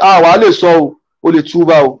túbá, àwa lè sọ o lè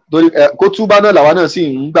túbá o, torí kó túbá náà làwa náà sì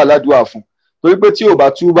ń gbà ládùúgbà fún, torí pé tí ò bá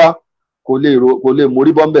túbá kò lè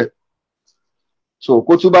mórí bọ́m̀bẹ̀. So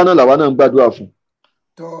kó túbá náà làwa náà ń gbàdúrà fún,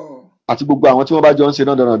 àti gbogbo àwọn tí wọ́n bá jọ ń ṣe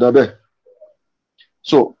náà dandan bẹ́ẹ̀.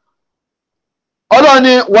 So Ọlọ́run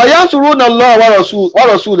ni wa yansuruna Allah wa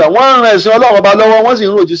rasulahu, wọ́n ń ran ẹ̀sìn Ọlọ́run ọba lọ́wọ́, wọ́n sì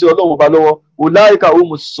ń ròjíṣẹ́ Ọlọ́run ọba lọ́wọ́, ulaika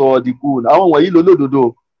humus sadiqun, àwọn wọ̀nyí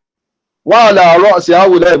lólódodo. Wa ala ra'si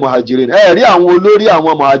haulai muhajirin, rí àwọn olórí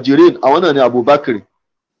àwọn muhajirin, àwọn náà ni Abubakar,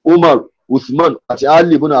 Umar, Uthman àti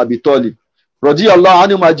Ali ibn Abi Talib radiyallahu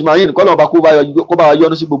anhum ajma'in, kọ́lọ̀ ọba kó bá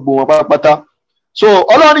yọ́nú sí gbogbo wọn pátápátá. So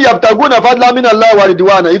Ọlọ́run yabtaguna fadlan minallahi wa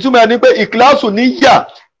ridwana, ìtumọ̀ ẹni pé ìkíláàsù níyà,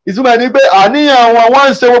 ìtumọ̀ ẹni pé àníyàn wọ́n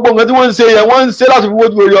ń ṣe gbogbo nǹkan tí wọ́n ń ṣe yẹn, wọ́n ń ṣe láti fi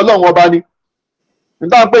wójú orí Ọlọ́run ọba ni.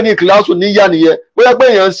 Nígbà pé ní ìkíláàsù níyà nìyẹn, bóyá pé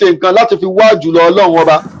èèyàn ń ṣe nǹkan láti fi wá jùlọ Ọlọ́run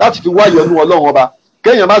ọba, láti fi wá yọ́nú Ọlọ́run ọba,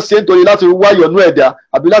 kéèyàn má ṣe nítorí láti fi wá yọ́nú ẹ̀dá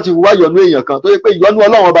àbí láti fi wá yọ́nú èèyàn kan, tó yẹ pé ìyọ́nú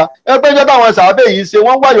Ọlọ́run ọba, pé ìjọba táwọn sàábé yìí ṣe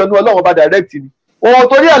wọ́n wá yọ́nú Ọlọ́run ọba direct ni. Òun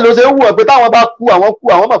torí ẹ̀ ló ṣe ń wù ọ́ pé táwọn bá kú àwọn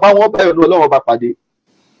mọ̀ pé àwọn bá yọ́nú Ọlọ́run ọba pàdé.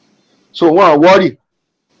 So wọ́n wọ́rì.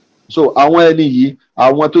 So àwọn ẹni yìí,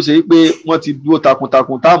 àwọn tó ṣe pé wọ́n ti dúró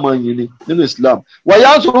takuntakun táàmù yìí ni nínú Islam. Wa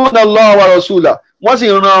yansuruna Allah wa rasulahu, wọ́n sì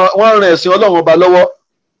ran ẹ̀sìn Ọlọ́run ọba lọ́wọ́,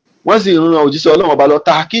 wọ́n sì ran òjíṣẹ́ Ọlọ́run ọba lọ.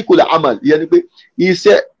 Tahqiqul amal, ìyẹn ni pé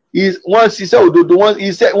wọ́n ṣiṣẹ́ òdodo,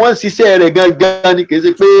 wọ́n ṣiṣẹ́ rẹ̀ gangan ni, kì í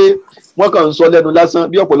ṣe pé wọ́n kàn ń sọ lẹ́nu lásán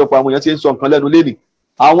bí ọ̀pọ̀lọpọ̀ àwọn èèyàn ti ń sọ nǹkan lẹ́nu lénìí.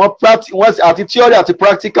 Àwọn àti theory àti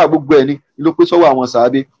practical gbogbo ẹ̀ ni ló pé sọ́wọ́ àwọn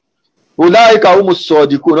sàábé. Ulaika humus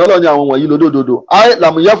sadiqun, Ọlọ́run ní àwọn wọ̀nyí lódodo.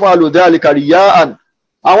 Lam yaf'alu dhalika riya'an,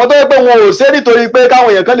 àwọn tó yẹ pé wọn ò ṣe nítorí pé káwọn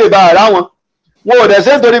èèyàn kan lè bá ara wọn ò dẹ̀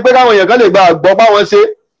ṣe nítorí pé káwọn èèyàn kan lè bá gbọ́ bá wọn ṣe.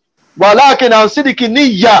 Walakin an sidiki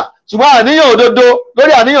niyya, ṣùgbọ́n àníyàn òdodo,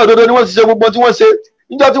 lórí àníyàn òdodo ni wọ́n ti ṣe gbogbo tí wọ́n ṣe.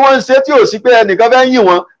 Níjọ́ tí wọ́n ń ṣe tí ò sí pé ẹnìkan fẹ́ yìn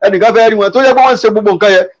wọn, ẹnìkan fẹ́ rí wọn, tó yẹ pé wọ́n ń ṣe gbogbo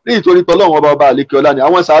nǹkan yẹn ní ìtorí tọ́lọ́run ọba àlekè ọlá ni,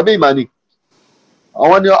 àwọn sàábé ìmánì.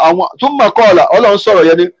 Àwọn thumma qala, Ọlọ́run sọ̀rọ̀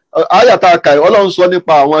yẹn ní àyàtà kàì, Ọlọ́run sọ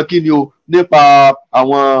nípa àwọn kíni o, nípa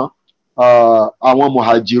àwọn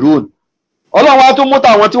muhajirun. Ọlọ́run wá tún mú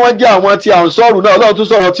tàwọn tí wọ́n jẹ́ àwọn ti Ansọ́rù náà, Ọlọ́run tún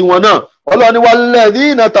sọ̀rọ̀ tiwọn náà. ọlọ́ni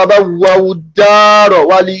walladhina tabawwa'u ad-dara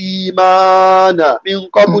wal-imana min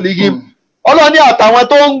qablihim ọlọ́ni àtàwọn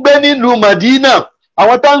tó ń gbé nílùú Madina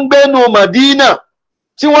àwọn tó ń gbé nínú Madina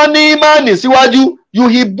tí wọ́n ní ìmánì síwájú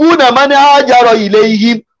yuhibbuna man hajara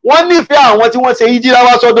ilayhim wọ́n nífẹ̀ẹ́ àwọn tí wọ́n ṣe hijira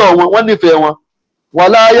wá sọ́dọ̀ wọn wọ́n nífẹ̀ẹ́ wọn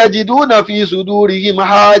wala yajiduna fi sudurihim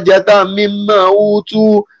hajatan mimma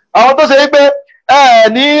utu àwọn tó ṣe pé ẹ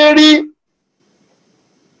ní rí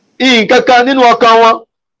nǹkan kan nínú ọkàn wọn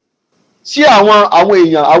sí àwọn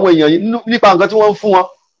èèyàn nípa nǹkan tí wọ́n ń fún wọn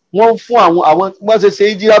wọ́n ń fún àwọn wọ́n ṣe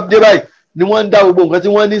hijira dé báyìí ni wọ́n ń dá gbogbo nǹkan tí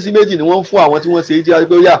wọ́n ní sí méjì ni wọ́n ń fún àwọn tí wọ́n ṣe hijira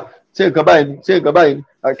pé ó yà ṣé nǹkan báyìí ni ṣé nǹkan báyìí ni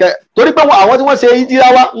torí pé àwọn tí wọ́n ṣe hijira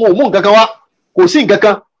wá wọn ò mú nǹkan kan wá kò sí nǹkan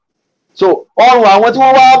kan so ọrùn àwọn tí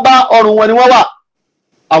wọ́n wá bá ọrùn wọn ni wọ́n wà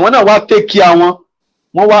àwọn náà wá take care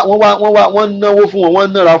wọ́n náwó fún wọn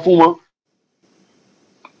wọ́n nára fún wọn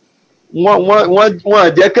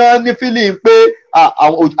wọ́n jẹ́ kán ní feeling pé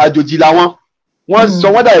àjòjì làwọn wọ́n sọ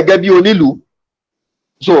wọ́n dà gẹ́gẹ́ bí onílùú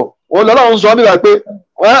so wọn lọ́lọ́run sọ nígbà pé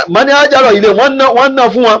mọ́ní ájárọ̀ ilé wọ́n ná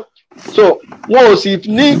fún wọn so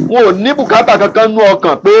wọn ò ní bùkátà kankan nú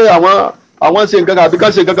ọkàn pé àwọn ṣe nǹkan kan àbí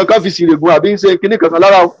kan ṣe nǹkan kan fi ṣìrègùn àbí ń ṣe kinní kankan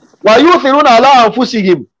lára wa yu'thiruna ala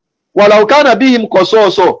anfusihim walau kana bihim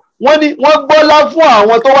khasasa wọ́n ní wọ́n gbọ́lá fún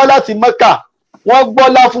àwọn tó wá láti Mẹ́kà wọ́n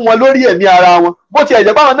gbọ́lá fún wọn lórí ẹ̀mí ara wọn bó ti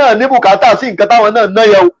ẹ̀jẹ̀ báwọn náà ní bùkátà sí nǹkan táwọn náà ná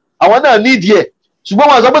yẹ o àwọn náà nídìí ẹ̀ ṣùgbọ́n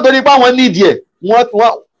wọn sọ pé torí pé àwọn nídìí ẹ̀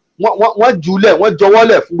wọ́n jùlẹ̀ wọ́n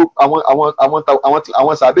jọwọ́lẹ̀ fún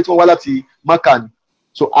àwọn sàbẹ tí wọ́n wá láti Mẹ́kà ni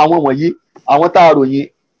so àwọn wọ̀nyí àwọn tá a ròyìn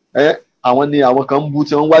àwọn ni àwọn kan ń bú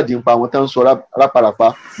tí wọ́n wádìí nípa àwọn tó ń sọ rápáràpá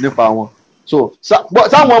nípa wọn so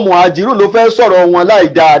sáwọn muhajiru ló fẹ́ sọ̀rọ̀ wọn láì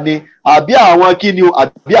dáa ni àbí àwọn kíni o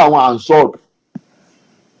àbí àwọn ansọ́ọ̀rù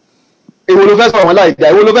èwo ló fẹ́ sọ̀rọ̀ wọn láì dáa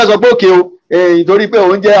èwo ló fẹ́ sọ pé òkè o torí pé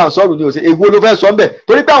òun jẹ́ ansọ́ọ̀rù ni ò sí èwo ló fẹ́ sọ ń bẹ̀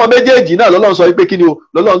torí pé àwọn méjèèjì náà lọ́lọ́run sọ pé kíni o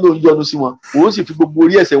lọ́lọ́run ló ń yọ́nú sí wọn òun sì fi gbogbo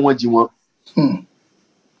orí ẹ̀ṣẹ̀ wọn jì wọn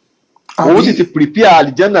òun sì ti prepare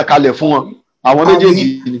àlìjẹ́nà kalẹ̀ fún wọn àwọn méjèèjì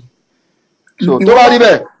ni so tó bá rí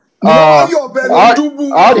bẹ́ẹ̀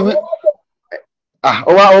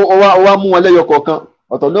ó wá mú wọn lẹ́yọ kọ̀ọ̀kan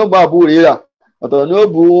ọ̀tọ̀ ní ó bá àbúrò rẹ̀ rà ọ̀tọ̀ ní ó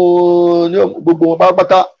bu gbogbo wọn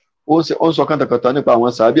pátápátá ó ń sọ kàntàkàntà nípa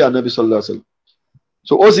àwọn sàábì ànábì sallallahu alaihi wasallam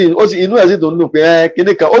so ó sì inú ẹ̀ sì tó ń dùn pé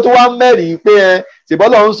kíní kan ó tún wá mẹ́rin pé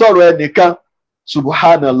ṣèbọ́lọ̀ ń sọ̀rọ̀ ẹnìkan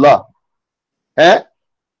subhanallah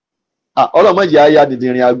ọlọ́mọdé ayá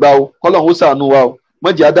dìdìrín àgbà o kọ́lọ̀ ń sànú wa o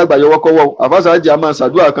mọ̀jẹ̀ àdàgbà yọwọ́kọ́wọ́ o àfàṣàjì a máa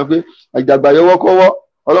ṣàdúrà kan pé àdàgbà yọwọ́kọ́wọ́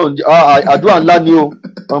ọlọ́run àdúrà ńlá ni o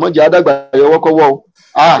mọ̀jẹ̀ àdàgbà yọwọ́kọ́wọ́ o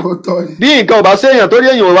bí nǹkan ò bá séèyàn torí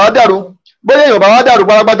èèyàn ò bá dàrú bóyá èèyàn ò bá wá dàrú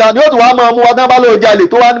pátápátá ni ó tún wá máa mú wa tán bá lóò jalè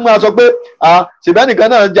tó wá ní máa sọ pé ṣèbẹ́nìkan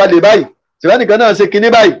náà jalè báyìí ṣèbẹ́nìkan náà ṣe kinní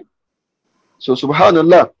báyìí so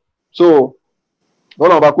subhanallah so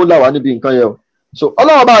ọlọ́run ọba kó là wá níbi nǹkan yẹn o so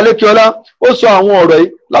ọlọ́run ọba àlékiọlá ó sọ àwọn ọ̀rọ̀ yìí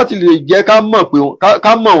láti lè jẹ́ ká mọ̀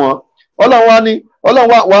wọ́n ọlọ́run wá ní ọlọ́run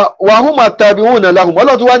wà hum àtàbíhùn náà láhùn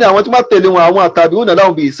ọlọ́run tó wá ní àwọn tí wọ́n tẹ̀lé wọn àwọn àtàbíhùn náà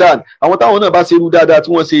láhùn bí ìsáàn àwọn táwọn náà bá ṣe irú dáadáa tí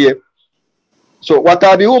wọ́n ṣe yẹ so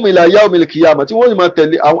wàtàbíhùn ila yaumil qiyamah tí wọ́n sì máa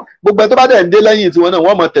tẹ̀lé àwọn gbogbo ẹ̀ tó bá dẹ̀ ń dé lẹ́yìn tiwọn náà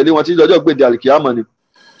wọ́n máa tẹ̀lé wọn tí lọ́jọ́ gbèdé àlìkìyàmọ̀ ni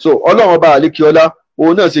so ọlọ́run ọba àlékiọlá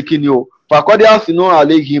òun náà ṣe kí ni o fàkọ́dé àfinú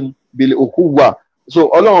àléhìm bil ukhuwa so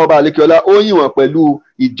ọlọ́run ọba àlékiọlá ó yìn wọ́n pẹ̀lú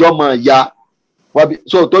ìjọmọ ìyá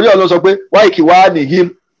so torí ọlọ́run sọ pé wáìkì wá nìyím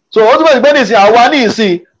so ó túbọ̀ sí pé nìsín àwa ní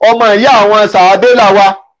ìsìn ọmọ ìyá àwọn sàábé làwa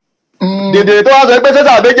dèdè tó wá sọ pé ṣé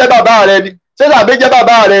sàábé jẹ́ bàbá rẹ ni ṣé sàábé jẹ́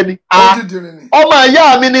bàbá rẹ ni ọmọ ìyá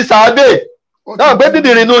mi ni sàábé náà pé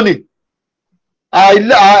dídìrín nù ni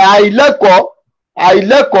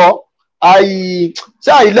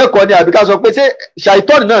àìlẹ́kọ̀ọ́ ni àbí ká sọ pé ṣé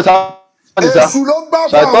ṣàìtọ́nì náà sáà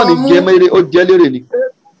ṣàìtọ́nì jẹ́ lérè ni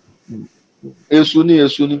èṣù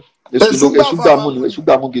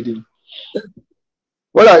gbàmú gidi ni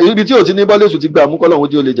wọ́n ibi tí ò ti ní bọ́lẹ̀ èṣù ti gbàmú kọ́lọ́hún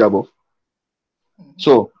tí ó lè jàbọ̀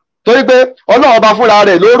so torí pé ọlọ́run ọba fúnra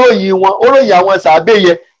rẹ̀ ló ròyìn wọn ó ròyìn àwọn sàábé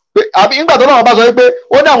yẹ pé àbí nígbà tó náà bá sọ pé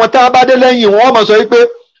ó ní àwọn tá a bá dé lẹ́yìn wọn wọ́n máa sọ pé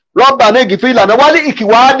rọ́bà náà gìfì ìlànà wálé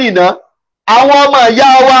ìkìwá nìna àwọn ọmọ ìyá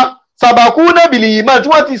wa sàbàkú nẹ́bìlì ìmọ̀ tí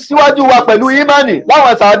wọ́n ti síwájú wa pẹ̀lú ìmánì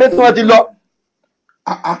láwọn sàábé tí wọ́n ti lọ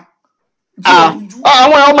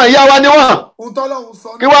àwọn ọmọ ìyá wa ni wọ́n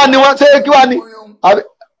kí wá ni wọ́n ṣé kí wá ni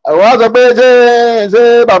àwọn á sọ pé ṣé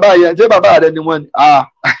bàbá rẹ ni wọ́n ni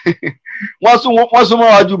wọ́n súnmọ́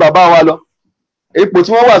wájú bàbá wa lọ ipò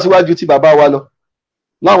tí wọ́n wà síwájú ti bàbá wa lọ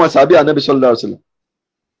láwọn sàbí ànábì sallallahu alaihi wasallam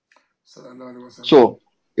so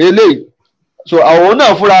eléyìí so àwọn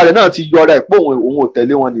náà fúnra rẹ̀ náà ti yọ rẹ̀ pé òun ò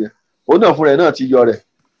tẹ̀lé wọn nìyẹn òun náà fúnra rẹ̀ náà ti yọ rẹ̀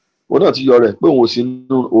pé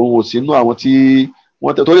òun ò sínú àwọn tí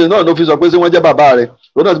wọ́n tẹ̀ torí náà ló fi sọ pé ṣé wọ́n jẹ́ bàbá rẹ̀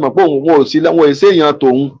òun náà ti mọ̀ pé òun ò sí wọn èsè èèyàn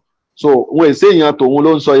tòun so wọn èsè èèyàn tòun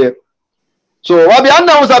ló ń sọ yẹ so wàbí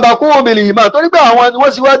anahun sàbàkú obìnrin ìmọ̀ torí pé àwọn ni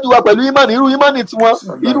wọ́n síwájú wa pẹ̀lú ìmọ̀ni irú ìmọ̀ni tiwọn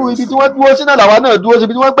irú ibi tí wọ́n dúró sí náà làwa náà dúró sí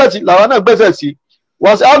ibi tí wọ́n gbẹ̀sì làwa náà gbẹ̀sẹ̀ sí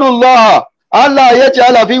wasalullaha alla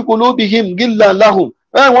yaj'ala fi qulubihim gillan lahum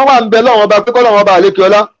wọ́n wà ń bẹ lọ́wọ́ ọba pé kọ́lọ́wọ́ ọba àlékè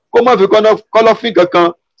ọlá kó má fi kọ́lọ́fín kankan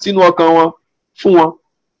sínú ọkàn wọn fún wọn.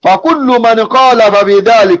 fakullu man qala fa bi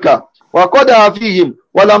dhalika wa qada fihim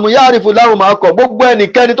wa lam ya'rifu lahum akọ gbogbo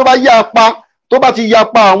ẹnikẹ́ni tó bá ti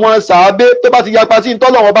yapa àwọn sàábé tó bá ti yapa sí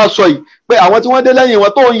ntọ́lọ́wọ́ bá sọ yìí pé àwọn tí wọ́n dé lẹ́yìn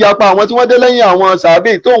wọn tó ń yapa àwọn tí wọ́n dé lẹ́yìn àwọn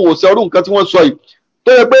sàábé tó ń wò sẹ́rù nǹkan tí wọ́n sọ yìí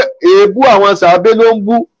tó yẹ pé èébú àwọn sàábé ló ń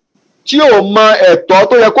bú tí ò mọ ẹ̀tọ́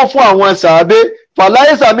tó yẹ kó fún àwọn sàábé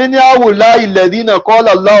fàlàyésà mi ní àwòlá ilẹ̀dínà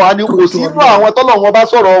kọ́lá lọ́wọ́ á ní kò sínú àwọn tọ́lọ́wọ́ bá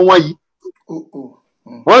sọ̀rọ̀ wọn yìí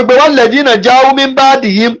wọ́n gbé wọ́n lẹ̀dínà já omi ń bá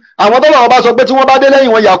dìhím àwọn tọ́lọ́wọ́ bá sọ pé tí wọ́n bá dé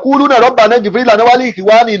lẹ́yìn wọn yàkúrú náà rọ́bà náà jìfìrí lànà wálé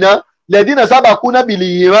ìkìwá nìna lẹ̀dínà sábà kú náà bìlì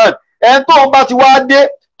ìran ẹn tó ń bá ti wá dé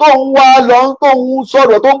tó ń wá lọ tó ń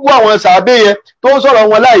sọ̀rọ̀ tó ń bú àwọn sàábé yẹn tó ń sọ̀rọ̀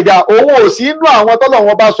wọn láìda òun ò sínú àwọn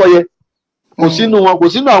tọ́lọ́wọ́ bá sọ yẹn kò sínú wọn kò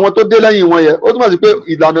sínú àwọn tó dé lẹ́yìn wọn yẹn ó túmọ̀ sí pé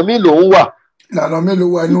ìlànà mi lòun wà ìlànà mi ló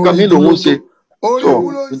wà inú nǹkan mi lòun ṣe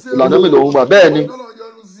ìlànà mi lòun wà bẹ́ẹ̀ ni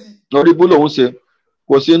lórí bú lòun ṣe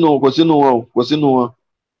kò sínú wọn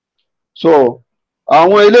so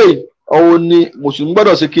àwọn eléyìí ọ̀hún ni mùsùlùmí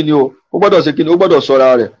gbọ́dọ̀ ṣe kíni o ó gbọ́dọ̀ ṣe kíni ó gbọ́dọ̀ ṣọ́ra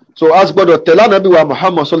rẹ̀ so a sì gbọ́dọ̀ tẹ̀lé ànábì wa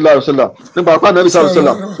Muhammad sallallahu alayhi wa sallam nípa apá ànábì sallallahu alayhi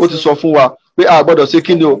wa sallam ó ti sọ fún wa pé a gbọ́dọ̀ ṣe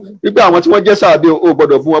kíni o wípé àwọn tí wọ́n jẹ́ sàábé o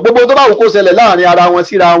gbọ́dọ̀ bú wọn gbogbo tó bá wù kó ṣẹlẹ̀ láàrin ara wọn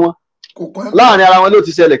síra wọn láàrin ara wọn ló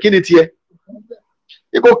ti ṣẹlẹ̀ kíni tiẹ̀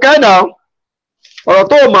ikò kẹ́ẹ̀nà ọ̀rọ̀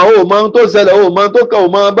tó mọ̀ ó mọ ohun tó ṣẹlẹ̀ ó mọ ohun tó kàn ó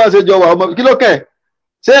mọ bá ṣe jọ wà ọmọ kí ló kẹ̀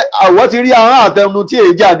ṣé àwọ̀ ti rí ahọ́n àtẹnu tí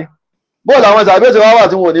èyí jà ni bóòlù àwọn sàbí èsì wá wà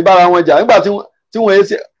tí wọn ò ní bára wọn jà nígbà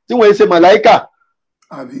tí wọn ṣe màláíkà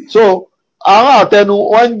so ahọ́n àtẹnu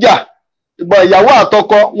wọn ń jà ìyàwó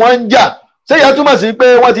àtọkọ wọn ń jà ṣé ìyẹn túmọ̀ sí pé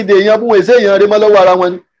wọ́n ti dè èèyàn fún èsè èèyàn rí mọ́ lọ́wọ́ ara wọn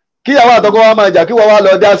ni kí ìyàwó àtọkọ wa máa jà kí wọ́n wá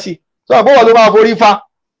lọ dá sí so àbúrò ló máa forí fa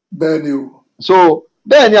bẹ́ẹ̀ ni o so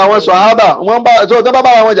bẹ́ẹ̀ ni àwọn sàhábà wọ́n bá so tó bá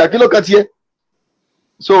bára wọn jà kí ló kan tiẹ̀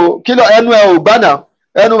so kí ló ẹnu ẹ ò gbá náà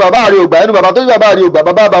ẹnu bàbá rẹ ò gbà ẹnu bàbá tó ní bàbá rẹ ò gbà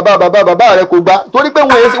bàbá rẹ kò gbà torí pé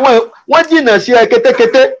wọ́n jìnnà sí ẹ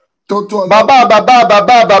kétékété bàbá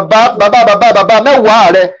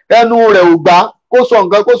mẹ́wàá rẹ ẹnu rẹ ò gbà kó sọ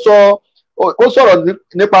nǹkan kó sọ̀rọ̀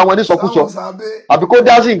nípa wọn nísọkúsọ àbí kó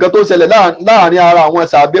dá sí nǹkan tó ṣẹlẹ̀ láàrin ara àwọn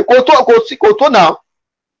sàbẹ kò tó náà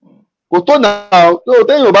tó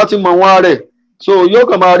téèyàn ò bá ti mọ̀ wọn rẹ̀ so yóò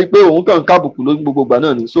kàn máa rí i pé òun kàn ń kábùkù lórí gbogbo ìgbà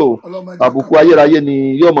náà ni so àbùkù ayérayé ni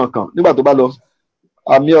yóò máa kàn nígbà tó bá lọ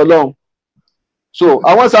àmì Ọlọ́run so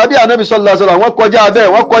àwọn sàbí ànábì sallallahu alaihi wasallam wọ́n kọjá bẹ́ẹ̀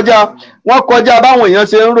wọ́n kọjá báwọn èèyàn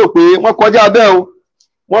ṣe ń rò pé wọ́n kọjá bẹ́ẹ̀ o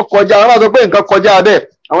wọ́n kọjá wọ́n bá sọ pé nǹkan kọjá bẹ́ẹ̀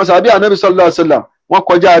àwọn sàbí ànábì sallallahu alaihi wasallam wọ́n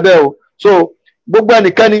kọjá bẹ́ẹ̀ o so gbogbo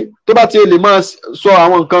ẹnikẹ́ni tó bá ti lè máa sọ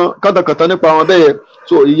àwọn nǹkan kàntàkàntà nípa wọn bẹ́ẹ̀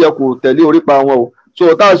so ìyẹ kò tẹ̀lé orípa wọn o so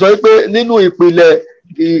tá a sọ pé nínú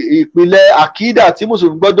ìpìlẹ̀ àkídà tí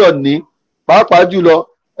mùsùlùmí gbọ́dọ̀ ní pàápàá jùlọ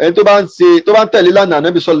ẹni tó bá ń tẹ̀lé lánàá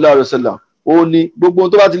ànábì sallallahu alaihi wasallam ó ní gbogbo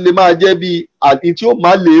tó bá ti lè máa jẹ́ bí àti tí ó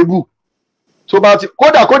máa léébù tó bá ti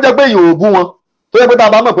kódà kó jẹ́ pé èèyàn ò bú wọn tó yẹ pé tá a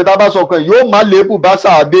bá mọ̀ pé tá a bá sọ kan yóò máa léébù bá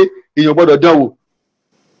sàábé èèyàn gbọ́dọ̀ dán wò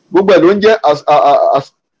gbogbo ẹ̀ ló ń jẹ́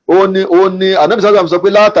ó ní ànábì sallallahu alaihi wasallam sọ pé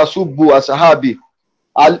látàṣubù àṣàhábì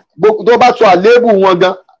tó bá sọ àléébù wọn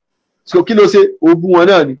gan so kí ló ṣe ó bú wọn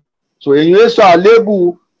náà ni so èèyàn yóò sọ àléébù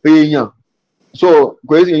èèyàn so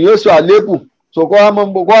èèyàn yóò sọ àléébù so kọ́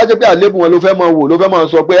wá jẹ́ pé àléébù wọn ló fẹ́ máa wò ló fẹ́ máa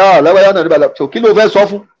sọ pé lágbájá náà níbàlá so kí ló fẹ́ sọ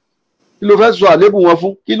fún kí ló fẹ́ sọ àléébù wọn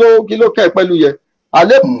fún kí ló kẹ́ pẹ̀lú yẹ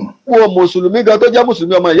àléébù wọn mùsùlùmí gan tó jẹ́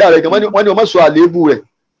mùsùlùmí ọmọ ìyá rẹ̀ gan wọ́n ní wọ́n sọ àléébù rẹ̀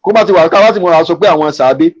kó bá ti wà ká wá ti mọ̀ sọ pé àwọn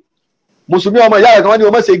sàábé mùsùlùmí ọmọ ìyá rẹ̀ gan wọ́n ní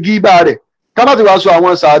wọ́n ṣe gíbà rẹ̀ ká bá ti wà sọ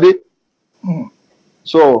àwọn sàábé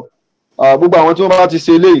so gbogbo àwọn tí wọ́n bá ti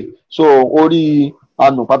ṣe eléyìí so orí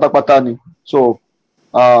àánú pátápátá ni so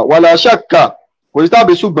wàlà ṣàkà kò sí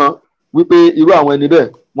tàbí ṣùgbọ́n wípé irú àwọn ẹni bẹ́ẹ̀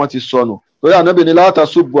wọ́n ti sọnù torí ànábì ní láta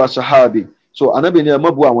ṣubú àṣàhábì so ànábì ní ẹ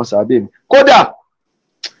mọ́ bu àwọn sàábì mi kódà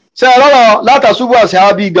ṣe ẹ lọ́rọ̀ láta ṣubú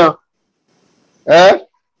àṣàhábì gan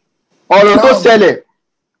ọ̀rọ̀ tó ṣẹlẹ̀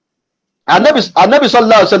ànábì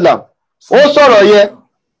sallallahu alaihi wasallam ó sọ̀rọ̀ yẹ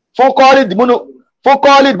fún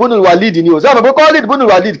Khalid ibn Walid ni o sẹ́wọ̀n pé Khalid ibn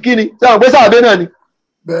Walid kí ni sẹ́wọ̀n pé sàábì náà ni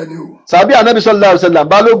sàábì ànábì sallallahu alaihi wasallam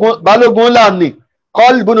balógun ńlá ni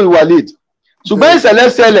Khalid ibn Walid ṣùgbọ́n ìṣẹ̀lẹ̀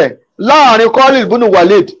ṣẹlẹ̀ láàrin Khalid ibn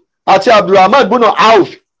Walid àti Abdulrahman ibn Auf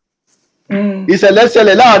ìṣẹ̀lẹ̀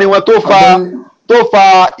ṣẹlẹ̀ láàrin wọn tó fa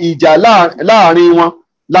ìjà láàrin wọn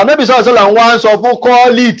lànàbì sọ̀rọ̀ wá ń sọ fún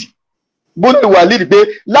Khalid ibn Walid pé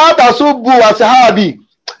látàṣubù àṣàhábì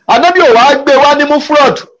ànábì ò wá gbé wá ní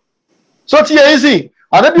mufrod só tí yẹn sìn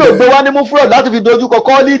ànábì ò gbé wá ní mufrod láti fi dojúkọ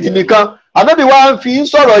Khalid nìkan ànábì wá ń fi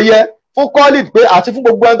sọ̀rọ̀ yẹ fún Khalid pé àti fún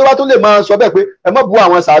gbogbo ẹni tó bá tún lè máa sọ bẹ́ẹ̀ pé ẹ má bu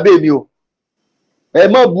àwọn sàábé mi o ẹ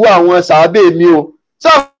má bu àwọn sàábé mi o sọ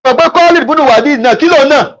pé Khalid ibn Walid náà kí ló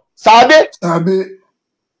náà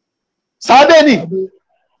sàábé ni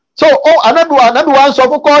so Ànábì wa ń sọ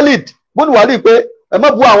fún Khalid ibn Walid pé ẹ má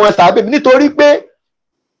bu àwọn sàábé mi nítorí pé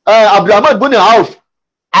Abdurrahman ibn Auf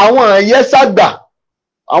àwọn ẹ̀yẹ sàgbà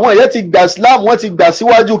àwọn ẹ̀yẹ ti gbà Islam wọ́n ti gbà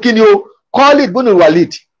síwájú kí ni o Khalid ibn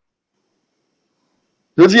Walid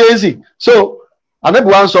ló ti yé sí so Ànábì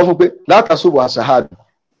wa ń sọ fún pé látàṣubù àṣàhàbì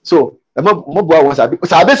so ẹ má bu àwọn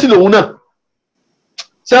sàábé sí lòun náà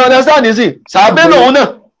ṣe understand ní sí sàábé lòun náà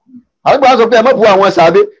Ànábì wa sọ pé ẹ má bu àwọn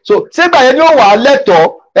sàábé so sígbà yẹn ni ó wà á lẹ́tọ̀ọ́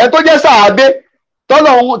ẹ tó jẹ́ sàábé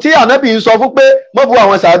tọ́lọ́hun tí Ànábì ń sọ fún pé má bu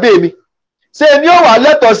àwọn sàábé mi ṣé ni ó wà á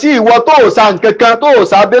lẹ́tọ̀ọ́ sí ìwọ tó ò sa nǹkan kan tó ò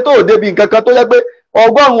sàábé tó ò débi nǹkan kan tó yẹ pé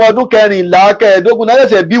 100 ọdún 14 15 náà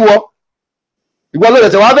ṣẹ̀ṣẹ̀ bí wọ ìwọ ló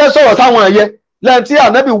ṣẹ̀ṣẹ̀ wá fẹ́ sọ̀rọ̀ sáwọn ẹ̀yẹ lẹ́yìn tí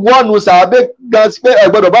Ànábì wọ́ọ̀nù sàábé gan pé ẹ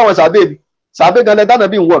gbọ́dọ̀ bá àwọn sàábé mi sàábé gan lẹ́yìn tí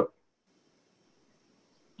Ànábì ń wọ̀n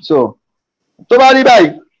so tó bá rí báyìí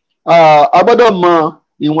a gbọ́dọ̀ mọ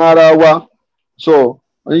ìwọ̀n ara wa so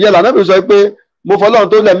ìyẹn l'Ànábì sọ pé mo fọlọ́run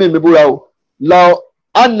tó lẹ́mí mi búra o law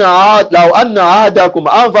anna ahadakum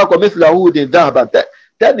anfaqa mithla uhudin dhahaban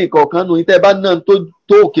tẹ́nì kọ̀ọ̀kan nù tẹ́ bá náà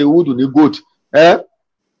tó òkè Uhudu ní gold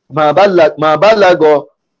ma balaga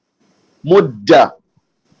mudda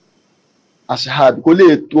ashabi kò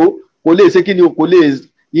lè ṣe kí ni kò lè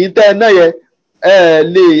yìí tẹ́ náà yẹ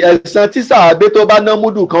lè ẹ̀san tí sàábé tó bá ná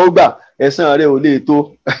múdù kan ó gbà ẹ̀san rẹ̀ ò lè tó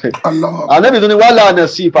Ànábì tó ní wàhálà àná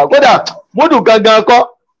sí ìfà kódà múdù gangan kọ́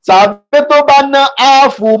sàábé tó bá ná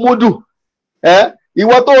áàfù múdù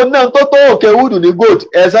ìwọ tó ná tó òkè Uhudu ní gold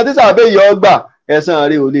ẹ̀san tí sàábé yọ ọ gbà ẹ̀san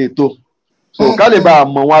rẹ̀ ò lè tó so ká lè bá a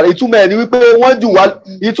mọ̀ wọn ìtumọ̀ ẹ̀ ni wípé wọ́n jù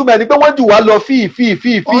wá lọ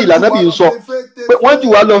fíì l'Ànábì ń sọ pé wọ́n jù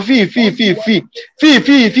wá lọ fíì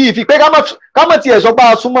pé ká mọ̀ tiẹ̀ sọ pé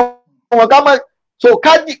a súnmọ́ wọn ká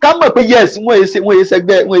mọ̀ pé yes wọ́n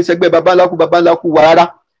yé sẹ́gbẹ́ babaláku wa rárá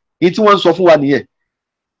èyí tí wọ́n ń sọ fún wa nìyẹn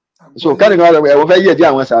so ká nìkan ẹ̀wọ̀n fẹ́ yẹ̀ dí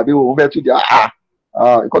àwọn sàbí wọn fẹ́ tún di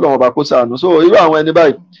ìkọ́dọ̀ wọn bá kó sànù so irú àwọn ẹni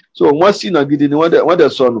báyìí so wọ́n ṣìnà gidi ni wọ́n dẹ̀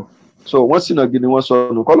sọnù so wọ́n ṣìnà gidi wọ́n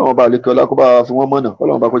sọnù kọ́lọ̀ wọn bá lè kí ọlá kó bá fi wọ́n mọ̀nà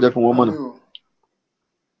kọ́lọ̀ wọn bá kó jẹ́ fún wọn mọ̀nà.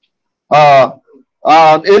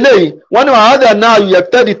 Eléyìí wọ́n ní wàhálà náà yẹ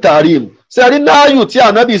tẹ́lẹ̀ tààrim sẹ́rí náàyù tí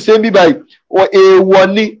Ànábì ṣe ń bí báyìí èèwọ̀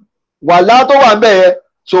ni wàhálà tó wà ń bẹ̀ yẹn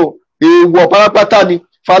so èèwọ̀ pátápátá ni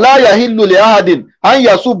fàlàyà hìlù lè ahadin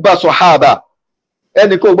ànyàsú bá sọ̀hábà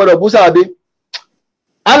ẹnì kò gbọ́dọ̀ bú sàbẹ̀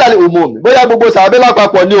alàlẹ́ òmùmí bóyá gbogbo sàbẹ̀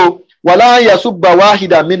lápapọ̀ ni o wàlá yasubba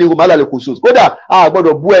wáhídà minhum alàlẹ́ khusus kódà a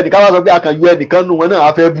gbọ́dọ̀ bú ẹnìkan wá sọ pé a kàn yọ ẹnìkan nù wọn náà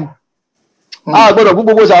a fẹ́ bú a gbọ́dọ̀ bú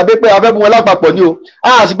gbogbo sàbẹ̀ pé a fẹ́ bú wọn lápapọ̀ ni o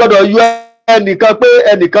a sì gbọ́dọ̀ yọ ẹnìkan pé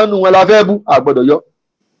ẹnìkan nù wọn la fẹ́ bú a gbọ́dọ̀ yọ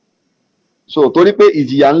so torí pé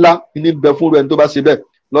ìjìyà ńlá ní bẹ fún ẹni tó bá ṣe bẹ́ẹ̀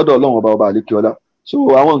lọ́dọ̀ Ọlọ́run ọba àlékè ọlá so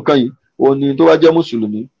àwọn nǹkan yìí òun ni tó bá jẹ́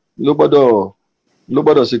mùsùlùmí ló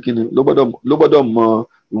gbọ́dọ̀ ṣe kíni ló gbọ́dọ̀ mọ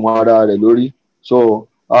ìwọ̀n ara rẹ̀ lórí so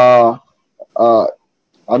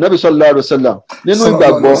Ànábì sallallahu alaihi wasallam nínú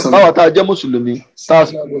ìgbàgbọ́ báwa tá a jẹ́ mùsùlùmí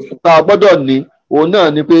tá a gbọ́dọ̀ ní òun náà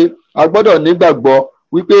ni pé a gbọ́dọ̀ nígbàgbọ́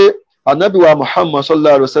wípé Ànábì wa Muhammad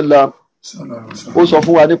sallallahu alaihi wasallam ó sọ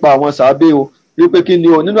fún wa nípa àwọn sàábé o wípé kí ni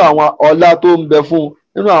o nínú àwọn ọlá tó ń bẹ fún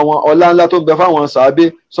nínú àwọn ọlá ńlá tó ń bẹ fáwọn sàábé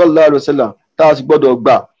sallallahu alaihi wasallam tá a sì gbọ́dọ̀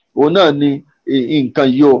gbà òun náà ni nǹkan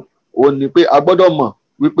yìí o òun ni pé a gbọ́dọ̀ mọ̀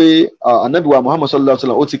wípé Ànábì wa Muhammad sallallahu alaihi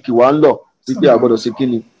wasallam ó ti kì wá ń lọ wípé a gbọ́dọ̀ sí kí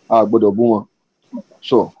ni a gbọ́dọ̀ bú wọn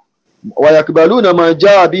so wayakibaluna ma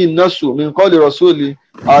jaa bi nasu min qawli rasuli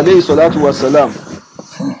alayhi salatu wassalam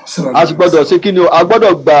a sì gbọ́dọ̀ ṣe kíni o a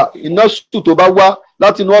gbọ́dọ̀ gba inasu tó bá wá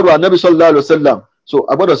láti inú ọ̀rọ̀ Ànábì sallallahu alaihi wasallam so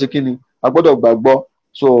a gbọ́dọ̀ ṣe kíni a gbọ́dọ̀ gbàgbọ́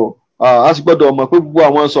so a sì gbọ́dọ̀ mọ̀ pé gbogbo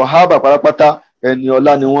àwọn sàhábà pátápátá ẹni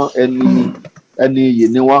ọlá ni wọ́n ẹni iyì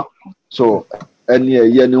ni wọ́n so ẹni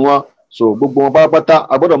ẹ̀yẹ ni wọ́n so gbogbo wọn pátápátá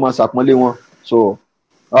a gbọ́dọ̀ máa ṣàpọ́nlé wọn so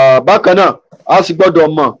bákan náà a sì gbọ́dọ̀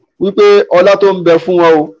mọ̀ wípé ọlá tó ń bẹ fún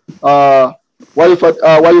wọn o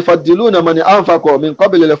wàyífàdìlúnà mani anfaqa min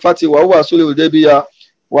qabli al-fathi wa huwa sulhul Hudaybiyah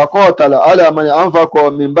wa qatala ala mani anfaqa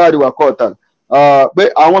min ba'di wa qatala pé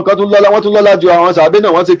àwọn kan wọ́n tún lọ́lá ju àwọn sàbẹ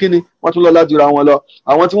náà wọ́n ti kíni wọ́n tún lọ́lá ju àwọn lọ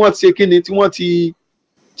àwọn tí wọ́n ti ṣe kíni tí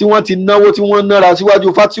wọ́n ti náwó tí wọ́n nára síwájú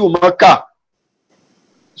fatihu Makkah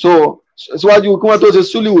so síwájú kí wọ́n tó ṣe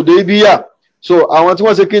sulhul Hudaybiyah so àwọn tí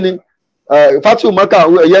wọ́n ṣe kíni fatihu Makkah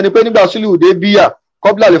ẹ̀yẹ ni pé nígbà sulhul Hudaybiyah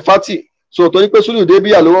kọ́bílà lè fati so torí pé sulhul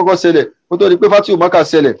Hudaybiyah ló kọ́kọ́ ṣẹlẹ̀ ó tó di pé fatihu Makkah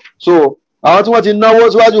ṣẹlẹ̀ so àwọn tí wọ́n ti náwó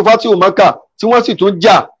síwájú fatihu Makkah tí wọ́n sì tún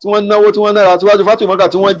jà tí wọ́n náwó tí wọ́n nára síwájú fatihu Makkah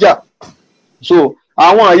tí wọ́n jà so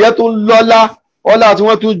àwọn ẹ̀yẹ tó ń lọ́lá ọlá tí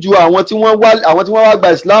wọ́n tún ju àwọn tí wọ́n wá gba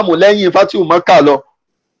ìsìláàmù lẹ́yìn fatihu Makkah lọ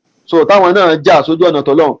so táwọn náà jà sójú ọ̀nà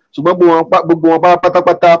tọ́lọ́run ṣùgbọ́n gbogbo wọn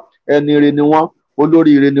pátápátá ẹni ire ni wọ́n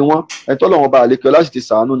olórí ire ni wọ́n ẹni tọ́lọ́run ọba àlékè ọlá sì ti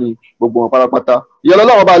ṣàánú ni gbogbo wọn pátápátá ìyẹn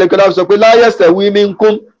lọ́lọ́run ọba àlékè ọlá sọ pé la yastawi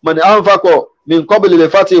minkum man anfaqa min qabli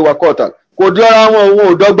al-fathi wa qatal kò dọ́ra wọn òun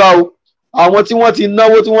ò dọ́gba o àwọn tí wọ́n ti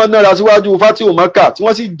náwó tí wọ́n nára síwájú fatihu Makkah tí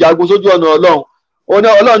wọ́n sì jagun sójú ọ̀nà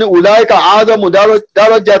ọlọ́run ní ulaika a'zamu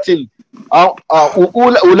darajatin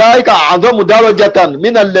ulaika a'zamu darajatan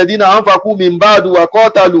minal ladina anfaqu min ba'du wa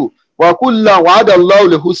qatalu wa kullan wa'ada Allahu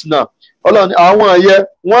al-husna ọlọ́run àwọn ẹ̀yẹ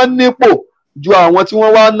wọ́n nípò ju àwọn tí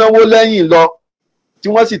wọ́n wá náwó lẹ́yìn lọ tí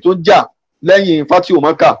wọ́n sì tún jà lẹ́yìn fatihu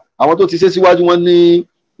Makkah àwọn tó ti ṣe síwájú wọn ní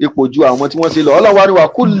ipò ju àwọn tí wọ́n ṣe lọ ọlọ́run wá ní wa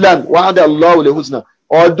kullan wa'ada Allahu al-husna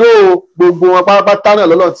ọ̀dọ́ gbogbo wọn pátápátá náà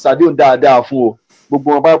lọ́lọ́run ti ṣàdéhùn dáadáa fún o gbogbo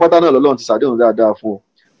wọn pátápátá náà lọ́lọ́run ti ṣàdéhùn dáadáa fún o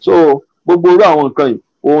so gbogbo irú àwọn nǹkan yìí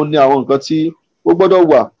òun ni àwọn nǹkan tí ó gbọ́dọ̀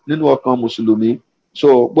wà nínú ọkàn mùsùlùmí so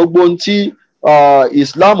gbogbo ohun tí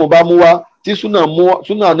Islam bá mú wá tí súnà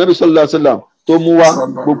Ànábì sallallahu alaihi wasallam tó mú wá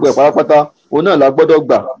gbogbo ẹ̀ pátápátá òun náà la gbọ́dọ̀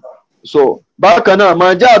gbà so bákan náà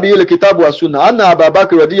máa jaa bihi al-kitabu wa sunna anna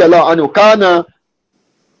Abubakar radiyallahu anhu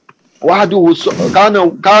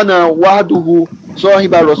kana wahduhu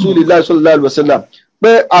sahiba rasulillahi sallallahu alaihi wasallam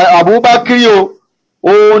pé Abubakar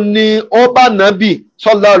òun ni ó bá nábì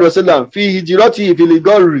sallallahu alaihi wasallam fi hijirati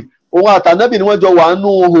filigori òun àtànábì ni wọ́n jọ wà nù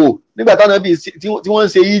hò nígbà tánábì tí wọ́n ń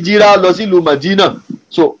ṣe hijira lọ sílùú Madina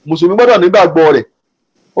so mùsùlùmí gbọ́dọ̀ nígbàgbọ́ rẹ̀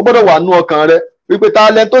ó gbọ́dọ̀ wà nù ọkàn rẹ̀ wípé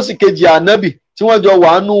talent tó sì kejì ànábì tí wọ́n jọ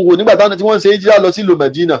wà nù hò nígbà tí wọ́n ń ṣe hijira lọ sílùú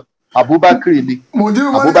Madina Abubakar ni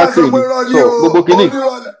Abubakar ni so gbogbo kìíní.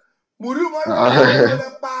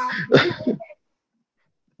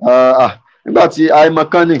 Nígbà tí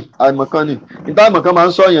àìmọ̀kan ni níta àìmọ̀kan máa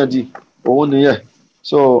ń sọ̀yàn di òun nìyẹn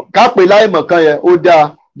so ká pè láìmọ̀kan yẹn ó dáa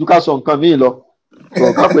ju ká sọ nǹkan míì lọ so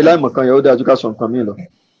ká pè láìmọ̀kan yẹn ó dáa ju ká sọ nǹkan míì lọ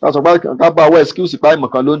ká sọ pé ká bá wọ excuse pa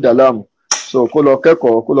àìmọ̀kan ló ń dà láàmú so kó lọ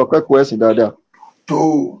kẹ́kọ̀ọ́ ẹ̀sìn dáadáa.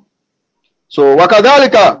 so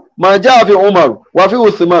wakadhalika máa jẹ́ àfi Umar wà fi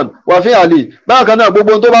Uthman wà fi Ali bákan náà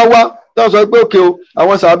gbogbo ohun tó bá wá tó sọ pé òkè o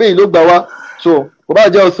àwọn sàbẹ̀yìn ló gbà wá so kò bá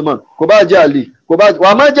jẹ́ Uthman kò bá jẹ́ Ali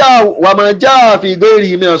wà máa já fi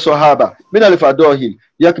ghairihi min as-sahaba min al-fadahil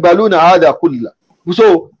yakbaluna hadha kullah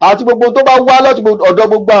so àti gbogbo tó bá wá lọ́tọ̀ ọ̀dọ̀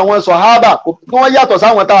gbogbo àwọn sọ̀hábà kí wọ́n yàtọ̀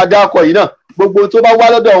sáwọn tá a dá akọ yìí náà gbogbo tó bá wá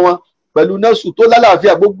lọ́dọ̀ wọn pẹ̀lú nẹ́sù tó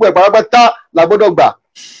lálàáfíà gbogbo ẹ̀ pátápátá la gbọ́dọ̀ gbà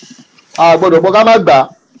a gbọ́dọ̀ bọ́ ká má gbà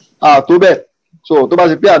á tó bẹ́ẹ̀ so tó bá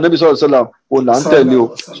ti pé ànábì sallallahu alaihi wasallam òun là ń tẹ̀lé o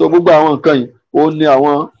so gbogbo àwọn nǹkan yìí òun ni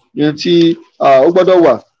àwọn yẹn tí ó gbọ́dọ̀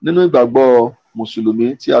wà nínú ìgbàgbọ́ mùsùlùmí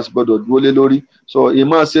tí a sì gbọ́dọ̀ dúró lé lórí so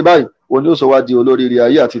ìmọ̀ ṣe báyìí òun ni ó sọ wá di olóríire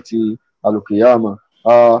ayé àti ti àlùkìyámà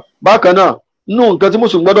bákan náà nínú nǹkan tí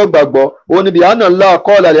mùsùlùmí gbọ́dọ̀ gbàgbọ́ òun ni bíhánà ńlá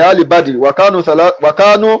qala li ahli Badr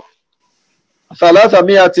wàkánú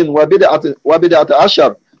thalatha-mi'atin wa bid'ata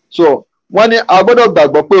ashar so wọ́n ní a gbọ́dọ̀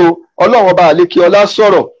gbàgbọ́ pé Ọlọ́run ọba àlékè ọlá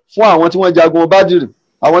sọ̀rọ̀ fún àwọn tí wọ́n jagun Badr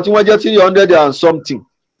àwọn tí wọ́n jẹ́ 300 and something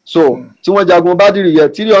so tí wọ́n jagun Badr yẹ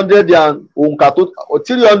 300 and òǹkà tó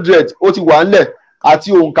 300 ó ti wà ńlẹ̀ àti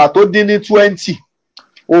òǹkà tó dín ní 20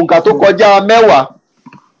 òǹkà tó kọjá mẹ́wàá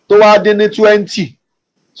tó wá dín ní 20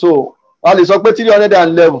 so a lè sọ pé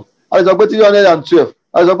 311 a lè sọ pé 312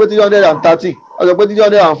 a lè sọ pé 313 a lè sọ pé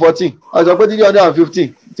 314 a lè sọ pé 315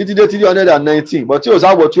 títí dé 319 but tí ò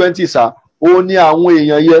sáwọ 20 sá òun ni àwọn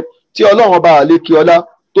èèyàn yẹ tí Ọlọ́run ọba àlékè ọlá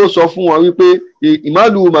tó sọ fún wọn wípé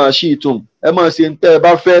ìmàlù mà ṣì tùm ẹ máa ṣe ń tẹ́ ẹ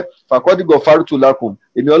bá fẹ́ fàkọ́dìgọ̀ fárútù lákùn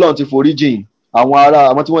èmi Ọlọ́run ti forí jìn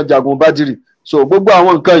àwọn tí wọ́n jagun Bádìrì so gbogbo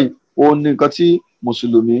àwọn nǹkan yìí òun ni nǹkan tí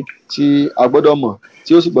mùsùlùmí tí a gbọ́dọ̀ mọ̀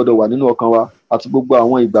tí ó sì gbọ́dọ̀ wà nínú ọkàn wa àti gbogbo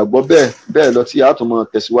àwọn ìgbàgbọ́ bẹ́ẹ̀ lọ tí a tún máa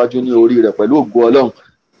tẹ̀síwájú ní orí rẹ̀ pẹ̀lú ògo Ọlọ́run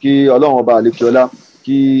kí Ọlọ́run ọba àlékè ọlá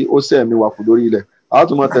kí ó sẹ̀mí wa kù lórí ilẹ̀ a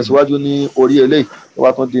tún máa tẹ̀síwájú ní orí eléyìí tó wá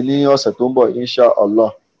tún di ní ọ̀sẹ̀ tó ń bọ̀ insha Allah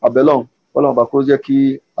abẹ́lọ́run Ọlọ́run bá kó jẹ́ kí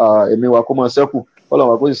ẹ̀mí wa kó máa ṣẹ́kù Ọlọ́run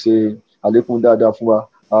bá kó sì ṣe àlékún dáadáa fún wa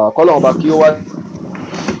kọ́lọ́run bá kí ó wá.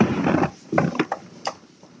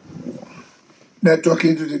 network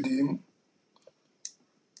into the dim.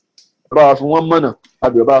 bá a fi wọ́n mọ̀nà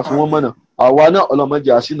àbí bá a fi wọ́n mọ̀nà àwa náà ọlọ́mọdé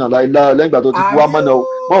àṣìnà láìláà lẹ́yìn ìgbà tó ti fi wá mọ̀nà o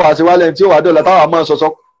wọ́n wá sí wálẹ̀ tí ó wà dọ̀la táwa máa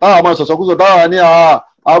sọ̀sọ̀ kúsọ̀ táwa ní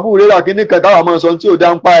àbúrò rẹ̀ kí ní kan táwa máa sọ tí ò dá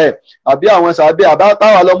ń pa ẹ̀ àbí àwọn sàbẹ̀ àbá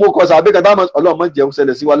táwa lọ mú kọ sàbẹ̀ kan táwa ọlọ́mọdé ń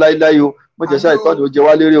ṣẹlẹ̀ sí wa láíláí o mọ̀jẹ̀ sáà ìtọ́ni ó jẹ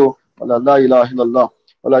wá lérè o la ilaha illallah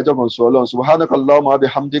ọlọ́jọ́ kan sọ ọlọ́run subhanakallahumma wa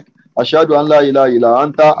bihamdik ashhadu an la ilaha illa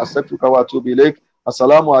anta astaghfiruka wa atubu ilaik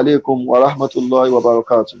assalamu alaikum wa rahmatullahi wa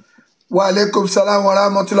barakatuh. Wa alaikum salam wa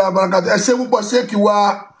rahmatullahi wa barakatuh. ẹ ṣé púpọ̀ ṣéèkì wa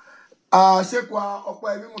ọ̀pọ̀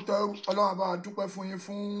ẹ̀mí mú tọ́ Ọlọ́run àbá dúpẹ́ fún yín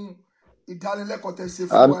fún ìdánilẹ́kọ̀ọ́ tẹ́ ṣe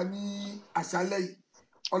fún wa ní àṣálẹ́ yìí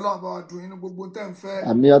ọlọ́run bá wa dùn inú gbogbo tẹ́ ń fẹ́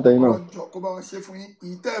àmì àtẹ̀yìn náà. ọlọ́run jọ kó bá wa ṣe fún yín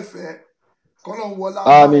èyí tẹ́ ẹ fẹ́ kọ́lọ́run wọlá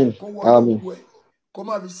àmín kó wọlé àmín òkú ẹ̀ kó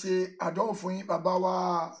má fi ṣe àdánwò fún yín bàbá wa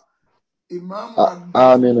ìmáàmù àgbà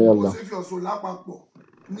fún àmín ya gbogbo Allah. Saviour Soul lápapọ̀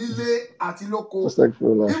nílé àti lóko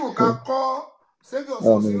Astaghfirullah. ibù ká kọ́ Saviour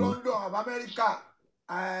Soul sí àmín London àbá Amẹ́ríkà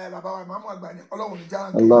bàbá wa ìmáàmù àgbà ni ọlọ́run ní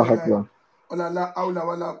járan kí Allahu láéláé akbar. ọ̀làlá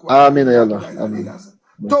àwùlàwàlà kò àmín ya Allah. àmín.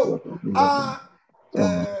 tó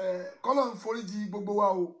kọ́lọ́run foríjì gbogbo wa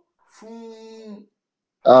o fún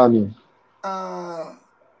àmín.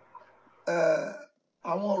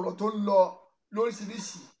 àwọn ọ̀rọ̀ tó ń lọ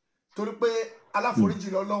lóríṣiríṣi torí pé aláforíjì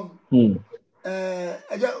lọ́lọ́run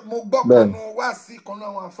ẹ jẹ́ mo gbọ́ bẹ́ẹ̀ni. kanu wá sí ìkànnì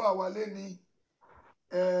àwọn àfáà wa lẹ́ni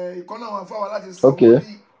ìkànnì àwọn àfáà wa láti ok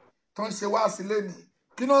Saudi tó ń ṣe wá sí lẹ́ni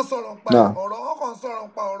kí náà sọ̀rọ̀ pa náà ọ̀rọ̀ wọn kàn sọ̀rọ̀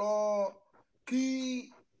pa ọ̀rọ̀ kí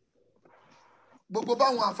gbogbo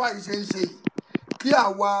báwọn àfáà yìí ṣe ń ṣe yìí kí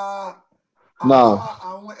àwa náà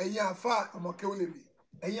àwọn ẹ̀yin àfáà àmọ̀kẹ́ ó lè rí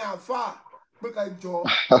ẹ̀yin àfáà pé ká jọ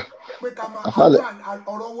pé ká máa àfàlẹ̀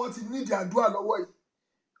àdúrà ọ̀rọ̀ wọn ti nídìí àdúrà lọ́wọ́ yìí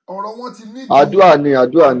ọ̀rọ̀ wọn ti nídìí àdúrà ni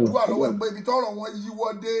àdúrà ni àdúrà lọ́wọ́ àdúrà yìí ni. pé ibi tọ́rọ̀ wọn yíwọ́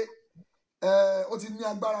dé ó ti ní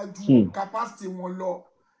agbára ju capacity wọn lọ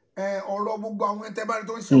ọ̀rọ̀ gbogbo àwọn ẹtẹ́bárí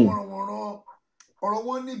tó ń ṣe wọ́nranwọ̀nran ọ̀rọ̀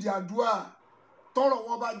wọn nídìí àdúrà tọ́rọ̀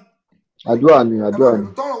wọn bá àdúrà ni àdúrà ni.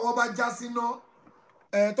 tọ́rọ̀ wọn bá já síná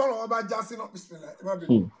tọ́rọ̀ wọn bá já síná bismillah ẹ má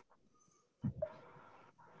bẹ̀rù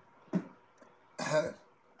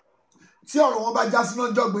tí ọ̀rọ̀ wọn bá já síná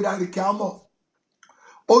jọ̀gbìn àlìkẹ́ àmọ́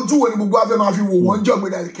ojú wo ni gbogbo afẹ́ máa fi wò wọ́n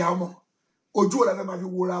jọ̀gbìn àlìkẹ́ àmọ́ ojú wo la fẹ́ máa fi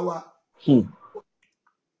wòra wa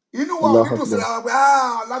inú wa ò ní Allahu dùn síra akbar. wa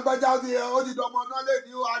pé lágbájá ó ti dọmọ náà lè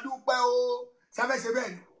ní adúpẹ́ o sábẹ́ ṣe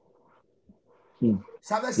bẹ́ẹ̀ ni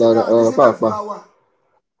sábẹ́ ṣe bẹ́ẹ̀ àní ṣe bẹ́ẹ̀ pàápàá fúnra wa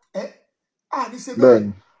àní ṣe bẹ́ẹ̀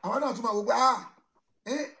bẹ́ẹ̀ni. àwọn náà tún máa wò pé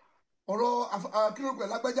ọ̀rọ̀ kí ló pẹ̀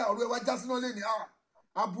lágbájá ọ̀rọ̀ ẹ wá já síná lè ní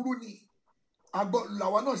aburú ni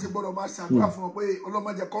làwa náà ṣe gbọ́dọ̀ máa ṣàdúrà fún ọ pé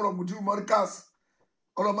ọlọ́mọdé kọ́rọ̀ mùdírù mọ́ríkàs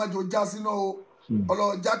ọlọ́mọdé ó já síná o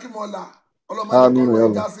ọlọ́jà kìmọ̀lá ọlọ́mọdé àmín kọ́rọ̀ ya ẹ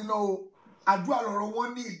Allah. já síná o àdúrà lọ̀rọ̀ wọn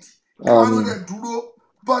need káwọn náà àmín. dẹ̀ dúró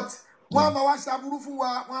but wọ́n á máa wá ṣàbúrú fún wa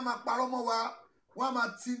wọ́n á máa parọ́ mọ́ wa wọ́n á máa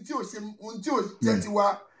ti tí ò ṣe ohun tí ò jẹ́ tiwa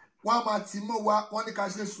wọ́n á máa tì mọ́ wa wọ́n ní ká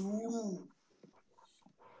ṣe sùúrù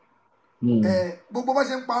gbogbo bá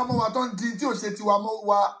ṣe ń parọ́ mọ́ wa tó ń di tí ò ṣe tiwa mọ́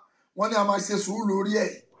wa wọ́n ní a máa ṣe sùúrù lórí ẹ̀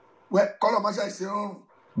kọ́lọ̀ máa ṣàìṣe rọrùn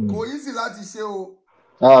kò easy láti ṣe o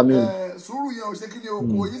àmín. sùúrù yẹn ò ṣe kí ni o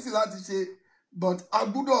kò easy láti ṣe but a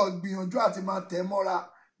gbúdọ̀ gbìyànjú àti máa tẹ̀ mọ́ra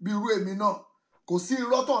bí irú èmi náà kò sí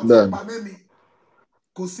irọ́ tó ń ti bẹ́ẹ̀ni. pa mẹ́mi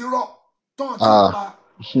kò sí irọ́ tó ń ti pa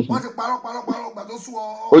wọ́n ti parọ́ gbà tó sún ọ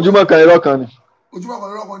ojúmọ́ kan irọ́ kan ni. ojúmọ́ kan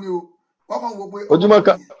irọ́ kan ni o wọ́n kàn wò pé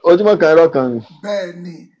ojúmọ́ kan irọ́ kan ni. bẹ́ẹ̀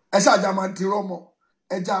ni ẹ ṣáàjà máa dirọ́ mọ́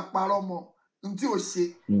ẹja parọ́ mọ́ ohun tí ò ṣe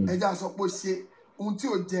ẹja sọ pé ó ṣe ohun tí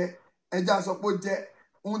ò jẹ ẹja sọ pé ó jẹ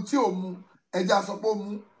ohun tí ò mu ẹja sọ pé ó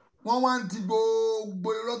mu wọ́n wá ń di gbogbo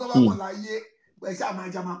irọ́ tó bá mọ̀ láyé ẹ ṣáà máa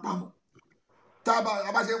ẹja máa pamọ́ tá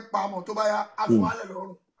a bá ṣe ń pamọ́ tó bá yá á fún alẹ́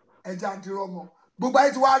lọ́rùn ẹja dirọ́ mọ́ gbogbo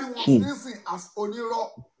ayé ti wá rí wọn nísìn as onírọ́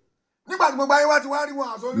nígbà tí gbogbo ayé wá ti wá rí wọn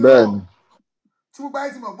as onírọ́ bẹ́ẹ̀ni. tí gbogbo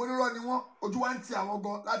ayé ti mọ̀ pé onírọ́ ni wọ́n ojú wa ń ti àwọn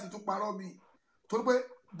gan láti tún parọ́ mi torí pé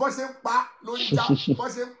bọ́ ṣe ń pa ló ń já bọ́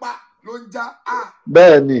ṣe ń pa ló ń já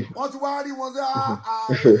bẹ́ẹ̀ni. wọ́n ti wá rí wọn sí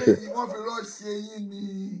eléyìí wọ́n fi rọ́ ṣe yín ni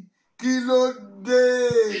kí ló dé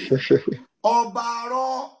ọba rọ́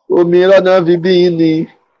omi irọ́ náà fi bí yín ni.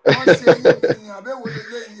 wọ́n ṣe yín ni àbẹ̀wò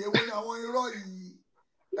lélẹ́yìí èwo ni àwọn irọ́ yìí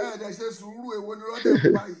ẹ̀ẹ́dẹ̀ ṣe sùúrù èwo ni irọ́ dẹ̀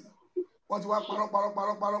ń pa yìí wọ́n ti wá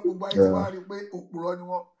parọ́ gbogbo ayé ti wá rí pé òpùrọ́ ni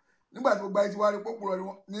wọ́n nígbà tí gbogbo ayé ti wá rí pé òpùrọ́ ni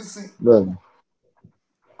wọ́n nísìn bẹ́ẹ̀ni.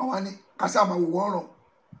 àwọn ni ká sáà máa wò wọ́n ràn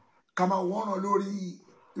ká máa wò wọ́n ràn lórí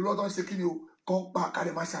irọ́ tó ń ṣe kí ni o kan pa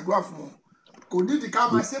kàdé máa ṣàdúrà fún wọn kò nídìí ká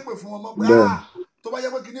máa ṣépè fún wọn mọ́ pé bẹ́ẹ̀ni. tó bá yẹ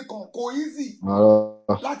pé kinní kan kò easy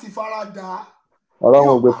láti fara dà á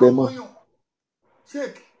ọlọ́run ò gbé pé mọ́. ṣé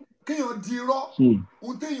kéèyàn di irọ́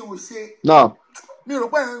ohun téèyàn ò ṣe náà mi rò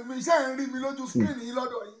pé iṣẹ́ ẹ̀ ń rí mi lójú screen yìí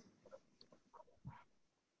lọ́dọ̀ yìí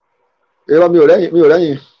irọ́ mi ò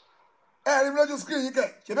rẹ́yìn. ẹ rí mi lójú screen yìí kẹ̀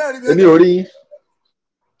ṣe bẹ́ẹ̀ rí mi. èmi ò rí yín.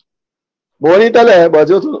 mo ní tẹ́lẹ̀ bọ̀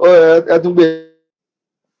tí ẹ tún gbé.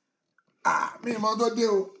 mi ìmọ̀ tó dé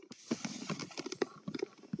o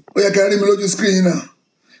ó yẹ kẹ́ rí mi lójú screen yìí náà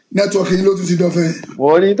nẹ́tíwọ̀kì yìí ló tún ti dọ̀fẹ́.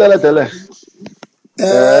 mo ní tẹ́lẹ̀.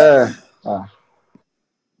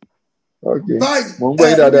 ok mo ń gbọ́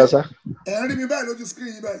yín dáadáa sá. ẹ ń rí mi báyìí lójú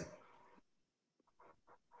screen yìí báyìí.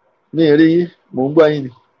 mi ì rí yín mo ń gbọ́ yín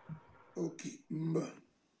ni. ok mbà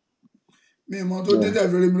mi ìmọ̀ tó dé tẹ̀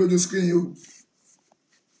fi rí mi lójú screen yìí o.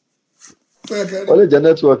 ó yẹ kẹ́ rí. ó lè jẹ́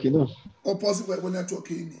nẹ́tíwọ̀kì náà. ó pọ́sibú ẹ̀pọ̀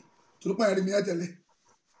nẹ́tíwọ̀kì yìí ni torí pààyàn rí mi ẹ̀ tẹ̀lé.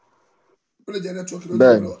 ó lè jẹ́ network ló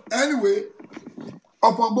jẹ́ lọ anyway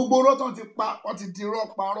ọ̀pọ̀ gbogbo irọ́ tán ti pa wọ́n ti di irọ́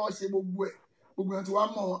parọ́ ṣe gbogbo ẹ̀ gbogbo ẹ̀ tí wàá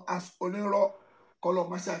mọ̀ onírọ́ kọlọ̀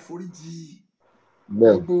máa ṣàforíjì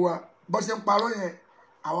gbogbo wa bó ṣe ń parọ́ yẹn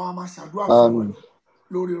àwọn a máa ṣàdúrà fún wọn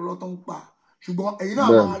lórí irọ́ tó ń pa ṣùgbọ́n ẹ̀yin náà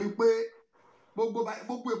máa rí pé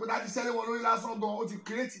gbogbo èpè láti ṣẹlẹ̀ wọn lórí lásán gan ó ti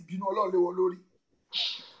kírètì bínú Ọlọ́run lé wọn lórí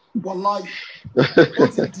wàláì ó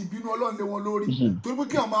ti di bínú Ọlọ́run lé wọn lórí torí pé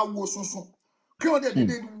kí wọn máa wo sunsun kí wọn dẹ̀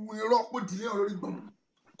dédé wo irọ́ pé dìlé yàn lórí gbọ̀n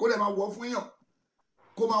kó dẹ̀ máa wọ̀ fún yàn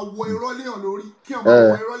kó máa wo irọ́ léyàn lórí kí wọn máa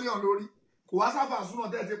wo irọ́ léyàn lórí kò wá sáfà súnà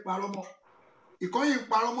tẹ́ ti parọ́ mọ́ ìkọ́yìn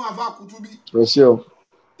parọ́ mọ́ àfa Kutubi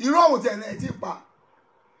irọ́ òtẹ̀lẹ̀ ẹ̀ ti pa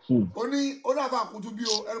ó ní àfa Kutubi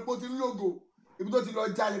o ẹni pé ó ti ń lògò ibi tó ti lọ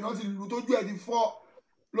jalè náà ti lù tójú ẹ̀ ti fọ́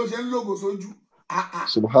ló ṣe ń lògò sójú.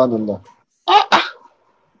 Subhanallah.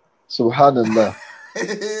 Subhanallah.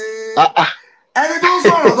 ẹni tó ń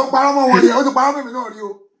sọ̀rọ̀ tó parọ́ mọ́ wọn yẹn ó ti parọ́ mọ́ mi náà rí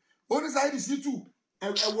o ó ní Saheed Shittu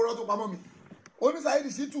ẹ̀wòrán tó pamọ́ mi ó ní Saheed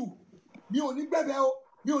Shittu mi ò ní gbẹ̀bẹ̀ o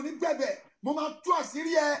mi ò ní gbẹ̀bẹ̀ mo máa tú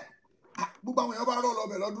àṣírí ẹ gbogbo àwọn èèyàn bá rọ̀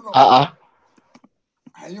lọ́bẹ̀ lọ́dún náà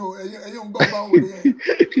ẹ̀yin ò ń gbọ́ bá wọn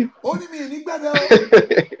yẹn ó ní mi ò ní gbẹ̀bẹ̀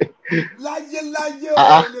o láyé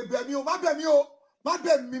o lè bẹ̀ mí o má bẹ̀ mí o má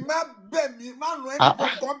bẹ̀ mí má ràn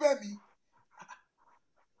anybody kó bẹ̀ mí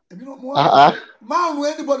èmi náà mo wá má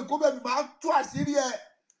ràn anybody kó bẹ̀ mí má tú àṣírí ẹ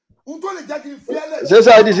ohun tó lè jẹ́ kí n fi ẹ́ lẹ̀. ṣé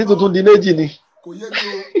Saheed Shittu tuntun di méjì ni. kò yé mi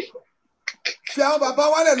o fi àwọn bàbá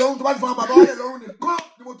wálẹ̀ lọ́rùn tó bá ti fi àwọn bàbá wálẹ̀ lọ́rùn nìkan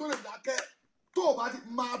ni mo tó lè dákẹ́ tó o bá ti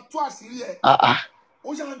máa tú àṣírí ẹ ó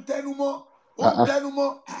ṣe ń tẹnu mọ́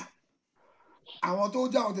àwọn tó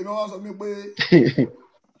jẹ́ àwọn tèmi wá sọ mí pé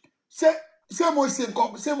ṣé mo ṣe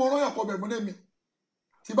nǹkan ṣé mo rán yàn kọ bẹ̀ mọ́ lẹ́mi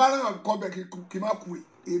tí bá rán yàn kọ bẹ̀ kì má kú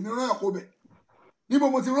èmi rán yàn kọ bẹ̀ níbo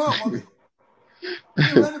mo ti rán yàn kọ bẹ̀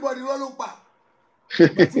ní anybody rán ló ń pa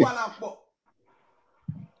ìgbà tí wàhálà pọ̀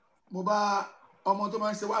mo bá ọmọ tó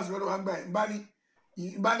máa ń ṣe wá sí lọ́dọ̀ wa ń gbà ẹ̀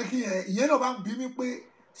ń bá ní kí ìyẹn náà bá ń bí mi pé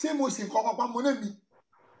ṣé mo ṣe nǹkan kan pa mọ́ lẹ́mi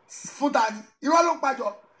fún ta ni irọ́ ló ń pàjọ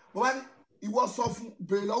mo bá ní ìwọ sọ fún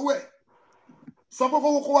bèrè lọ́wọ́ ẹ̀ sọ pé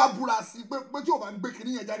kó wá búra sí pé tí ò bá ń gbé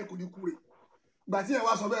kinní yẹn jáde kò ní kúre ìgbà tí yẹn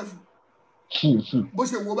wá sọ bẹ́ẹ̀ fún bó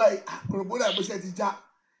ṣe wo báyìí òròbó náà bó ṣe ti já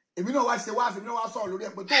èmi náà wá ṣe wá èmi náà wá sọ̀rọ̀ lórí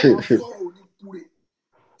ẹ̀ pé tó o bá sọ̀rọ̀ ò ní kúre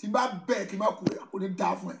tí bá bẹ́ẹ̀ kí n má kúre kò ní dá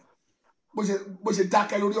fún ẹ bó ṣe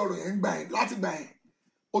dákẹ́ lórí ọ̀rọ̀ yẹn ń gbà yẹn láti gbà yẹn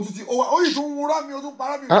ó yìí tún ń rọ́ mi ó tún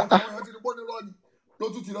parọ́ mi ìgbà táwọn èèyàn ti ní bó ní rọ́ ni ló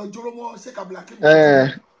tún ti lọ jóró mọ́ Sheikh Abdulhakeem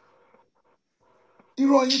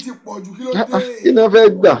irọ́ yín ti pọ̀ jù kí ló dé. kí ló fẹ́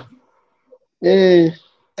gbà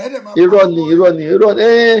irọ́ ni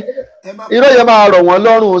irọ́ yẹn máa rọ̀ wọ́n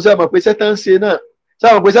lọ́rùn ṣe mọ̀ pé ṣẹ́tà ń ṣe náà ṣe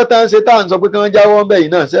mọ̀ pé ṣẹ́tà ń ṣe tá à ń sọ pé kí wọ́n jáwọ́ ń bẹ̀ yìí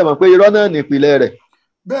náà ṣe mọ̀ pé irọ́ náà nìpìlẹ̀ rẹ̀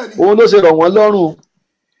òun ló ṣe rọ̀ wọ́n lọ́rùn.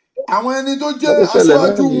 àwọn ẹni tó jẹ́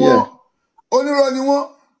aṣáájú wọn onírọ́ ni wọ́n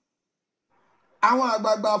àwọn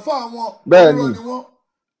àgbààgbà fún àwọn onírọ́ ni wọ́n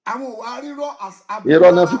àwọn òwà rírọ́ àbúrò irọ́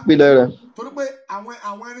náà fi pilẹ̀ rẹ̀. torí pé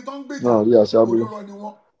àwọn ẹni tó ń gbèjà onírọ́ ni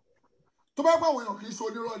wọ́n tó bá gbàwọn èèyàn kì í ṣe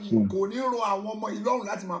onírọ́ ni kò ní rọ àwọn ọmọ yìí lọ́rùn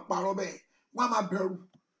láti máa parọ́ bẹ́ẹ̀ wọ́n á máa bẹ̀rù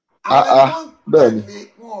àwọn ẹni tó ń tẹ̀lé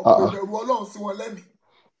wọn ò bẹ̀rù Ọlọ́run sí wọn lẹ́mìí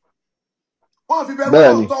wọn ò fi bẹ̀rù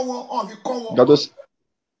Ọlọ́run tọ́ wọn wọn ò fi kọ́ wọn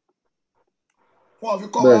wọn ò fi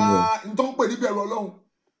kọ́ wọn nítorí ń pè ní bẹ̀rù Ọlọ́run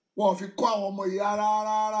wọn ò fi kọ́ àwọn ọmọ yìí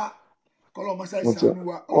rárá kọ́lọ́ ọmọ ṣáà ìṣàánú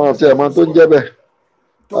wa. wọn ò tiẹ̀ mọ̀ tó ń jẹ́ bẹ́ẹ̀.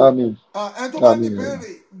 Àmín. ẹni tó bá ní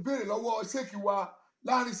béèrè lọ́wọ́ ṣéèkì wa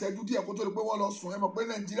láàrin ìṣẹ́jú díẹ̀ kó tó di pé wọ́n lọ sùn ẹ mọ̀ pé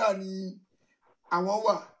Nàìjíríà ni àwọn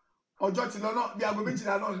wà ọjọ́ ti lọ náà bí aago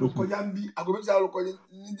méjìlá náà ló kọjá ń bí aago méjìlá ló kọjá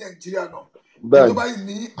ní Nàìjíríà náà ẹni tó bá yìí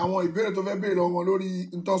ní àwọn ìbéèrè tó fẹ́ béèrè lọ́wọ́ wọn lórí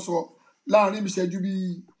ntọ́sọ láàrin ìṣẹ́jú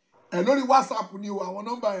bíi lórí WhatsApp ni o àwọn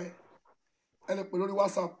nọ́mbà yẹn ẹ lè pè lórí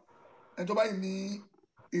WhatsApp ẹni tó bá yìí ní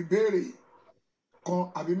ìbéèrè kan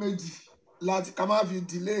àbí méjì láti ká má fi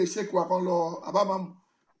dìlé ṣéèkì wa kan lọ àbámọ́mù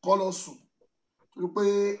kọ́ lọ sùn torí pé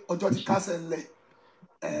ọjọ́ ti kásẹ̀ ńlẹ̀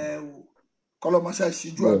kọ́lọ́ máa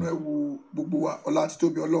ṣàṣìjú àánú ẹ̀ wo gbogbo wa ọlá àti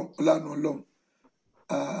tóbi Ọlọ́run ọlànà Ọlọ́run.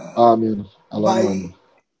 Àmín. báyìí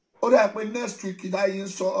ó dà pé next week láyé ń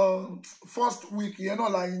sọ first week yẹn náà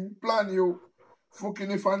láyé ń plan yìí o fún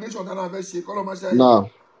kinní foundation náà fẹ́ ṣe kọ́lọ́ máa ṣàṣìjú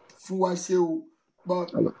fún wa ṣe o.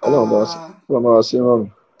 Ọlọ́run máa wá sí rọrùn.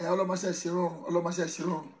 Ọlọ́run máa ṣàṣìṣe rọrùn Ọlọ́run máa ṣàṣìṣe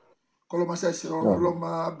rọrùn kọ́lọ́ máa ṣàṣìṣe rọrùn Ọlọ́run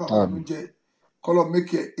máa bà wá nú jẹ́ kọ́lọ́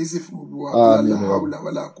make it easy fún gbogbo wa la hawla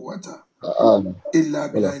wala quwwata illa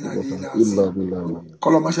billahi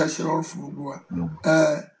kọ́lọ́ máa ṣàṣìṣe rọrùn fún gbogbo wa.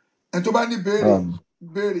 ẹ tó bá ní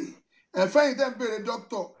béèrè fẹ́yìn tẹ́ ń béèrè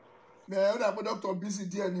dókítọ̀ ó dà pé dókítọ̀ bísí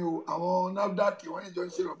díẹ̀ ni o àwọn NAFDAC wọ́n yìí jọ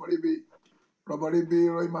ń ṣe rọ̀bọ̀rẹ́bẹ̀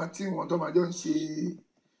Roy Martin wọn tó máa jọ ń ṣe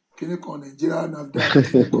kíní kan Nàìjíríà NAFDAC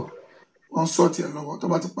kíní kan wọ́n sọ tiẹ̀ lọ́wọ́ tó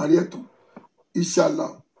bá ti parí ẹ̀ tán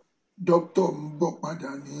inshallah dókítà ń bọ̀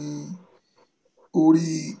padà ní orí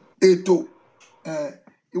ètò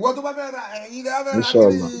ìwọ tó bá fẹ́ ra ẹ̀yin lẹ́yìn fẹ́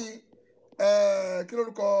ra kí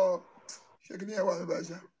lórúkọ ṣé kí ni ẹ̀ wà ní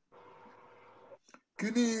bàjẹ́ kí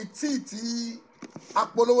ni tíì tí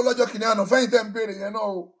apolówó lọ́jọ́ kìíní àná fẹ́yìn tẹ́ ń béèrè yẹn náà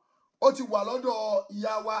ó ti wà lọ́dọ̀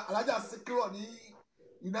ìyá wa alájà Síkírọ̀ ní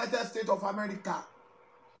United States of America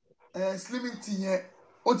slimming tea yẹn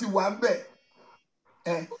ó ti wà ń bẹ̀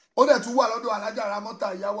ó dẹ̀ tún wà lọ́dọ̀ alájà Ramọ́ta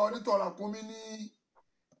ìyá wa onítọ̀ràkúnmí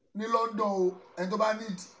ní London o ẹni tó bá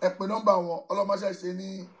need ẹ pè nọ́mbà wọn ọlọ́mọṣẹ́ ṣe ní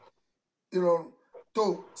ìrọ̀rùn tó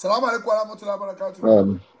salamu alaikum warahmatullahi wabarakatuh.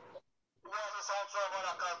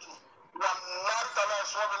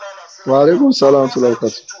 Wa alaikum salam wa rahmatullahi.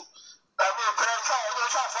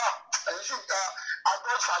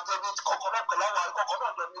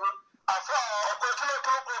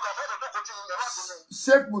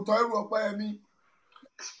 Sheikh Mutairu Ọpẹ́yẹmí.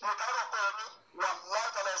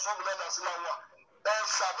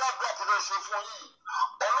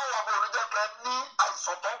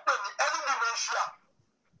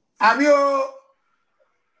 Àmì o.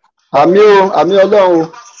 Àmì o, àmì Ọlọ́run o.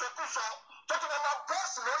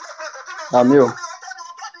 Àmì o.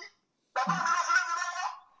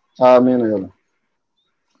 Àmì o.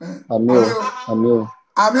 Àmì o. Àmì o.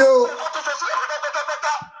 Àmì o.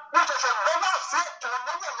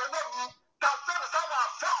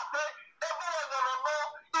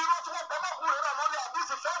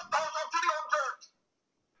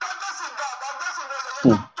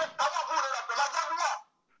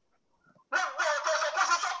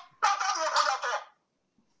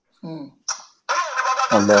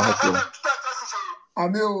 Allah Akbar.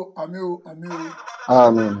 Àmì o, àmì o, àmì o.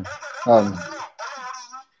 Àmín. Àmín.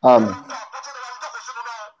 Àmín.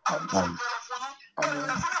 Àmín.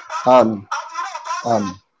 Àmín.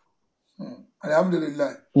 Àmín.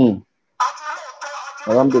 Alhamdulillah.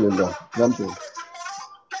 Alhamdulillah. Alhamdulillah.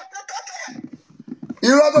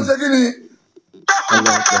 Irọ́ tó ṣe kí ni?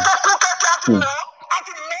 Allah Akbar.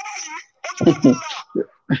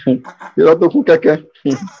 Irọ́ tó kún kẹ́kẹ́.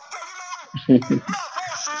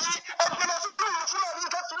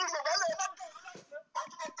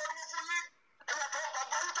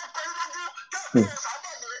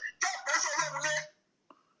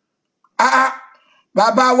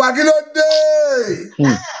 Bàbá wa kí ló dé?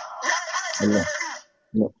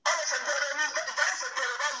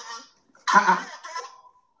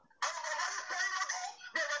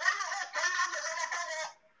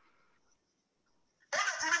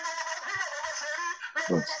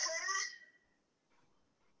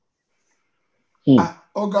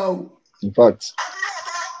 Ọ̀gá o. In fact.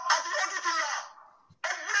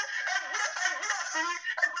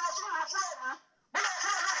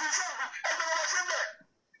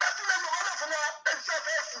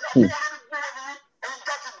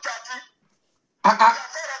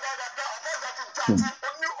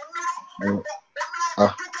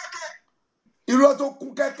 Irọ́ tó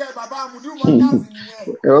kún kẹ́kẹ́ bàbá Mudiu Markaz nìyẹn.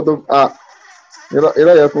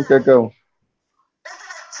 Irọ́ yẹ kún kẹ́kẹ́ o.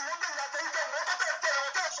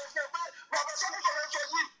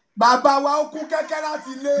 Bàbá wa ó kún kẹ́kẹ́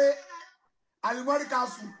láti ilé Alimọ́ríkà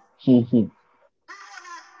sùn.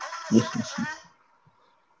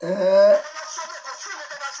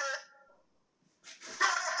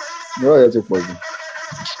 Irọ́ yẹ ti pọ̀ jù.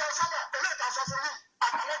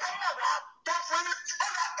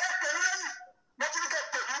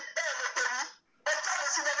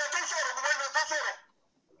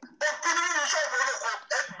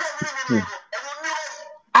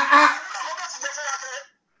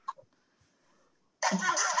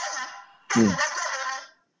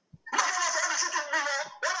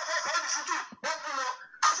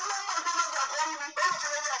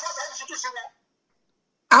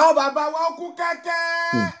 Àwọn bàbá wa ó kún kẹ́kẹ́.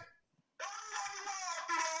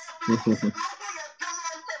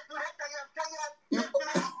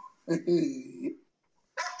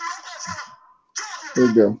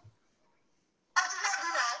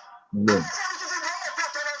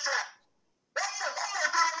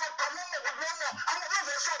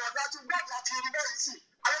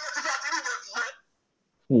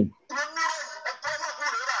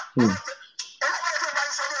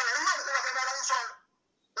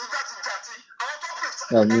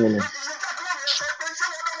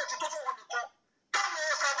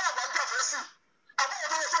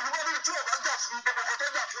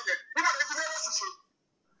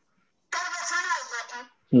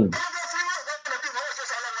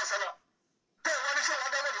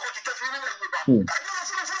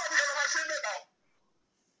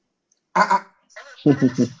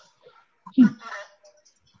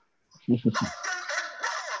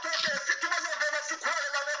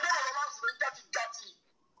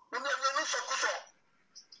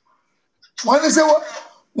 wọ́n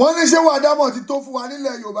ní ṣé wà dámọ̀ ti tó fún wa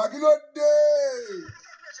nílẹ̀ Yorùbá kí ló dé.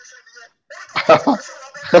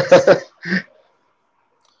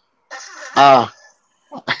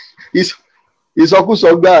 Ìsọkúsọ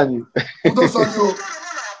gbáà ni. Mo tó sọ ni o.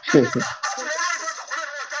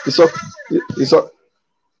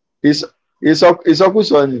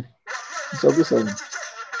 Ìsọkúsọ ni. Ìsọkúsọ ni.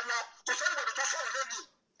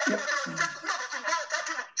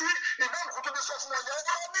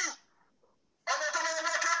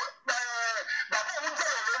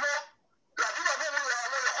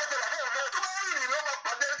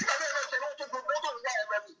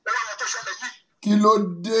 Kí ló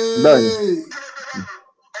dé.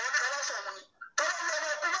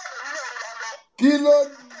 Kí ló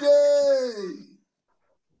dé.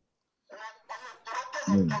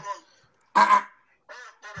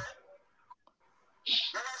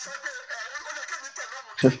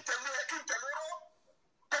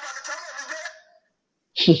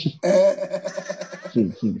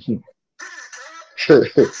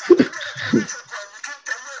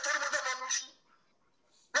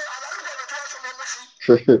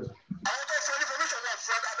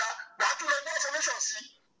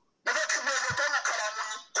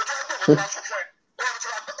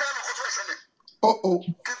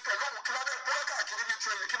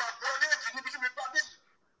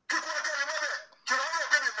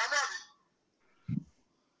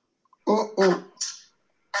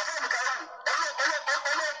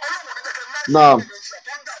 Naam.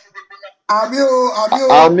 Àmì o.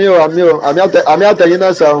 Àmì àtẹ̀yìn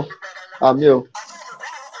náà sàn. Àmì o.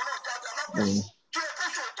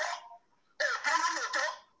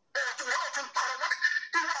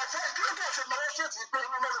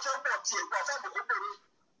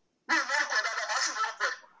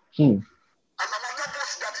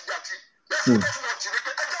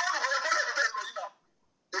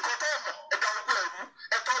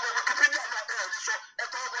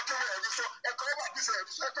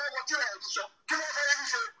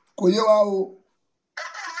 Kò yé wa o.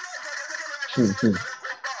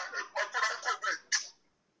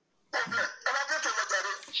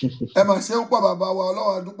 Ẹ mà ṣe ń pọ̀ bàbá wa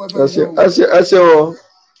Ọlọ́run àdúpẹ́ fẹ́ yín o. Ẹ ṣe o.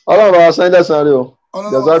 Ọlọ́run bá wa san ilé san rí o.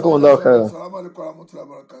 Jazakumullahu khairan.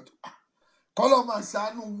 Kọ́lọ̀ máa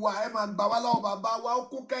ṣàánú wa ẹ máa gbà wá lọ́wọ́ bàbá wa ó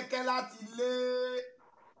kú kẹ́kẹ́ láti lé.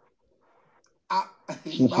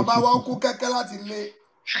 Bàbá wa ó kú kẹ́kẹ́ láti lé.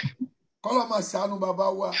 Kọ́lọ̀ máa ṣàánú bàbá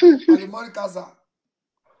wa alimọ́ríkàsà.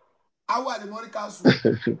 Awa alimọ́ríkàsù.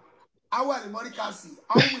 Awa alimọ́ríkàsì.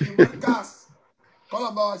 Awu alimọ́ríkàsì.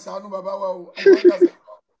 Kọ́lọ̀ bá wa ṣàánú bàbá wa o alimọ́ríkàsà.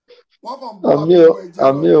 Wọ́n kàn bọ́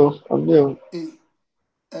àmì o.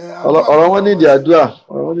 Ọ̀rọ̀ wọn nídìí àdúrà.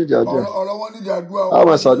 Ọ̀rọ̀ wọn nídìí àdúrà. A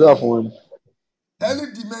máa ṣàdúrà fún wọn. Early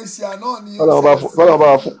dementia náà ni. Fọlọ́n bá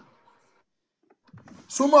wa fún.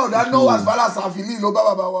 Súnmọ́ ọ̀dà náà wà fàlà sàfìlì ló bá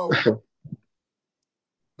bàbá wa o.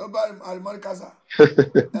 Ló bá alimọ́ríkàsà.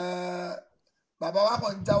 Bàbá wa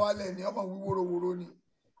kàn ń já wálẹ̀ ní ọkàn wíwòrowòro ni.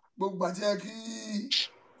 Gbogbo àti ẹ kí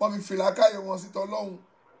wọ́n fi fìlà káyè wọn sí tọ́lọ́hún.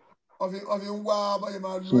 Wọ́n fi ń wá báyìí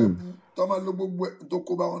máa lo ẹ̀bù tó máa lo gbogbo tó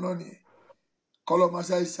kó bá wọn náà nìyẹn. Kọ́lọ́ máa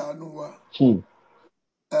ṣe ìṣàánú wa.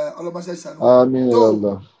 Ọlọ́mọṣẹ́ ìṣàánú wa. Àmín ya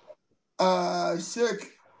Allah. Sheikh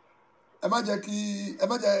ẹ má jẹ́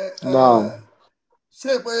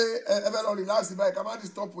ṣé pé ẹ fẹ́ lọ relax báyìí ká má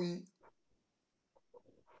disturb yín.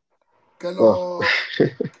 Kẹ lọ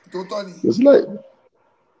tó tọ́ ni.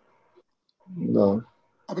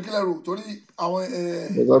 Àbí kí lẹ rò torí àwọn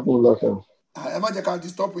ẹ má jẹ́ ká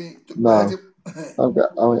disturb yín.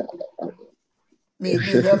 Mi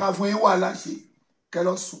ìfẹ́ ká fún yín wàhálà ṣe kẹ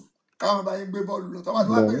lọ sùn káwọn bá yín gbé bọ́ọ̀lù lọ tó bá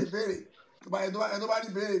béèrè tó bá ní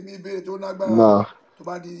béèrè mi béèrè tó lágbára tó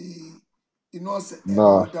bá di inú ọ̀sẹ̀ ẹ̀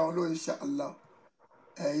bá dáhùn lóhùn inshallah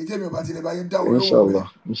èyí tèmi ò bá tilẹ̀ bá yín dáhùn lóhùn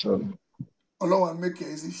bẹ́ẹ̀ Ọlọ́run á make it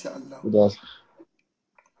easy inshallah.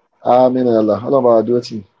 Àmín ya Allah. Ọlọ́run bá wa dúró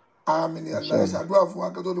tì. Àmín ya Allah. Ẹ ṣàdúrà fún wa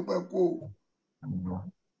kí tó dúpẹ́ kó.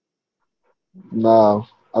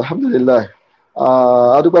 Alhamdulillah.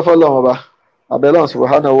 Adúpẹ́ fọ́lọ́run ọba. Abẹ́lọ́run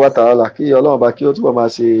subhanahu wa ta'ala kí Ọlọ́run bá kí ó túbọ̀ máa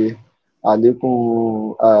ṣe àlékún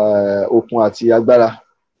okun àti agbára.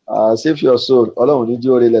 Save your soul. Ọlọ́run ní jí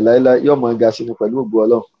ó relẹ̀ láíláí yóò mọ̀ ga sínú pẹ̀lú ògo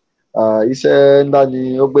Ọlọ́run. Iṣẹ́ ńlá ni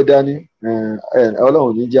ó gbé dání.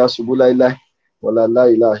 Ọlọ́run ní jí aṣubú láíláí. Wala la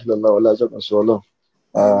ilaha illallah wala ìjọkan sọ Ọlọ́run.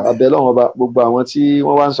 Abẹ́lọ́run ọba gbogbo àwọn tí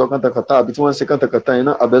wọ́n wá ń sọ kàntàkàntà àbí tí wọ́n ń ṣe kàntàkàntà yẹn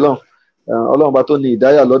náà abẹ́lọ́run. Ọlọ́run ọba tó ní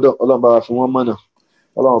ìdáyà lọ́dọ̀ Ọlọ́run bá wa fi wọ́n mọ̀nà.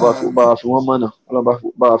 Ọlọ́run bá wa fi wọ́n mọ̀nà. Ọlọ́run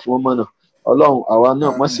bá wa fi wọ́n mọ̀nà. Ọlọ́run àwa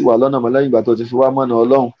náà má sì wà lọ́nà mọ́ lẹ́yìn ìgbà tó ti fi wá mọ̀nà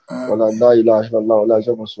Ọlọ́run wala la ilaha illallah wala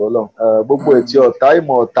ìjọkan sọ Ọlọ́run. Gbogbo ètí ọ̀tá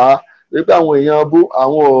ìmọ̀ ọ̀tá wípé àwọn èèyàn bú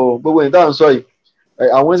àwọn gbogbo èèyàn tá à ń sọ yìí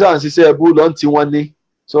àwọn sáà ń ṣiṣẹ́ ẹbú lọ́n tí wọ́n ní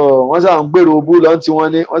so wọ́n sà ń gbèrò bú lọ́n tí wọ́n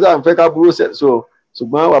ní wọ́n sà ń fẹ́ ká burú sẹ̀ so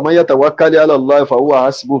ṣùgbọ́n wa man yatawakkal ala Allah fa huwa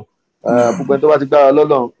hasbuh gbogbo ẹni tó bá ti gbára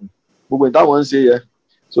lọ́lọ́run gbogbo ìta wọn ń ṣe yẹ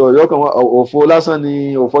so yọkàn wọn òfo lásán ni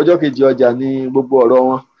òfò ọjọ́ kejì ọjà ní gbogbo ọ̀rọ̀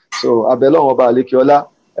wọn so abẹ́lọ́wọ́n ọba àlékiọlá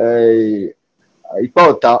ipa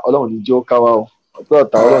ọ̀tá ọlọ́run ní jẹ́ ó ká wa o ipa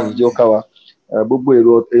ọ̀tá ọlọ́run ní jẹ́ ó ká wa gbogbo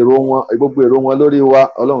èrò wọn lórí wa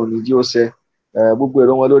ọlọ́run ní jẹ́ ó ṣẹ gbogbo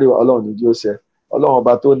èrò wọn lórí wa ọlọ́run ní jẹ́ ó ṣẹ ọlọ́run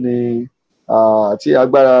ọba tó ní tí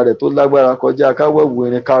agbára rẹ̀ tó lágbára kọjá káwẹ́wù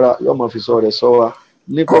irin kára yóò mọ̀ fi sọ rẹ̀ sọ wa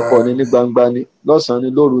ní kọ̀kọ̀ ni ní gbangba ni lọ́sàn-án ni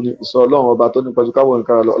lóru ni ìsọ ọlọ́run ọba tó ní pẹ̀lú káwọ́ irin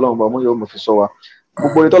kára lọ ọlọ́run ọba mú yóò mọ̀ fi sọ wa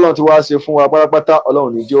gbogbo orin tọ́lọ́run ti wá ṣe fún wa pátápátá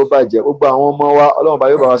ọlọ́run ní jẹ́ ó bàjẹ́ gbogbo àwọn ọmọ wa ọlọ́run ọba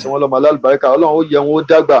yóò bá wa ṣe wọ́n lọ́mọ alálùbáríkà ọlọ́run ó yẹ wọn ó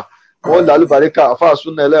dàgbà wọn lálùbáríkà àfáà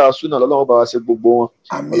súnà ẹlẹ́yà súnà lọ́lọ́run bá wa ṣe gbogbo wọn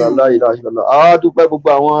ọlọ́lá ilaha illallah a dúpẹ́ gbogbo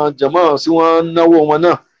àwọn jàmáà tí wọ́n náwó wọn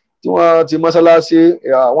náà tí wọ́n ti mọ́sálásí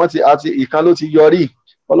wọ́n ti àti ìkan ló ti yọrí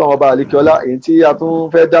ọlọ́run ọba àlékiọlá èyí tí a tún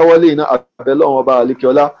fẹ́ dáwọ́lé iná àbẹ̀ lọ́run ọba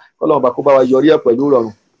àlékiọlá ọlọ́run ọba kó bá wa yọrí ẹ̀ pẹ̀lú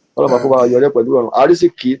rọrùn ọlọ́run ọba kó bá wa yọrí ẹ̀ pẹ̀lú rọrùn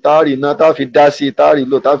àrísìkí táàrí iná tá fi dá sí táàrí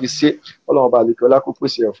lò tá fi ṣe ọlọ́run ọba àlékiọlá kó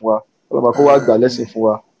pèsè ẹ̀ fún wa ọlọ́run ọba kó wá gbà lẹ́sìn fún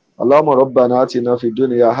wa Allahumma rabbana atina fid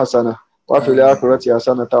dunya hasana وفي الآخرة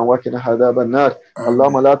حسنة وقنا عذاب النار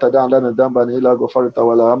اللهم لا تدع لنا ذنبا إلا غفرته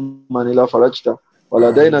ولا هما إلا فرجته ولا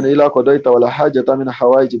دينا إلا قضيته ولا حاجة من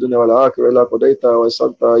حوائج الدنيا والآخرة إلا قضيتها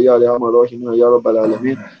ويسرتها يا أرحم الراحمين يا رب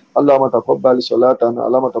العالمين اللهم تقبل صلاتنا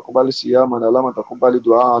اللهم تقبل صيامنا اللهم تقبل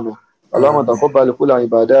دعاءنا اللهم تقبل كل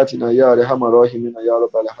عباداتنا يا أرحم الراحمين يا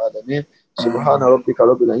رب العالمين سبحان ربك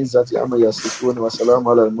رب العزة عما يصفون وسلام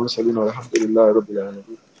على المرسلين والحمد لله رب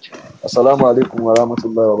العالمين Assalamu alaikum wa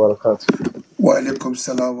rahmatullahi wa barakatuh. Wa alaikum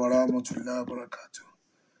salam wa rahmatullahi wa barakatuh.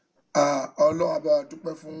 Ọlọ́run àbá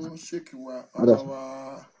dúpẹ́ fún ṣéèkì wa àbáwá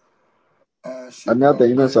Àmì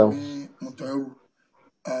àtẹ̀yìn náà sáwọn. Mùtọ́ẹ̀rù.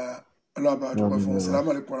 Ọlọ́run àbá dúpẹ́ fún Assalamu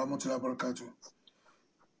alaikum wa rahmatullahi wa barakatuh.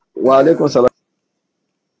 Wa alaikum salam.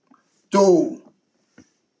 To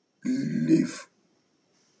live.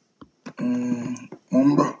 Mo ń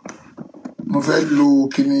bọ̀. Mo fẹ́ lo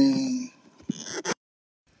kíní.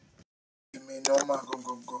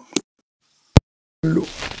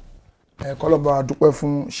 Kọ́lọ́mbà dúpẹ́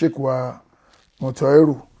fún sheik wa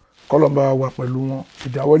Mùtọ́ẹ̀rù kọ́lọ́mbà wà pẹ̀lú wọn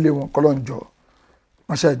ìdáwọ́lé wọn kọ́lọ́njọ́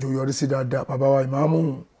wọ́n ṣàìjọ yọrí sí dáadáa bàbá wa ìmáàmù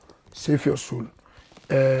Safe Your Soul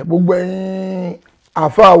gbogbo ẹ̀yin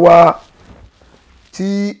àfáà wa tí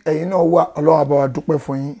ẹ̀yin náà wà ọlọ́run àbá wa dúpẹ́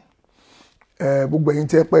fún yín gbogbo ẹ̀yin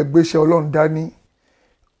tẹ́ pẹ́ gbéṣẹ́ ọlọ́run dání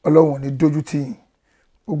ọlọ́run ò ní dójú tì yín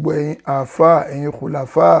gbogbo ẹ̀yin àfáà ẹ̀yin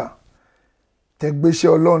khulafáà tẹgbẹ́sẹ̀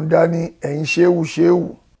ọlọ́run dání ẹ̀yin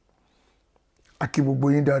ṣéwù àkí gbogbo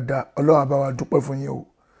yín dáadáa ọlọ́run á bá wa dúpẹ́ fún yín o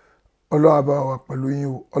ọlọ́run á bá wa pẹ̀lú yín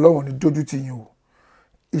o ọlọ́run ní dójú tì yín o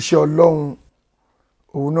iṣẹ́ ọlọ́run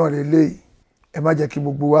òun náà lélẹ́yìí ẹ má jẹ́ kí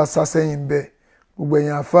gbogbo wa sá sẹ́yìn ń bẹ̀ gbogbo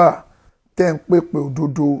ẹ̀yin àfáà tẹ́ ń pèpè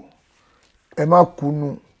òdodo ẹ má kùnú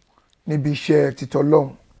níbi iṣẹ́ títọ́ ọlọ́run.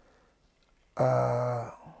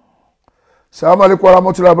 Assalamu alaikum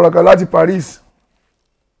warahmatullahi wabarakatuh láti Paris.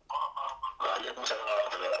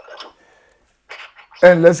 Ẹ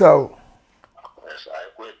ǹlẹ́ sà o.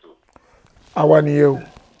 Àwa nìyẹn o.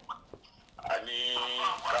 A ní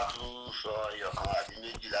ká tún sọ ẹyọkan àbí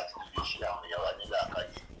méjì láti fi ṣe àwọn ìyàwó nílẹ̀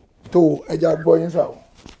àkàyè. Tó ẹja gbọ́ yín sà o.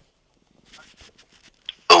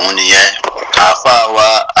 Òun nìyẹn àáfàá wa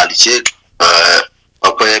Al-Sheikh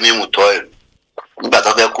Ọpẹ́yẹmí Mùtọ́ẹ̀rù nígbà tó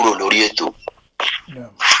fẹ́ kúrò lórí ètò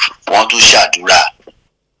wọ́n tún ṣàdúrà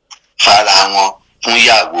fara wọn fún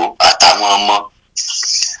ìyàwó àtàwọn ọmọ.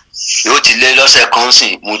 Yóò ti lé lọ́sẹ̀ kan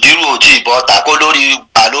sìn mùdírù ò tí ì bọ́ ta kó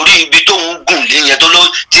lórí ibi tóun gùn lé yẹn tó ló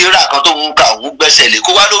tí rà kan tóun kà òun gbẹ́sẹ̀ lé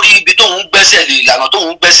kó wá lórí ibi tóun gbẹ́sẹ̀ lé ìlànà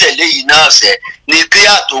tóun gbẹ́sẹ̀ lé yìí náà ṣẹ ni kí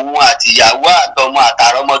àtòun àtìyàwó àtọmọ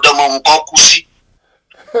àtàrọmọdọ́mọ òun kọ́ kú sí.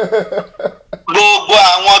 Gbogbo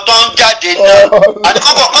àwọn tó ń jáde náà àti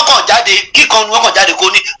kọ́kàn jáde kíkan ni wọ́n kàn jáde kó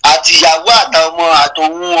ní àtìyàwó àtọmọ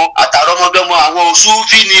àtòun àtàrọmọdọ́mọ àwọn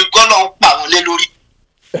Sufi ni gọ́lọ́ ń pa wọn lé lórí.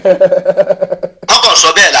 Wọ́n kàn sọ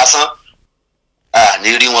bẹ́ẹ̀ lásán ní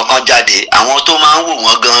rí wọn kan jáde àwọn tó máa ń wò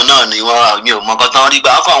wọ́n gan náà ni wọ́n mi ò mọ nǹkan tán rí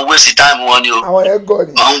gbà wọ́n kàn ń wéṣì táìmù wọn ni o wọ́n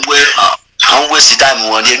ń wéṣì táìmù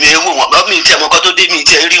wọn ni èmi wò wọ́n mi tiẹ̀ mọ nǹkan tó dé mi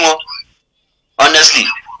tiẹ̀ rí wọn honestly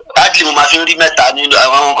hardly mo máa fi ń rí mẹ́ta nínú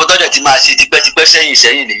àwọn nǹkan tó dẹ̀ ti máa ṣe tipẹ́tipẹ́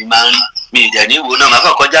sẹ́yìn lèmi máa ń rí mi ìdẹ̀ ní ìwò náà máa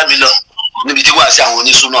kàn kọjá mi lọ níbi tí wàá sí àwọn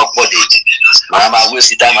oníṣúná pọ̀ dé máa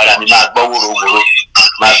wéṣì táìmù ara mi máa gbọ́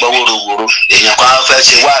wòrowòro èèyàn kan fẹ́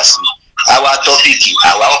ṣe wáàsí àwa tọ́pìkì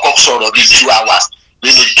àwa kọ́kọ́ sọ̀rọ̀ bíi 2 hours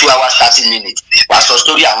nínú 2 hours 30 minutes wà sọ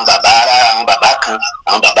sórí àwọn bàbá kan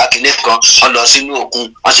àwọn bàbá kinní kan wọ́n lọ sínú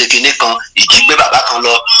òkun wọ́n ṣe kinní kan ìjì gbé bàbá kan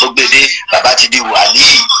lọ ó gbé dé bàbá ti di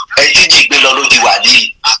wàlíì ẹjí jì gbé lọ ló di wàlíì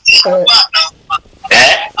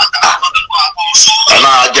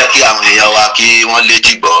kí wọ́n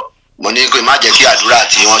létí gbọ́ mo ní pé má jẹ́ kí àdúrà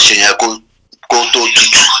tí wọ́n ṣe yẹn kó tó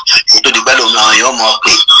tutù kó tó di pẹ́ lómi àwọn èèyàn mọ̀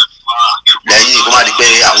pé lẹ́yìn kó má di pé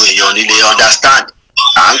àwọn èèyàn nílé understand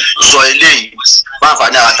à ń sọ eléyìí fún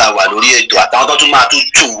àǹfààní àwọn tá a wà lórí ètò àtàwọn tó tún máa tún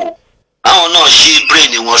tù wò àwọn náà ṣí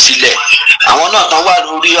brain wọn sílẹ̀ àwọn náà tán wà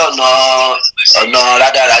lórí ọ̀nà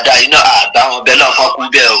rádaràda iná àgbà wọn bẹ́ẹ̀ náà kán kú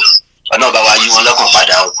bẹ́ẹ̀ o ọ̀nà bá wa yí wọn lọ́kàn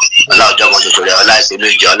padà o ọlá ọjọ́ kan ṣoṣo rẹ̀ ọlá ìpè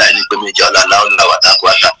méje ọlá ìnípè méje ọlá láwùlá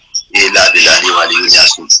wàtàkùwàtà ilé abilà ní wàlẹ́ yóò yà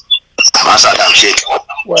sùn àmọ́ sàdám ṣe.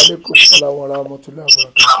 wa aleykum salaam wa rahmatullahi wa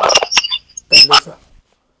barakatuh.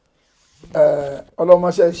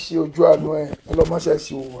 ọlọ́mọṣẹ́ ṣe ojú àánú ẹ̀ ọlọ́mọṣẹ́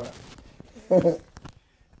ṣe òwò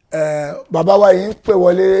bàbá wa yìí ń pè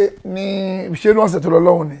wọlé ní ṣé ní ọ̀sẹ̀ tó lọ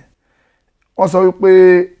lọ́hùn ni wọ́n sọ wípé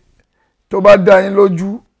tó bá dá yín lójú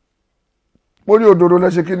pórí òdodo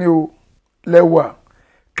lẹ́ṣẹ̀ kí ni o lẹ́wà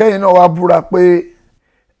kẹ́yìn náà wá búra pé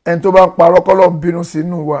ẹni tó bá ń parọ́ kọ́lọ́ ń bínú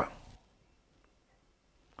sínú wa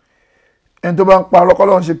ẹni tó bá ń parọ́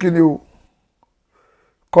kọ́lọ́ ń ṣe kí ni o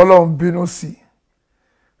kọ́lọ́ ń bínú sí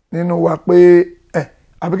nínú wa pé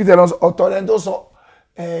àbí kí tẹ̀ lọ ọ̀tọ̀ lẹ́ni tó sọ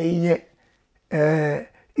ìyẹn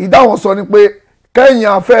ìdáhùn sọ ni pé kẹ́yìn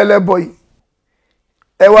afẹ́ ẹlẹ́bọ̀ yìí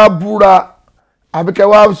ẹ wá búra àbí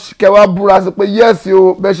kẹ́ wá búra sí pé yẹ́sì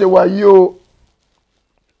o bẹ́ẹ̀ ṣe wà yìí o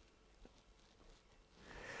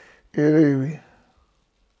eré ìwé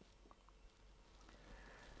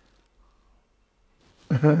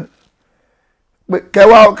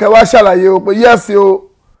kẹ́ wá ṣàlàyé o pé yẹ́sì o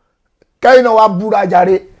kẹ́yìn náà wá búra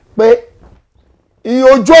jàre pé iye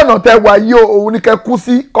ojú ọ̀nà tẹ wà yìí o òun ni kẹ́ kú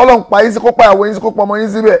sí kọ́lọ̀ ń pa yín sí kó pa ìyàwó yín sí kó pa ọmọ yín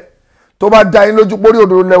síbẹ̀ tó bá da yín lójú pórí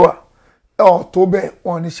òdòdó lẹ́wà tó bẹ́ẹ̀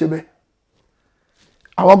wọn ò ní ṣe bẹ́ẹ̀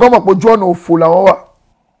àwọn gan mọ̀ pé ojú ọ̀nà òfò làwọn wà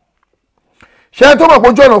ṣé tó mọ̀ pé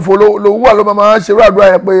ojú ọ̀nà òfò lòun wà ló máa ń ṣe irú àdúrà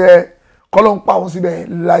yẹn pé kọ́lọ̀ ń pa òun síbẹ̀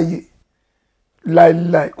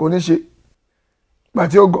láìláì kò ní ṣe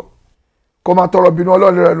gbàtí ó gọ̀ kó máa tọrọ bínú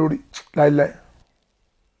ọlọ́run rẹ̀ lórí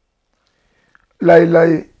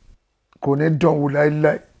láìláì kò ní dánwò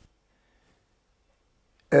láíláí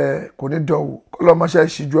kò ní dánwò kọlọmọṣẹ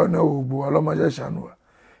ìṣíjú ọ̀nà ògbò ọlọmọṣẹ ìṣàánú wa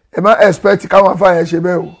ẹ má expect káwọn afáyẹn ṣe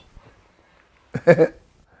bẹ́ẹ̀ o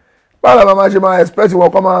báwo la máa ṣe máa expect wọn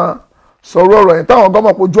kọ́ máa sọ̀rọ̀ ọ̀rọ̀ yẹn táwọn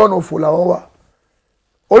gọ́mọ̀ pé ojú ọ̀nà òfò làwọn wà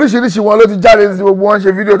oríṣiríṣi wọn ló ti jáde sí gbogbo wọn ṣe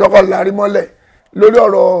fídíò tọkọ lárí mọ́lẹ̀ lórí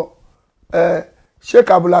ọ̀rọ̀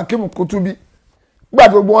Sheikh Abdulhakeem Kutubi nígbà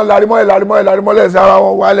tí gbogbo wọn lárí mọ́lẹ̀ sí ara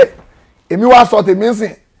wọn wálẹ̀ èmi wá sọ tèmi ń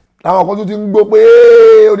sìn láwọn kan tó ti ń gbọ́ pé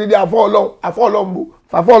odidi àfọ́ ọlọ́run bò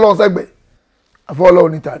fàfọ́ ọlọ́run sẹ́gbẹ̀ẹ́ àfọ́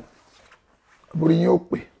ọlọ́run níta ni àbúrò yín ó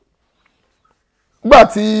pè nígbà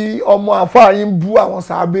tí ọmọ àfáà yín bú àwọn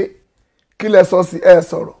sàábé kí lẹ sọ sí ẹ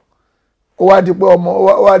sọ̀rọ̀ ó wá di pé ó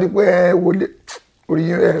wá di pé ẹ wọlé orí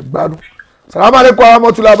yín ẹ gbádùn salamu aleykum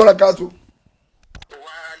warahmatullahi wabarakatuh.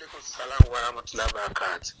 wa aleykum salam warahmatullahi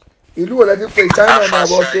wabarakatuh. ìlú wo lẹ ti pè China ní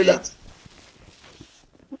àbọ̀ Australia.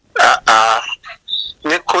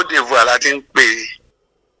 ní Côte d'Ivoire la ti ń pè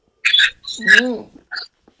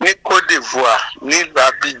ní Côte d'Ivoire nílùú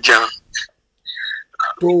Abidjan.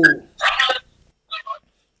 tó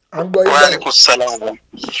à ń gbọ́ yín wa aleykum salam.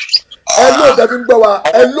 ẹ ló tẹ́bí ń gbọ́ wa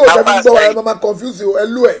ẹ máa confuse o ẹ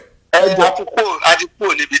ló ẹ.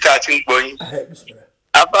 àdìpọ̀ níbi tá a ti ń gbọ́ yín.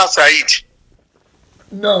 Abba Saheed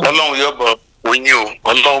ọlọ́run yóò bọ̀ oyin o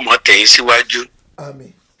ọlọ́run mọ̀ tẹ̀yìn síwájú.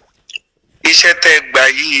 Àmín. Iṣẹ́ tẹ́ gbà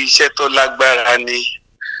yìí iṣẹ́ tó lágbára ni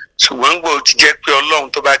ṣùgbọ́n gbọ́ ti jẹ́ pé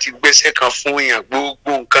ọlọ́run tó bá ti gbéṣẹ́ kan fún èèyàn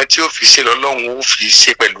gbogbo nǹkan tí ó fi ṣe lọ́lọ́run ó fi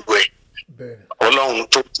ṣe pẹ̀lú ẹ̀. Ọlọ́run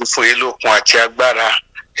tó ti fún yín lókun àti agbára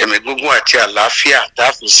ẹ̀mí gígùn àti àlàáfíà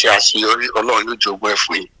dáàfin ṣe àṣeyọrí ọlọ́run yóò jogún ẹ̀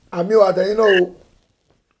fún yín. Àmín o àtẹ̀yìn náà o.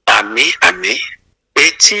 Àmín.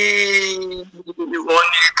 Etí wọ́n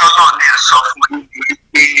ní tọ́lọ̀ ní sọ fún yín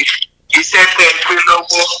pé iṣẹ́ tẹ́ gbé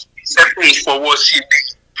lọ́wọ́ iṣẹ́ tó ń fọwọ́ sí ni.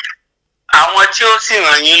 Àwọn tí ó sì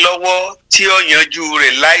ràn yín lọ́wọ́ tí ó yanjú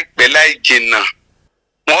rẹ̀ láìpẹ́ láì jìnnà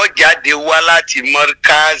wọ́n jáde wá láti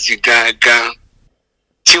mọ́ríkáàzì gangan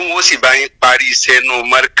tí wọ́n sì bá yín parí iṣẹ́ nù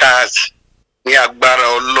mọ́ríkáàzì ní agbára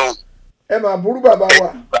Ọlọ́run. Ẹ máa burú bàbá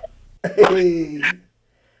wa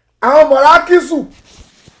àwọn mọ̀rákìsù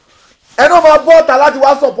ẹnu máa bọ́ ọ̀tá láti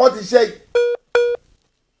wá sọ̀pọ́tì iṣẹ́ yìí.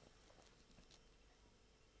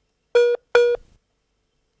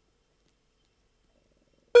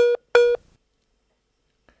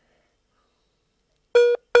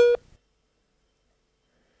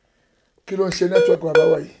 kí ló ń ṣe nẹ́tíwọ́ọ̀kì bàbá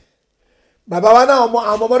wa yìí bàbá wa náà àwọn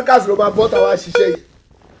ọmọ mọ́ríkàsì ló máa bọ́ ọ̀tá wá ṣiṣẹ́ yìí.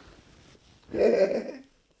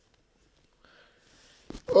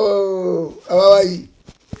 bàbá wa yìí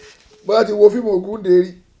bọ́lá ti wo fíìmù Ògúndé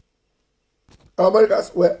rí àwọn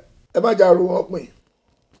mọ́ríkàsì wẹ̀ ẹ má jà ro wọn pin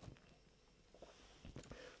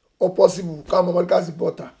ó possible káwọn ọmọ mọ́ríkà sí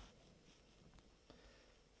bọ́ta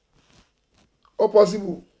ó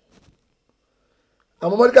possible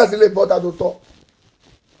àwọn mọ́ríkà sí lè bọ́ta tó tọ́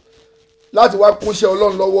láti wá kúnṣẹ́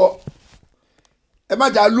ọlọ́run lọ́wọ́ ẹ má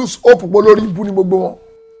jà lose hope pọ̀ lórí ibú ní gbogbo wọn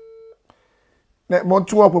mo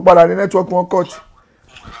tún wọn pè padà ní nẹ́tíwọ́ọ̀kì wọn kọ́ọ̀tì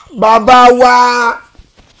bàbá wa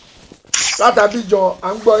látàbíjọ à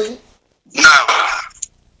ń gbọ́ yín.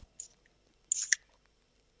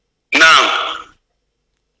 Now.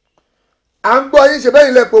 À ń gbọ́ yín ṣe bẹ́ẹ̀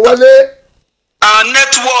ilẹ̀ pè wọlé.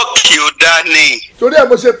 Nẹ́tíwọ́ọ̀kì ò dá ní. Torí ẹ̀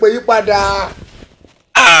mo ṣe pè yín padà.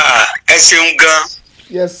 Ẹ ṣeun gan.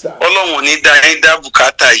 Yes sir. Ọlọ́run ní dá yín dá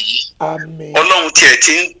bùkátà yìí. Àmín. Ọlọ́run tiẹ̀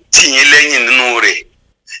ti ń tì yín lẹ́yìn nínú rẹ̀.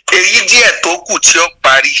 Èyí díẹ̀ tó kù tí ó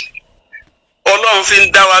parí. Ọlọ́run fi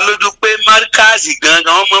ń dá wa lójú pé Markazi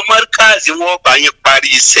gangan ọmọ Markazi wọn bá yín parí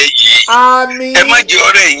iṣẹ́ yìí. Àmín. Ẹ má jẹ́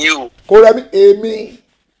ọ̀rẹ́ yín o. Kò rẹ̀ mí èmi.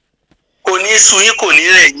 Kò ní sun yín kò ní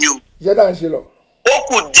rẹ̀ yín o. Iṣẹ́ tá à ń ṣe lọ. Ó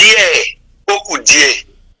kù díẹ̀.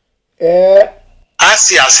 A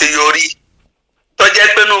sì àṣeyọrí. Tọ́jẹ́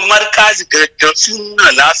pé nínú Markazi gangan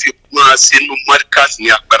súnà láàfin máa ṣe nínú Markazi ní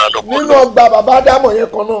agbára lọ́pọ̀. Nínú ọgbà bàbá Ádámọ̀ yẹn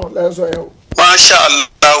kan náà lẹ́sọ̀ yẹn o. Masha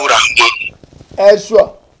Allah rahman. Ẹ ṣọ́.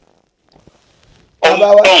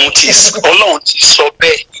 Ọlọ́run ti sọ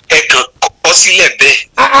bẹ́ẹ̀ ẹ kàn kọ́ sílẹ̀ bẹ́ẹ̀.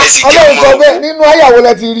 Ọlọ́run sọ bẹ́ẹ̀ nínú àyàwó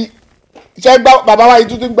lẹ ti rí. Iṣẹ́ gbá bàbá wa yìí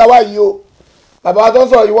tuntun gbá wá yìí o. Bàbá wa tó ń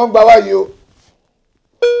sọ̀rọ̀ yìí wọ́n ń gbá wá yìí o.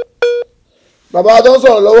 Bàbá wa tó ń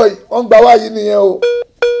sọ̀rọ̀ lọ́wọ́ yìí wọ́n ń gbá wá yìí nìyẹn o.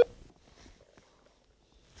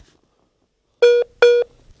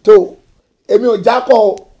 Tó èmi ò jákọ̀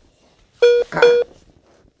o.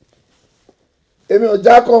 Èmi ò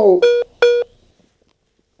jákọ̀ o.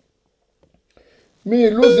 Mi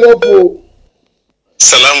ìlú sí òpó.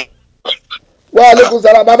 Salamu. Wa alaikum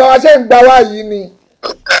salam. Bàbá wa ṣe ń gbá wá yìí ni.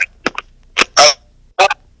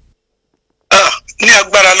 Ní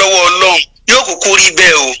agbára lọ́wọ́ Ọlọ́run yóò kúkú rí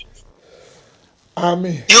bẹ́ẹ̀ o.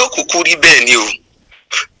 Àmín. Yóò kúkú rí bẹ́ẹ̀ ni o.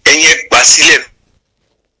 Ẹ̀yin ẹ gbà sílẹ̀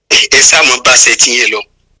ẹ sáàmù bá ṣe ti yẹn lọ.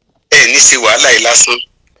 Ẹ ní ṣe wàhálà yìí lásán.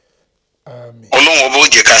 Àmín. Ọlọ́run ọba ó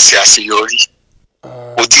jẹ́ ká ṣe àṣeyọrí.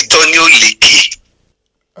 Òtítọ́ ni ó lékè.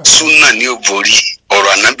 Súnà ni ó borí.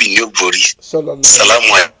 Ọ̀rọ̀ ànábì ni ó borí. Salamu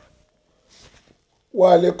alaykum.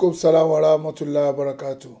 Wa alaikum salam wa rahmatullahi wa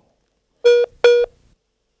barakatuh.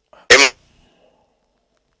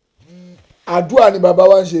 Àdúrà ni bàbá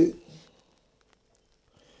wa ń ṣe.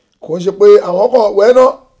 Kò ń ṣe pé àwọn kan wẹ́nà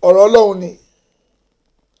ọ̀rọ̀ Ọlọ́run ni.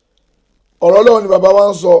 Ọ̀rọ̀ Ọlọ́run ni bàbá wa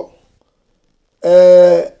ń sọ.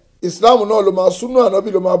 Ìsìláàmù náà ló máa súnú ànábì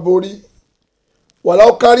ló máa borí.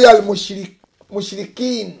 Walau kárí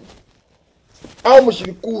al-mushrikin. Àwọn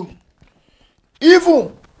mushrikun. Even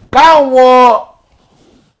káwọn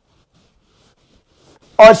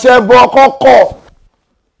ọ̀ṣẹ̀bọ kọ́kọ́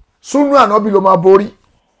súnú ànábì ló máa borí.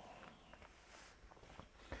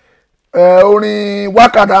 Orin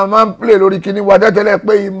wákàtà máa ń play lórí kíní wa tẹ́tẹ́lẹ̀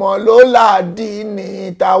pé ìmọ̀ ló làdí ní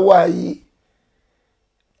tàwa yìí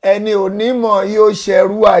ẹni onímọ̀ yóò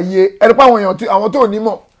ṣẹrú ayé ẹni pé àwọn tó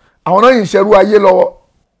nímọ̀ àwọn náà yìí ń ṣẹrú ayé lọ́wọ́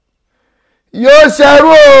yóò ṣẹrú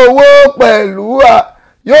owó pẹ̀lú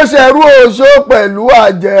yóò ṣẹrú oṣó pẹ̀lú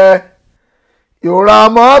àjẹ́ yóò ra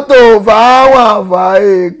mọ́tò fáwọn àfà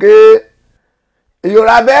èké yóò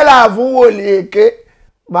ra bẹ́là fún wòlíì èké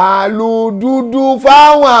màálù dúdú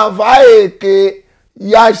fáwọn àfà èké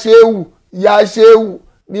yàṣẹ́wù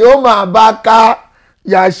ni ó máa bá ká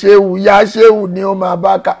yàṣẹ́wù ni ó máa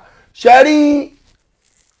bá ká ṣe rí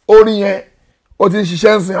orin yẹn ó ti ń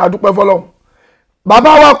ṣiṣẹ́ ń sìn adúpẹ́ fọlọ́run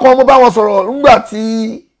bàbá wa kan mo bá wọn sọ̀rọ̀ nígbà tí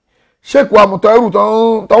sheikh wa Mutairu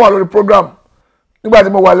tó wà lórí program nígbà tí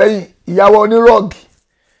mo wà lẹ́yìn ìyàwó onírọ́ọ̀gì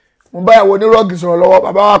mo bá ìyàwó onírọ́ọ̀gì sọ̀rọ̀ lọ́wọ́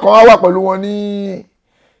bàbá wa kan wà pẹ̀lú wọn ní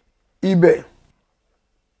ibẹ̀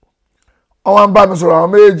wọ́n wá ń bá mi sọ̀rọ̀ àwọn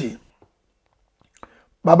méjèèjì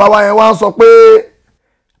bàbá wa yẹn wá ń sọ pé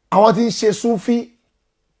àwọn tí ń ṣe súfí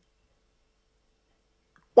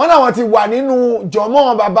wọ́n náà ti wà nínú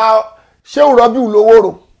jọmọ́ bàbá Shehu Rabiu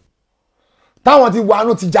Loworo táwọn ti wà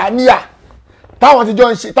nínú Tìjàníyà táwọn ti jọ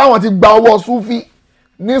ń ṣe táwọn ti gba ọwọ́ súfí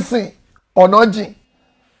nísìn ọ̀nà jìn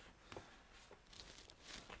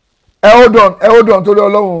ẹ hold on torí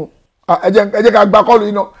Ọlọ́run ẹ jẹ́ ká gba kọ́ọ̀lù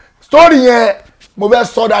yìí náà story yẹn mo fẹ́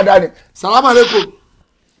sọ dáadáa ni salamu aleykum.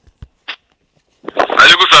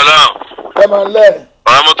 aleykum salam. ẹ máa lẹ.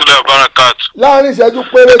 rahmatulahi barakat. láàrin ìṣẹ́jú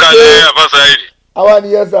péré ṣe. kálí abasayidi. àwa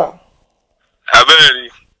nìyẹn sà. abẹ́rẹ́ ni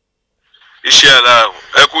iṣẹ́ àlá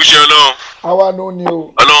ẹ kú iṣẹ́ Ọlọ́run. àwa nù ni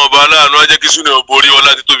o. Ọlọ́run ọba aláàánú á jẹ́ kí súnà borí wọn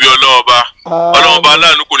láti tóbi Ọlọ́run ọba. Ọlọ́run ọba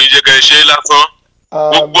aláàánú kò ní jẹ́ ká ẹ ṣe lásán.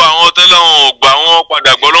 gbogbo àwọn tẹ́lẹ̀ wọn ò gbà wọ́n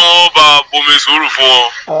padà gbọ́ lọ́wọ́ bá bomi sùúrù fún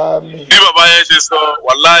wọn. bí bàbá yẹn ṣe sọ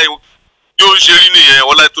wàláì yóò ṣe rí nìyẹn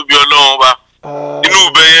wọlá tóbi Ọlọ́run ọba inú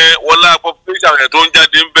ibẹ̀ yẹn wọlá population yẹn tó ń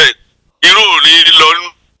jáde ń bẹ̀ irú òní lọ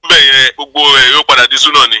níbẹ̀ yẹn gbogbo ẹ̀ yóò padà di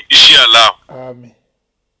súnà ní iṣẹ́ àlá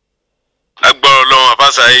agbára Ọlọ́run àfa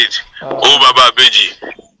Saheed owó bàbá àbèjì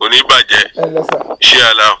kò ní bàjẹ́ iṣẹ́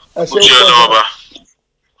àlá iṣẹ́ Ọlọ́run ọba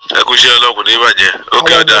ẹkú iṣẹ́ Ọlọ́run kò ní bàjẹ́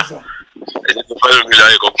ókè ọ̀dà ẹni tó fẹ́ràn mi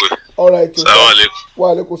láyé kan pé sàwọn àlékún.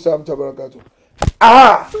 Wa alaikum salam tabarakatu.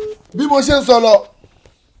 Bí mo ṣe ń sọ lọ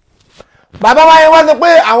bàbá wa yẹn wá sọ pé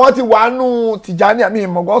àwọn ti wà nù Tìjàní àmì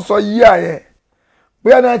ìmọ̀gán sọ yí àyẹn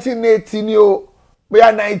bóyá 1980 ni o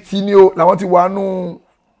bóyá 90 ni o làwọn ti wà nù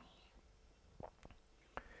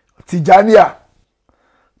Tìjàní à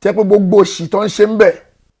jẹ́ pé gbogbo òṣì tó ń ṣe ń bẹ̀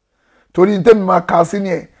torí ní tèmi máa kà sí ni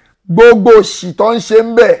ẹ̀ gbogbo òṣì tó ń ṣe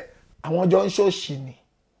ń bẹ̀ àwọn jọ ń ṣòṣì ni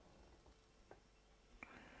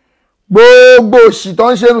gbogbo òṣì tó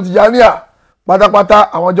ń ṣe nù Tìjàní à pátápátá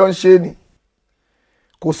àwọn jọ ń ṣe ni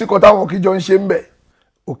kò sí kan táwọn kì í jọ ń ṣe ń bẹ̀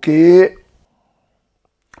òkè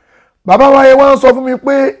bàbá wa yẹn wọ́n sọ fún mi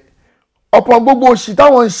pé ọ̀pọ̀ gbogbo òṣì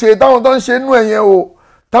táwọn ń ṣe táwọn tó ń ṣe nú ẹ̀ yẹn o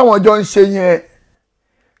táwọn jọ ń ṣe yẹn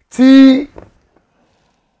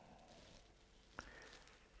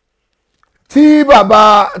tí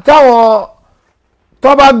bàbá táwọn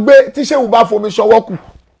tó bá gbé tí Ṣéhù bá fomi ṣọwọ́ kù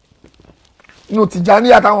nínú Tìjàní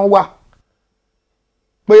àtàwọn wà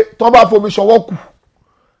pé tó bá fomi ṣọwọ́ kù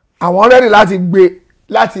àwọn rẹ́rì láti gbé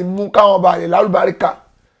láti mú káwọn bá lè lálùbáríkà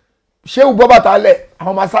Ṣéhù bọ́ bàtà lẹ̀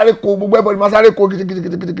àwọn máa sáré kó gbogbo ẹbọ ni máa sáré kó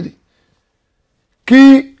gidigidi kí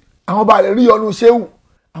àwọn bá lè rí yọ́nú Ṣéhù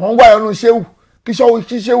àwọn wá yọ́nú Ṣéhù kí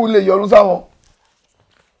Ṣéhù lè yọ́nú sáwọn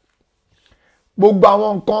gbogbo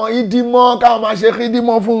àwọn nǹkan ìdímọ́ káwọn máa ṣe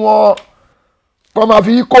ìdímọ́ fún wọn kọ́ máa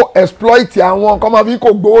fi kó exploit àwọn kọ́ máa fi kó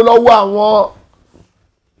gbowó lọ́wọ́ àwọn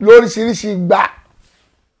lóríṣiríṣi gbà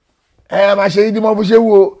máa ṣe ìdímọ́ fún Ṣéhù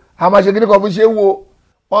o a máa ṣe kíní kan fún Ṣéhù o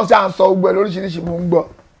wọ́n ṣáà ń sọ gbogbo ẹ̀ lóríṣiríṣi mò ń gbọ́.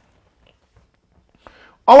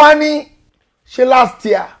 wọ́n wá ní ṣé last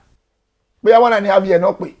year bóyá 1.5 years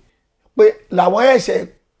náà pé làwọn ẹ̀ṣẹ̀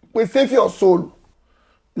pé Saviour Soul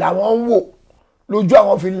làwọn ń wò lójú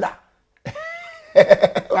àwọn fi là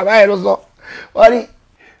bàbá yẹn ló sọ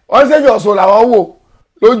wọ́n Saviour Soul làwọn wò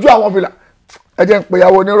lójú àwọn fi là ẹ jẹ́ ń pè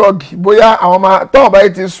ìyàwó onírọ́ọ̀gì bóyá àwọn máa tọ́wọ̀n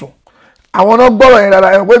báyìí ti sùn àwọn náà gbọ́rọ̀ yẹn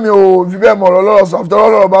dáadáa ẹ̀ pé mi ò fi bẹ́ẹ̀ mọ̀ lọ́rọ̀ sọ àfitọ́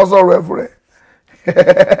lọ́rọ̀ bá sọ̀rọ̀ ẹ̀ fún rẹ̀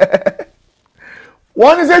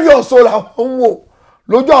wọ́n ní Saviour Soul làwọn ń wò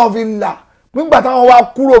lójú àwọn fi là nígbà táwọn wá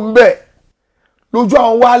kúrò ń bẹ̀ lójú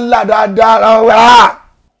àwọn wá là dáadáa láwọn wá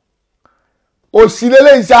òsì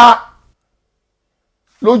lélẹ̀ ìṣá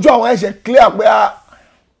lójú àwọn ẹ̀ṣẹ̀ clear pé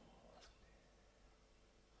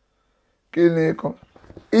kí ni kan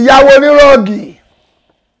ìyàwó onírọ́ọ̀gì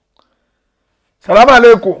sàlámà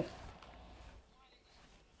lẹ́kọ̀ọ́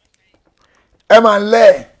ẹ máa ń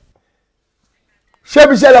lẹ̀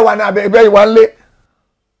ṣébi ṣẹlẹ̀ wà ní abẹ́gbẹ́ ìwà ńlẹ̀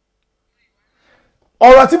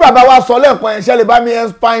ọ̀rọ̀ tí bàbá wa sọ lẹ́ẹ̀kan yẹn ṣẹlẹ̀ bá mi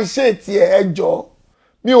expatiate ẹ jọ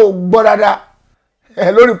mi ò gbọ́ dáadáa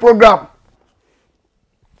lórí program.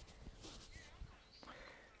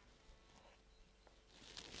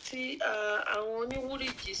 tí àwọn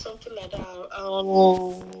oníwúrìjì something like that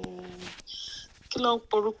kí ló ń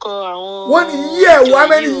porúkọ àwọn. wọ́n ní yíyẹ̀ wá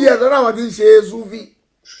mẹ́rin yíyẹ̀ lọ́nà àwọn tí ń ṣe Sufi.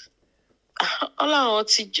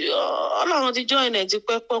 ọlọ́run ti join ẹ̀ ti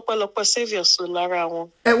pẹ́ pọ́pẹ́lọpẹ́ Saviour Soul lára wọn.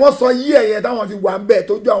 wọ́n sọ yí ẹ̀yẹ táwọn ti wà ń bẹ̀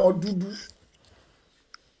tójú àwọn dúdú.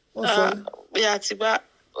 bóyá ti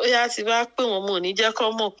bá pè wọ́n mo ní jẹ́ kó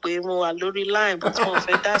mọ̀ pé mo wà lórí line bó tí wọ́n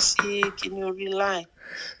fẹ́ dá sí kíní orí line.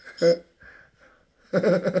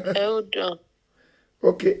 ẹ ó dàn.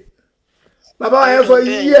 ok bàbá wa yẹn sọ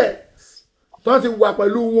yí ẹ̀ tó ti wà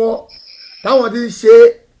pẹ̀lú wọn táwọn ti ṣe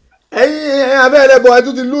ẹ̀yin abẹ́rẹ́ bọ̀ ẹ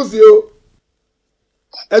tún ti lùsì o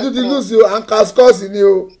à ń ka skọ́ọ̀sì ni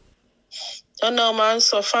o. ọ̀nà máa ń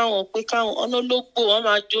sọ fáwọn pé káwọn ọ̀nà ológbò wọn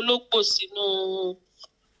máa jó ológbò sínú.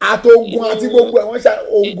 àtògùn àti gbogbo ẹ̀ wọ́n ṣe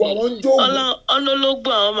oògùn àwọn ń jó. ọ̀nà ológbò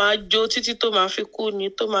àwọn máa jó títí tó máa fi kú ni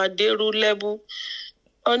tó máa dérú lẹ́bú.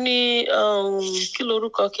 wọ́n ní kí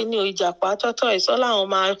lorúkọ kíní ìjàpá tọ́tọ̀ ìsọ́ làwọn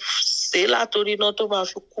máa ṣe é látòrí iná tó máa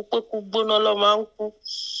fi kú pé kú gbóná lọ́ máa ń kú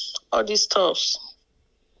all these stuffs.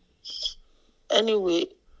 Anyway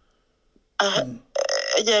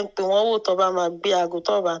ẹ jẹ́ ń pè wọ́n wò tó bá máa gbé aago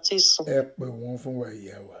tó bá ti sùn. ẹ pè wọ́n fún wa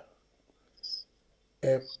ìyá wa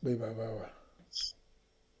ẹ pè bàbá wa.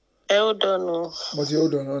 ẹ ó dọ̀nà. mo ti ó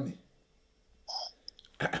dọ̀nà ni.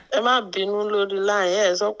 ẹ má bínú lórí láàyè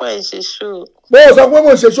ẹ sọ pé ẹ ń ṣe ṣó. mo sọ pé mo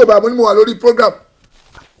ń ṣe ṣó bá mo ní mo wà lórí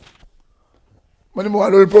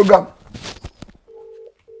program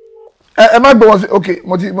ẹ má gbé wọn sí ok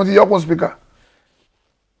mo ti yọkùn speaker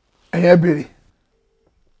ẹ̀yin ẹ béèrè.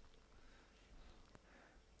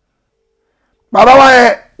 bàbá wa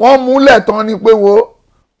yẹn wọ́n múlẹ̀ tán ni pé wo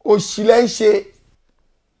òṣìlẹ̀ ń ṣe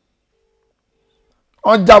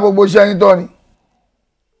wọ́n já gbogbo iṣẹ́ yín tán ni.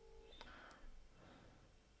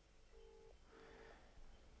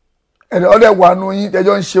 ọ̀dẹ̀ wà nù yín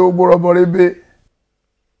tẹ́jọ́ ń ṣe gbogbo rọ̀bọ̀rẹ́bẹ̀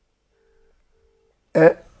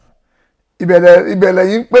ìbẹ̀lẹ̀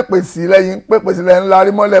yín ń pèpè sí lẹ́yìn ń pèpè sí lẹ́yìn ńlá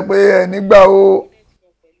rí mọ́lẹ̀ pé ẹ̀ nígbà o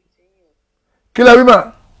kí lẹ́ rí mà.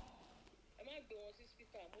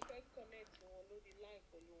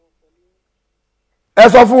 ẹ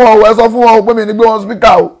sọ fún wọn o pé mi ní gbé wọn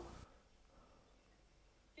spíkà o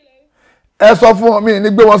ẹ sọ fún wọn mi ní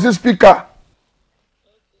gbé wọn sí spíkà.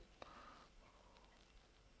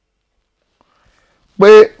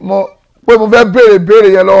 pé mo fẹ́ béèrè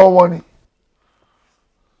yẹn lọ́wọ́ wọn ni.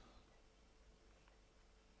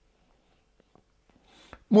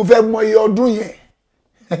 mo fẹ́ mọ iye ọdún yẹn.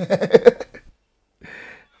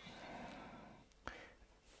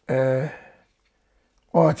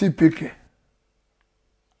 wọn àti pèkè.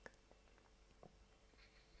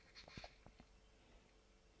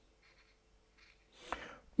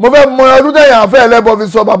 mo fẹ́ mọ ọdún tẹ̀yìn àfẹ́ ẹlẹ́bọ fi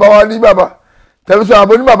sọ bàbá wa ní bàbá tẹ̀lé sọ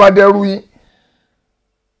àbọ̀ ní bàbá dẹrú yín.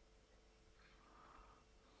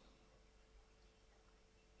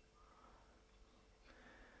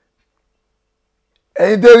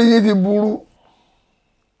 ẹ̀yin tẹ́rí yín ti burú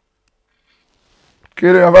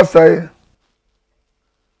kéré afásáyé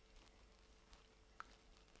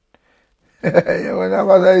ẹ̀yẹ̀wọ̀n ní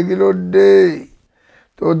afásáyé kí ló dé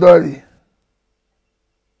tó dọ̀rí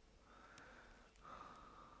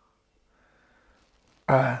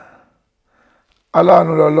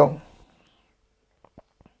aláàánú lọ́lọ́run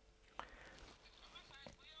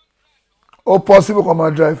ó possible kó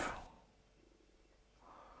máa drive.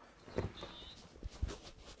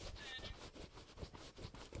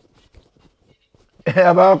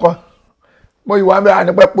 àbákọ mo ìwà ń bẹ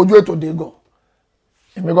ànípẹ́ pojú ètò dé gan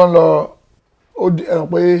èmi kan lọ ó ẹ̀rọ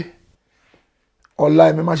pé ọ̀la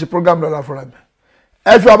èmi máa ṣe program lọ́la fúnra mi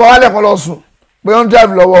ẹ fi àbá wálẹ̀ kan lọ sùn pé ó ń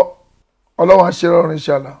drive lọ́wọ́ ọlọ́run á ṣe rọrùn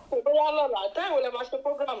inshallah.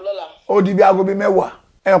 ó di bí aago bíi 10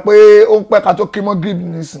 ẹ pé ó ń pẹ́ ká tó kí mọ́ grip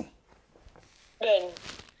nísìn.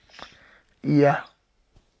 ìyá.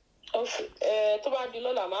 tó bá di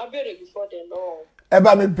lọ́la máa béèrè before then lọ́wọ́. ẹ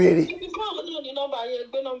bá mi béèrè. báwo náà ni nọ́mbà yẹn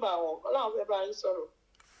gbé nọ́mbà wọn ọlọ́run fẹ́ bá yín sọ̀rọ̀.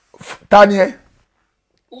 ta ni ẹ.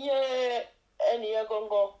 ìyẹn ẹnìyẹn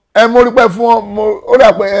gangan. ẹ mo rí pé fún ọ ó dà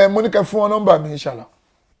pé mo ní kẹ́ fún ọ nọ́mbà mi inshallah.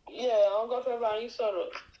 àwọn gan fẹ́ bá yín sọ̀rọ̀.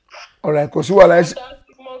 ọ̀rẹ́ kò sí wàhálà ẹ ṣe.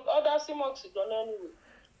 ọ̀dà símọ̀x gan-an nìyí.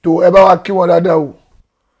 tó ẹ bá wa kí wọn dáadáa o.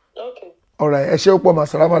 ọ̀rẹ́ ẹ ṣé ó pọ̀ mà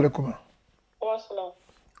sàlámù alaykum.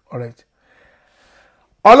 ọ̀rẹ́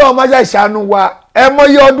ọlọ́run má jẹ́ ìṣàánú wa ẹ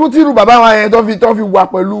mọyì ọdún tí irú bàbá wa yẹn tó fi wà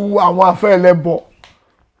pẹ̀lú àwọn afẹ́ ẹlẹ́bọ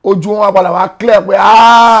ojú wọn padà wá clear pé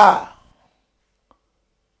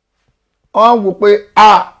wọ́n wò pé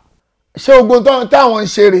ṣé ogun táwọn ń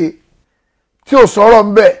ṣe rèé tí ò sọ̀rọ̀ ń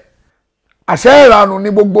bẹ̀ àṣẹ ìranù ní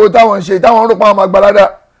gbogbo táwọn ń ṣe táwọn rò pé àwọn máa gbalada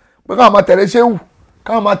pé káwọn máa tẹ̀lé ṣéwù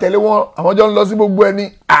káwọn máa tẹ̀lé wọn àwọn jọ ń lọ sí gbogbo ẹni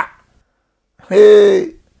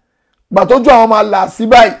gbà tójú àwọn máa là sí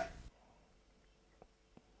báyìí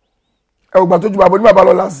ẹ̀wọ̀gbà tó ju bàbá ní bàbá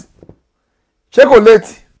lọ lásì ṣé kò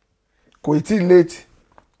léètì kò tí ì léètì.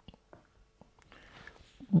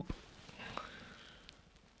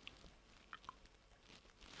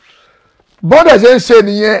 bọ́dẹ̀ ṣe ń ṣe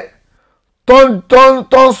nìyẹn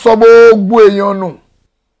tó ń sọ gbogbo èèyàn nù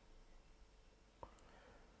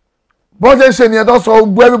bọ́dẹ̀ ṣe nìyẹn tó ń sọ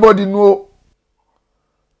gbogbo everybody nù o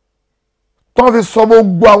tó ń fi sọ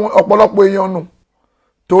gbogbo àwọn ọ̀pọ̀lọpọ̀ èèyàn nù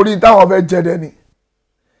torí táwọn fẹ́ jẹ́dẹ̀ ni.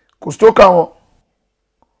 Kò sí tó kàn wọ́n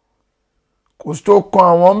kò sí tó kan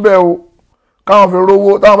àwọn ń bẹ̀ o káwọn fi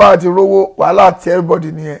rówó táwọn bá ti rówó wàhálà àti everybody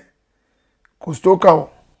nìyẹn kò sí tó kàn wọ́n.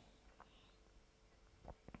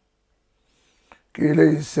 kí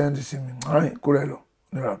eléyìí sẹ́ndì sí mi àárín kúrò ẹ̀ lọ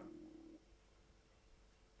níra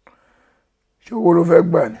ṣé owó ló fẹ́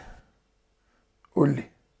gbà ní ó lè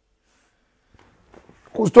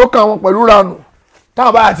kò sí tó kàn wọ́n pẹ̀lú ranù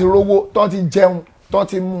táwọn bá ti rówó tán ti jẹun tán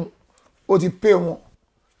ti mú ó ti pè wọ́n.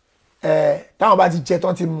 Táwọn bá ti jẹ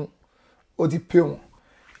tán ti mu ó ti pè wọn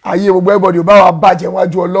ayé gbogbo everybody ò bá wa bàjẹ́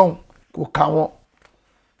wájú ọlọ́run kò kà wọ́n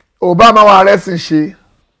ò bá máa wà rẹ́sìn ṣe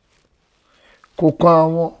kò kan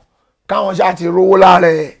àwọn káwọn ṣáà ti rówó lára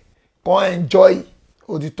ẹ̀ kàn enjoy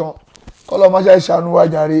òtítàn kọ́lọ́ máa ṣe ìṣàánú wa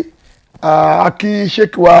jàre akí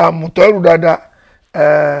ṣéèkì wa mùtọ́rù dáadáa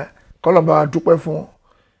kọ́lọ́ bá wa dúpẹ́ fún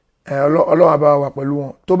wọn ọlọ́run bá wà pẹ̀lú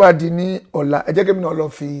wọn tó bá di ní ọ̀la ẹ jẹ́ kí mi náà lọ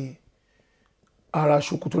fi ara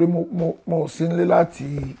ṣùkú torí mo ò sí nílé láti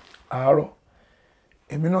àárọ̀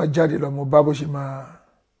èmi náà jáde lọ mo bá bó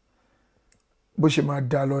ṣe máa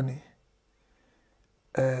dá lọ ni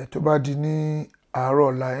tó bá di ní àárọ̀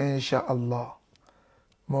ọ̀la insha Allah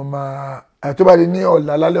mo máa tó bá di ní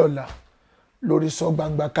ọ̀la lálẹ́ ọ̀la lórí Sọ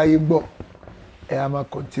Gbangba Káyé Gbọ́ a máa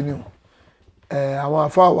continue àwọn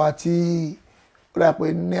àfáà wa tí ó dà pé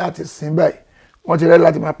ní àti sìn báyìí wọ́n ti rẹ́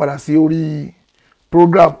láti máa padà sí orí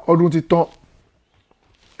program ọdún ti tán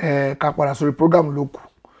ká padà sórí program ló kù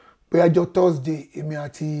bóyá jọ Thursday èmi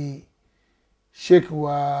àti Sheikh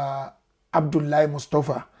wa Abdullahi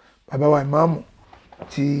Mustapha bàbá wa ìmáàmù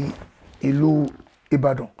ti ìlú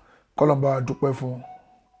Ìbàdàn kọlọmbà dúpẹ́ fún wọn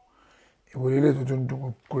ìwòye ilé tuntun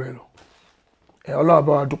dúkú rẹ lọ Ọlọ́run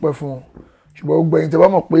bá wa dúpẹ́ fún wọn ṣùgbọ́n gbogbo ẹ̀yin tẹ́ bá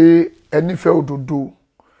mọ̀ pé ẹ nífẹ̀ẹ́ òdodo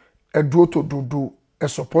ẹ dúró tòdodo ẹ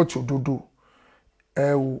sọpọ́tì òdodo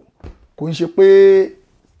ẹ wò kò ń ṣe pé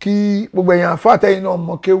kí gbogbo ẹ̀yin àfáà tẹ́yin náà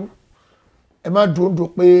mọ kéwú ẹ má dúró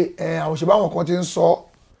pé àwọn ṣe báwọn kan ti ń sọ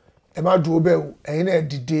ẹ má dúró bẹ́ẹ̀ o ẹ̀yin náà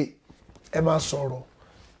dìde ẹ má sọ̀rọ̀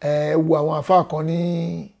ẹ wo àwọn àfáà kan ní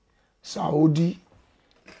Saudi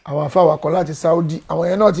àwọn àfáà wa kan láti Saudi àwọn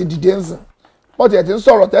yẹn náà ti dìde ń sìn wọ́n ti ẹ̀ ti ń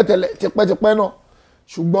sọ̀rọ̀ tẹ́tẹ̀lẹ̀ tipẹ́tipẹ́ náà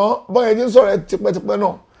ṣùgbọ́n bọ́yẹ̀ ti ń sọ̀rọ̀ tipẹ́tipẹ́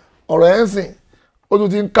náà ọ̀rọ̀ ẹ̀ ń sìn ó tún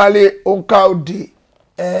ti ń kálé ó ń ká òde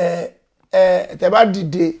tẹ́ bá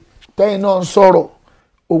dìde tẹ́yìn náà ń sọ̀rọ̀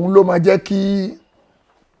òun ló máa jẹ́ kí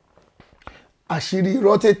àṣírí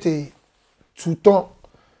irọ́ tètè tú tán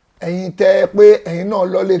ẹ̀yin tẹ́ pé ẹ̀yin náà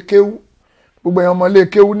lọ lè kéwú gbogbo ẹ̀yin ọmọ lè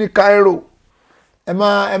kéwú ní Cairo ẹ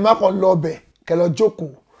má kàn lọ ọbẹ̀ kẹ́ lọ jókòó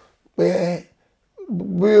pé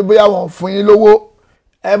bóyá wọn fún yín lówó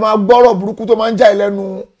ẹ máa gbọ́rọ̀ burúkú tó máa ń jáde lẹ́nu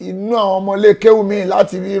inú àwọn ọmọ lè kéwú míì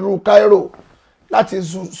láti irú Cairo láti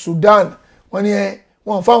Sudan wọ́n ní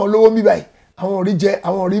wọ́n fáwọn lówó mi báyìí àwọn ò rí jẹ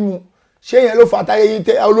àwọn ò rí mu ṣé yẹn ló fà táyé yín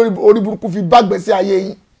tẹ orí burúkú fi bá gbèsè ayé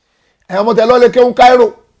yín ẹ̀yin ọmọ tẹ lọ lè kéwú Cairo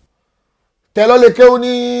tẹ lọ lè kéwú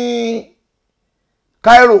ní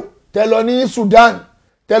Cairo tẹ lọ ní Sudan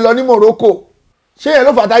tẹ lọ ní Morocco ṣé yẹn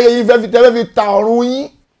ló fà táyé yín fẹ́ fi ta ọ̀run yín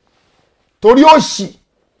torí òṣì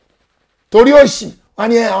wọ́n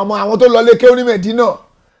ní àwọn tó lọ lè kéwú ní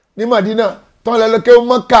Medina tán lọ lè kéwú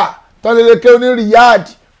Mọ́kà tán lọ lè kéwú ní Riyadh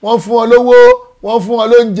wọ́n fún wọn lówó wọ́n fún wọn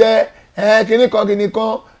lóúnjẹ kìnnìkan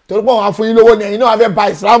torí pé wọ́n á fún yín lówó ni ẹ̀yin náà wá fẹ́ ba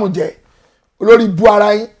ìsìláàmù jẹ́ olórí bu ara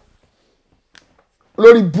yín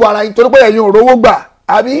torí pé ẹ̀yin ò rówó gbà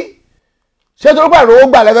àbí ṣé torí pé ìrówó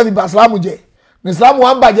gbà lẹ́fẹ̀ẹ́ fi ba ìsìláàmù jẹ́ ní ìsìláàmù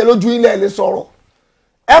wa ń bàjẹ́ lójú ilẹ̀ lè sọ̀rọ̀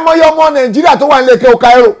ẹ mọ iye ọmọ Nàìjíríà tó wà ní lékè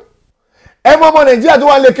Cairo ẹ mọ ọmọ Nàìjíríà tó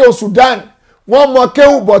wà ní lékè Sudan wọ́n mọ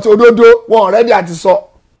kéwù bọ̀tí òdodo wọn ọ̀rẹ́dì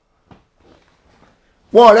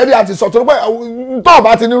àti sọ torí pé ntọ́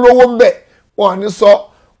ọba ti ní rówó ń bẹ̀ wọn ò ní sọ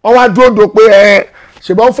wọn wá dúró pé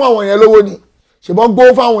ṣèbọn fún àwọn èèyàn lówó ni ṣèbọn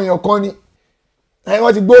gbówó fún àwọn èèyàn kan ni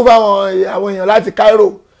wọ́n ti gbówó fún àwọn èèyàn láti Cairo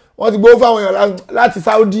wọ́n ti gbówó fún àwọn èèyàn láti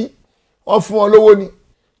Saudi wọ́n fún wọn lówó ni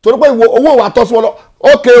torí pé owó wà tọ́ sí wọn lọ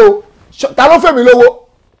ókè o ta ló fẹ́ mi lówó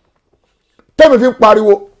tẹ́mi fi ń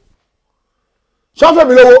pariwo ṣọ́ fẹ́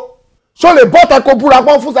mi lówó ṣọ́ lè bọ́ta kó búra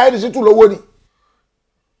pọ́n fún Saheed Shittu lówó ni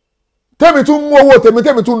tẹ́mi tún mú owó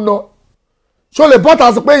tẹ́mi tún ná ṣó lè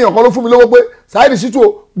bọ́ta sí pé èèyàn kan ló fún mi lówó pé Saheed Shittu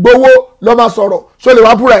gbowó lọ́ máa sọ̀rọ̀ ṣó lè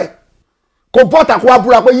wá búra ẹ̀ kò bọ́ta kó wá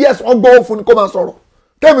búra pé yes wọ́n gbowó fún ni kó máa sọ̀rọ̀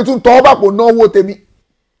tẹ́mi tún tọ́ ọ́bà kò ná owó tèmi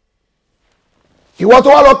ìwọ tó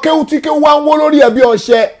wá lọ kéwú tí kéwú wá ń wó lórí ẹ̀ bí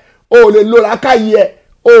ọṣẹ o ò lè lo làákàyè ẹ̀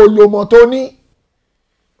o ò lò mọ̀ tó ní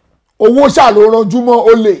owó ṣàlò ranjú mọ́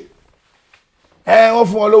o lè wọ́n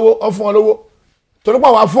fún wọn lówó torí pé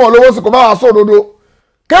àwọn fún wọn lówó sì kò má wàá sọ òdodo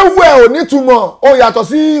kéwú ẹ̀ ò nítumọ̀ ó yàtọ̀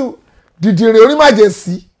sí dìdìrì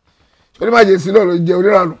onímàjèsí náà ló jẹ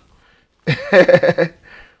oníranù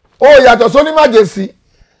ó yàtọ̀ sí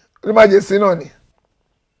onímàjèsí náà ni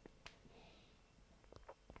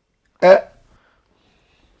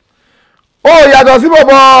ó yàtọ̀ sí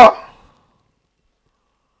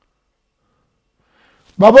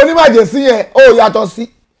bàbá onímàjèsí yẹn ó yàtọ̀ sí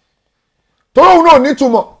torí òun náà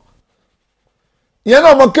nítumọ̀ ìyẹn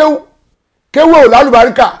náà mọ kéwú ò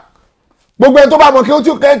lálùbáríkà gbogbo ẹni tó bá mọ kéwú tí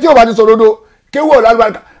ò bá ti sòdodo kéwú ò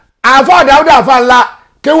lálùbáríkà àfa Dáúdà àfa ńlá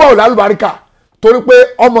kéwú ò lálùbáríkà torí pé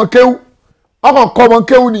ọmọ kéwú ọkàn kọ ọmọ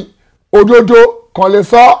kéwú ni òdodo kàn lè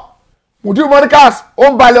sọ mùdí mọ́ríkàs ó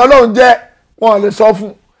ń balẹ̀ Ọlọ́run jẹ́ wọn lè sọ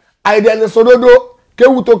fún àìdẹ̀ lè sòdodo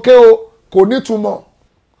kéwú tó kéwú kò nítumọ̀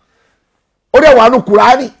ó dẹ̀ wà nù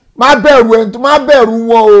Kùránì má bẹ̀rù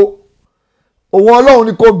wọn o òun Ọlọ́run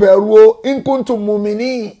ni kò bẹ̀rù o in kuntum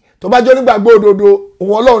mu'minin tó bá jẹ́ onígbàgbọ́ òdodo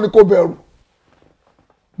òun Ọlọ́run ni kò bẹ̀rù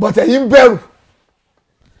bọ̀tẹ̀ yìí ń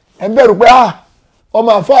bẹ̀rù pé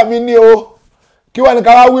ọmọ àfáà mi ní o kí wà ní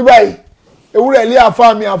ká wá wí báyìí ewúrẹ́ ilé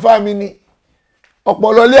àfáà mi ni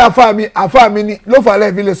ọ̀pọ̀lọ́ ilé àfáà mi ni ló fà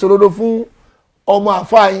lẹ́ẹ̀fi lè sòdodo fún ọmọ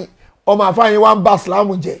àfáà yín wá ń bá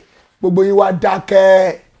ìsìlámù jẹ́ gbogbo yín wá dákẹ́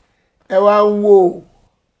ẹ wá ń wò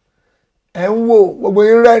ẹ̀ ń wò gbogbo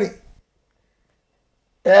yín rẹ́rìn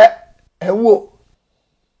ẹ̀ ń wò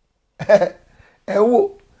ẹ̀ ń wò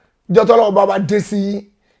ìjọ tọ́lọ́run bá dé sí yín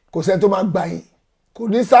kò sẹ́ni tó máa gbà yín kò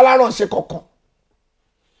ní sálárànṣe kankan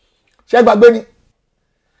ṣé gbàgbé ni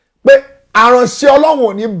pé àránṣẹ́ ọlọ́run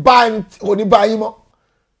ò ní bá yín mọ́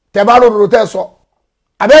tẹ́ bá ròdòdó tẹ́ sọ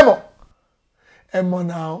abẹ́mọ̀ ẹ mọ̀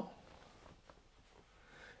náà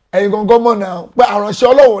ẹ̀yin gangan mọ̀ náà pé àránṣẹ́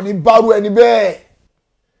ọlọ́run ò ní bárú ẹni bẹ́ẹ̀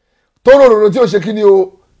tó ròdòdó tí ò ṣe kí ni o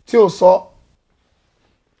tí ò sọ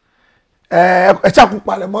ẹ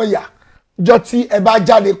ṣàkópalẹ̀ mọ́ ìyá jọ tí ẹ bá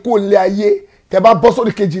jáde kó lé ayé tẹ́ bá bọ́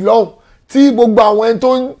sórí kejì lọ́hùn tí gbogbo àwọn ẹni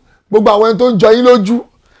tó ń jọ yín lójú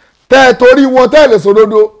tẹ́ ẹ torí wọn tẹ́ ẹ lè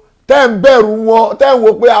sòdodo tẹ́ ẹ ń bẹ̀rù wọn tẹ́ ẹ ń wo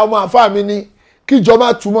pé àwọn ọmọ àfáà mi ni kí ìjọ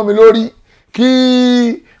máa tú mọ́ mi lórí kí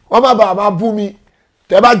wọ́n má bàa máa bú mi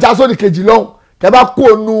tẹ́ bá já sórí kejì lọ́hùn tẹ́ bá kó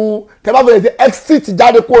ònu tẹ́ bá fẹ́lẹ̀ ti exit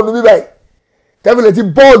jáde kó ònu bíbẹ̀ tẹ́ fẹ́lẹ̀ ti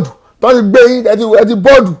bọ́ọ̀dù tó ti gbé yín ẹ ti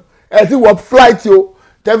bọ́ọ̀dù ẹ ti wọ flight o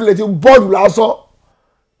tẹ́ fẹ́lẹ̀ ti bọ́ọ̀dù lásán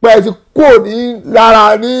pé ẹ ti kó ní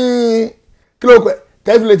lára ní kílókè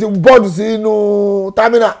tẹ́ fẹ́lẹ̀ ti bọ́ọ̀dù sínú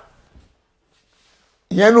terminal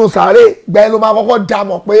ìyẹn nù sàárè gbẹ́ ló máa kọ́kọ́ dà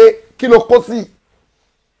mọ̀ pé kí ló kó sí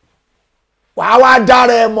wàá wá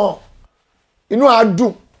dára ẹ mọ̀ inú á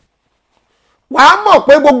dùn wàá mọ̀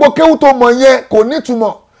pé gbogbo kéwù tó mọ̀ yẹn kò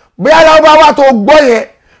nítumọ̀ bóyá lábá wà tó gbọ́ yẹn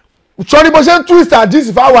sọ́ni bó ṣe ń twist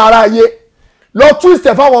àdìsí fáwọn ará ayé lọ twist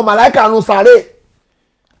ẹ̀ fáwọn màláìkà nù sàárè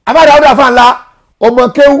abáda ọ̀dà fáńlá ọmọ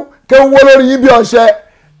kéwù wó lórí yín bí ọṣẹ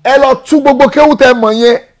ẹ lọ tú gbogbo kéwù tẹ mọ̀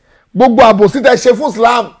yẹn gbogbo àbòsí tẹ ṣe fún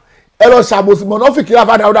Islam ẹ lọ ṣàbòsí mọ̀nàfìkì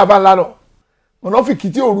láfàdà ọ̀dà fáńlá lọ mọ̀nàfìkì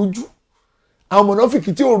tí ò rújú àwọn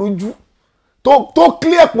mọ̀nàfìkì tí ò rújú tó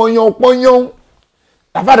clear pọ̀nyàn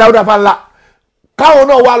láfàdà ọ̀dà fáńlá káwọn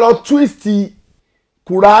náà wá lọ twist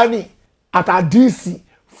kùránì àtàdíìsì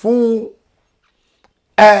fún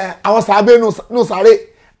àwọn sàbẹ̀ nù sàré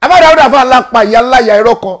láfàdà ọ̀dà fáńlá pa ìyá ńlá ìyá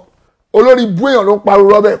ẹ̀rọ kan olórí ibú èèyàn ló ń pariwo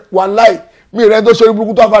rọ́bẹ̀ wàláì mi rẹ̀ tó ṣe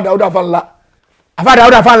burúkú tó àfàdà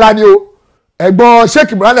ọ̀dà fáńlá ni o ẹ̀gbọ́n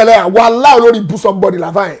sheik imran ẹlẹ́yà wà láò lórí bú somebody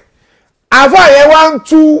láfà yẹn àfà yẹn wá ń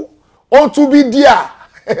tú bí díà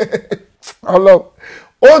ọlọ́run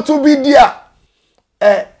ó tú bí díà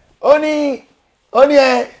ó ní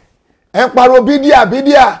ẹ ń pariwo bí díà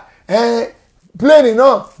pléènì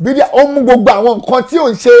náà bí díà ó mú gbogbo àwọn nǹkan tí ò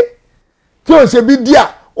ń ṣe bí díà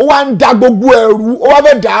ó wá ń da gbogbo ẹ̀rú ó wá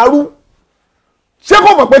fẹ́ dàrú ṣé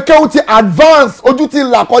kò mọ̀ pé kéwù ti advance ojú ti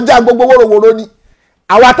là kọjá gbogbo wóróworó ni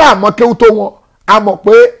àwa tá a mọ̀ kéwù tó wọn a mọ̀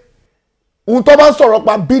pé ohun tó bá ń sọ̀rọ̀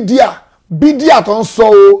pa bídíà tó ń sọ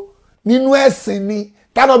o nínú ẹ̀sìn ni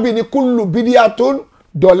tánàbí ni kúlù bídíà tó ń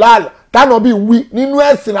dọ̀làl tánàbí wí nínú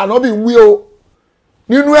ẹ̀sìn lànàbí wí o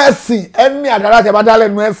nínú ẹ̀sìn ẹni àdára tẹ bá dálẹ̀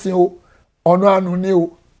nínú ẹ̀sìn o ọ̀nà àánú ni o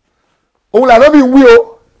òun lànàbí wí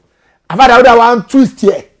o àfàdàwọ́dà wa ń twist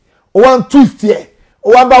ẹ̀ ó wá ń twist ẹ̀ ó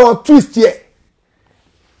wá ń bá wọn twist ẹ̀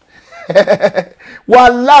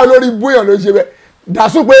wàhálà olórí bóyá ló ṣe bẹ́ẹ̀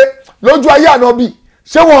dàsú pé lójú ayé ànábì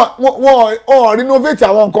ṣé wọn renovate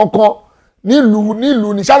àwọn nǹkan kan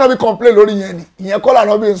nílùú ní sànábì complain lórí yẹn ni ìyẹn kọ́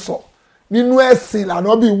lànábì ń sọ nínú ẹ̀sìn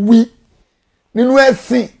lànábì wí nínú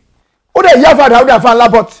ẹ̀sìn ó dẹ̀ yá fàdà ó dà fà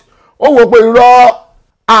lábọ̀t ó wò pé irọ́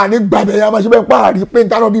àní gbàgbẹ́ yẹn a máa ṣe bẹ́ẹ̀ pààrí pé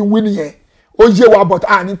ntànábì wí nìyẹn ó yé wa bọ̀t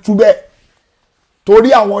àní tú bẹ́ẹ̀ torí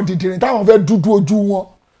àwọn dìdìrín táwọn fẹ́ dúdú ojú wọn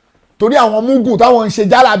torí àwọn múgùn táwọn ń ṣe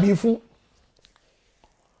jálàbí fún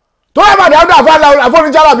tó yẹ bàdé ọdún àfọ́nì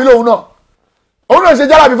jálàbí lòun náà òun náà ṣe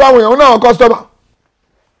jálàbí fáwọn èèyàn òun náà kọ́sítọ́mà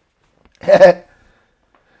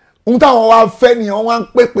ohun táwọn wá fẹ́ nìyẹn wọ́n wá ń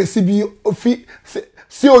pèpè síbi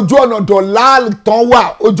sí ojú ọ̀nà dọ̀là tán wà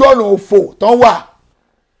ojú ọ̀nà òfò tán wà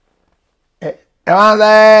ẹ máa ń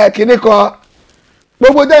rẹ kíní kan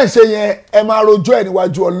gbogbo dẹ́ ń ṣe yẹn ẹ máa rojọ́ ẹ̀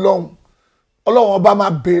níwájú ọlọ́run ọba máa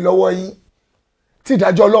béèrè lọ́wọ́ yín tí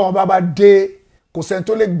ìdájọ́ ọlọ́run bá dé kò sẹ́ni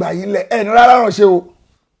tó lè gbà yín lẹ̀ ẹ̀ ní rárá ránṣẹ́ o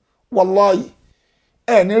wàláhì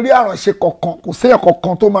ẹ̀ ní rí àránṣẹ́ kankan kò sẹ́yìn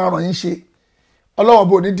kankan tó máa ràn yín ṣe ọlọ́run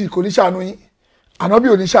bò ní dì kò ní ṣàánú yín ànábì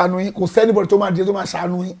ò ní ṣàánú yín kò sẹ́ni bọ̀dọ̀ tó máa dìde tó máa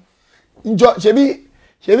ṣàánú yín njọ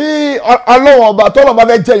ṣebí ọlọ́run ọba tọ́lọ̀ bá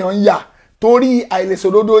fẹ́ jẹ̀yàn ń yà torí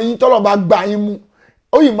àìlèsòdodo yín tọ́lọ̀ bá gbà yín mú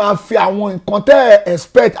ó yìí máa fi àwọn nǹkan tẹ́ ẹ̀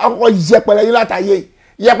expect àkọ́kọ́ yẹpẹrẹ yín látàyè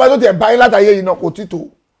yẹpẹrẹ tó tẹ̀ bá yín látàyè yìí náà kò tí tó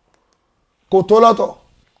kò tó lọ́tọ̀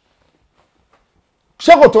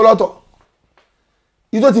ṣé kò tó lọ́tọ̀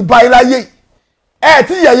yìí tó ti bá yín láyé ẹ̀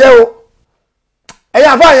tí yẹ̀yẹ́ o ẹ̀yin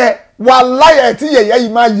àfáà yẹn wà láyé ẹ̀ tí yẹ̀yẹ́ yìí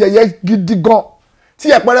máa yẹ̀yẹ́ gidi gan tí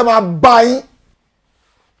yẹpẹrẹ máa bá yín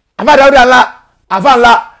àfáà dáúdà ńlá àfáà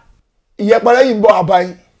ńlá ìyẹpẹrẹ yìí ń bọ̀ àbá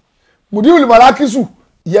yín mùdíwìlì màlákísù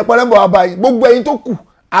ìyẹpẹrẹ ń bọ̀ àbá yín gbogbo ẹ̀yin tó kù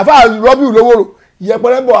àfáà rọ́bì lówóró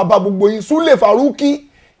ìyẹpẹrẹ ń bọ̀ àbá gbogbo yín súlẹ̀ fàrúkì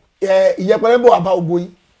ìyẹpẹrẹ bọ̀ àbá ògbó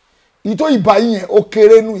yín ìtò ìbá yín yẹn ó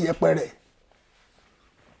kéré nù ìyẹpẹrẹ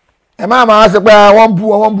ẹ máa ṣe pé wọ́n bú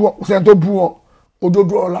wọn kò sẹ́ni tó bú wọn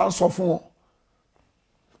òdodo ọ̀rọ̀ là ń sọ fún wọn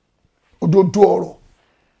òdodo ọ̀rọ̀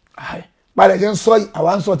padà ṣe ń sọ yìí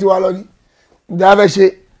àwa ń sọ tiwa lọ ní ìjà fẹ́ ṣe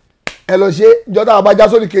ẹ lọ ṣe ìjọba àbá já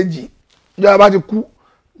sórí kejì ìjọba bá ti kú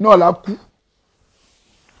náà la kú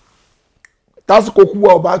tásìkò kú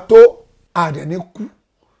ọba tó àdẹ̀ní kú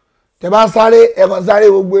tẹ bá ń sáré ẹ̀kan sáré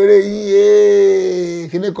gbogbo eré yìí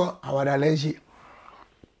kíní kan àwàdà lẹ́ ń ṣe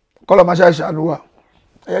kọ́lọ̀ máa ṣàṣàánú wa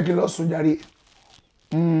ẹ yẹ kí n lọ sùn jàre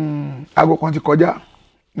aago kan ti kọjá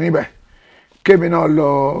níbẹ̀ kémi náà lọ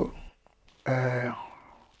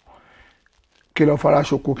kí lọ fara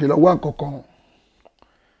ṣoko kí lọ wá nǹkan kan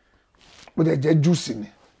bó jẹ́ júùsì ni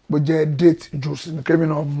bó jẹ́ date juice ní kémi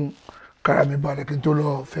náà mú kára mi balẹ̀ kí n tó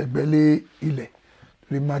lọ fẹ̀gbẹ́ lé ilẹ̀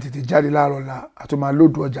lè máa tètè jáde láàárọ̀ ọ̀la àti máa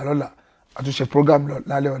lóòdù ọjà lọ́la àtúnṣe program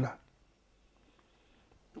lálẹ́ ọ̀la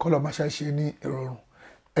kọ́lọ̀ máa ṣàṣe ní ìrọ̀rùn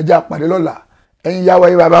ẹjẹ́ àpàdé lọ́la ẹ̀yin yáwá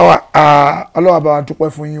yín bàbá wa ọlọ́wà bá wa dúpẹ́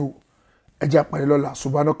fún yín o ẹjẹ́ àpàdé lọ́la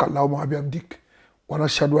subhanaka Allahumma wa bihamdik wa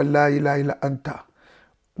nashhadu an la ilaha illa anta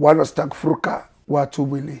wa nastaghfiruka wa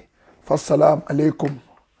atubu ilayk fassalamu alaikum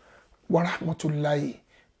wa rahmatullahi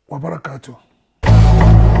wa barakatuh.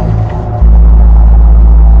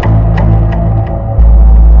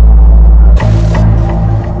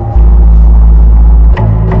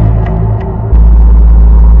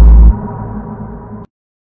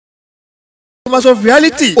 Numbers of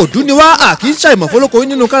reality òdú ni wá à kì í ṣàìmọ̀ fọlọ́kọ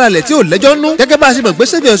nínú káralẹ̀ tí ò lẹ́jọ́ nú gẹ́gẹ́ bá a ṣe mọ̀ pé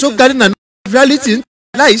Saviour So Garden and reality ń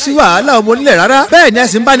láì sí wàhálà ọmọ onílẹ̀ rárá bẹ́ẹ̀ ni a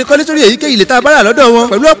sì ń bá ní kọ́lé sórí èyíkéyìí ilẹ̀ tá a bá rà lọ́dọ̀ wọn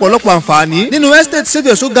pẹ̀lú ọ̀pọ̀lọpọ̀ àǹfààní nínú estate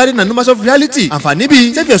Saviour So Garden and Numbers of reality àǹfààní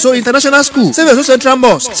bíi Saviour So International School Saviour So Central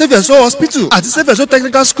Mosque Saviour So Hospital àti Saviour So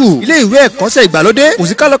Technical School ilé ìwé ẹ̀kọ́ṣẹ́ ìgbàlódé kò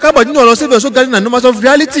sí kálọ kábọ̀ nínú ọ̀rọ̀ Saviour So Garden and Numbers of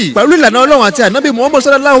reality pẹ̀lú ìlànà Ọlọ́run àti ànábì Muhammad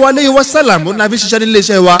sallallahu alayhi wa sallam ó nàbí ṣiṣẹ́ nílé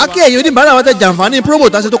iṣẹ́ wa akí ẹ̀yin oníbàárà wa tẹ jàǹfààní promo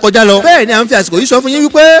tá a ṣe tó kọjá lọ bẹ́ẹ̀ ni à ń fi àsìkò yìí sọ fún yín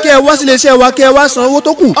wípé kí ẹ wá sílé iṣẹ́ wa kí ẹ wá san owó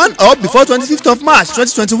tó kù on or before 25th of March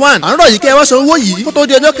 2021 à ń rọ̀ yìí kí ẹ wá san owó yìí kó tó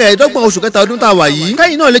di ọjọ́ kẹẹ̀ẹ́dọ́gbọ̀n oṣù kẹta ọdún tá a wà yìí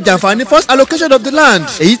kẹ́yìn náà lè jàǹfààní first allocation of the land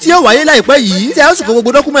èyí tí yóò wáyé láìpẹ́ yìí tí a ó sì kó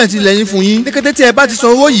gbogbo dọ́kúmẹ̀ntì ilẹ̀ yín fún yín ní kété tí ẹ bá ti san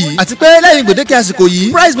owó yìí àti pé lẹ́yìn gbèdéke àsìkò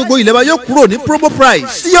yìí price gbogbo ilẹ̀ wa yóò kúrò ní promo price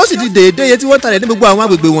tí yóò sì di déédéé iye tí wọ́n talẹ̀ ní gbogbo àwọn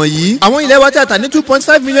agbègbè wọ̀nyí àwọn ilẹ̀ wa tí a tà ní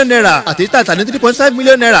 2.5 million naira àti tí a tà ní 3.5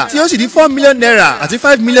 million naira tí yóò sì di 4 million naira àti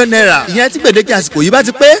 5 million naira ìyẹn tí gbèdéke àsìkò yìí bá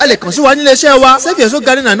ti pé a lè kàn sí wa nílé iṣẹ́ wa Saviour So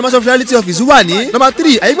Garden and Numbers of reality office wà ní number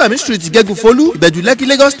 3 Ayégbàmí street Ìgẹ̀gù Folú Ìbẹ̀jú Lẹ́kì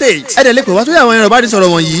Lagos state ẹ̀dẹ̀ lè pè wá sórí àwọn ẹ̀rọ ìbánisọ̀rọ̀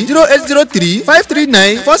wọ̀nyí 0803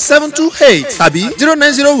 539-4728 tàbí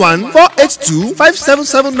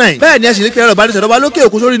 0901-482-5779. bẹ́ẹ̀ ni a ṣe lè pe ẹ̀rọ ìbánisọ̀rọ̀ wa lókè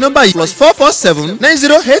òkun sórí nọ́mbà yìí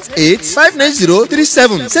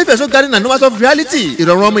 +447-9088-59037. Saviour So Garden and Numbers of reality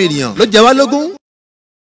ìrọ̀rùn ọmọ ènìyàn ló jẹ wá lógún.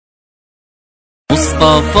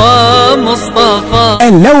 Mustapha. ẹ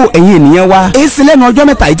ǹlẹ́ o ẹ̀yin ènìyàn wa èsì lẹ́nu ọjọ́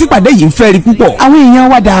mẹ́ta ìtìpàdé yìí ń fẹ́ rí púpọ̀ àwọn èèyàn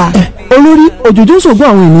wa dáa. olórí òjòjò ṣògbọ́n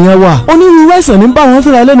àwọn ènìyàn wa onírúurú àìsàn ní bá wọn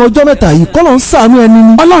fẹ́ra lẹ́nu ọjọ́ mẹ́ta yìí kọ́ ló ń ṣàánú ẹni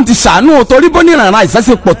ni. Ọlọ́run ti ṣàánú o torí bó ní ìrànràn àìsàn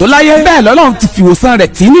ṣe pọ̀ tó láyé bẹ́ẹ̀ lọ́lọ́run ti fi ìwòsàn rẹ̀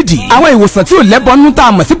tì í nídìí. àwọn ìwòsàn tí ò lẹ́bọnú tá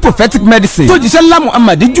a mọ̀ sí prophetic medicine tó jíṣẹ́ ńlá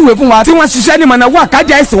Muhammad júwe fún wa tí wọ́n ṣiṣẹ́ ní mọ̀nà wà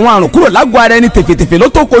kájà àìsàn wọn àrùn kúrò lágọ̀ọ́ ara ẹni tèfètèfè ló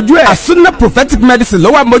tó kojú ẹ̀. As-Sunnah prophetic medicine ló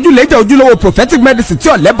wà mójúlẹ̀ẹ́jẹ̀ ojúlówó prophetic medicine tí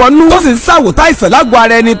ò lẹ́bọnú tó sì ń ṣàwòtá àìsàn lágọ̀ọ́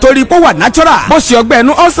ara ẹni torí pé wà natural. bó ṣe ọgbẹ́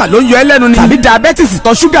ẹnu ọ̀sà ló ń yọ ẹlẹ́nu ni tàbí diabetes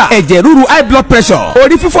ìtọ̀ ṣúgà ẹ̀jẹ̀ ríru high blood pressure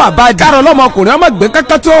orí fífọ́ àbájá kárọ̀ lọ́mọkùnrin ọmọ gbé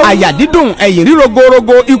kankan tó àyà dídùn ẹ̀yìn ríro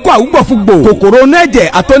gorogo ikú àwùgbọ̀fúgbò kòkòrò onú ẹ̀jẹ̀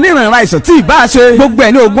àtọ́nírànra àìsàn tí ì bá a ṣe gbogbo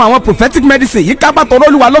ẹ̀ ní oògùn àwọn prophetic medicine yìí kábàtọ̀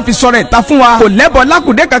olúwa ló fi sọ̀rọ̀ ìta fún wa kò lẹ́bọ̀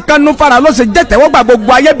lákùdé kankan nú fara ló ṣe jẹ́ tẹ́wọ́gbà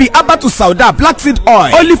gbogbo ayé bíi abatu sauda black seed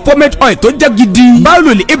oil olive pomade oil tó jẹ́ gidi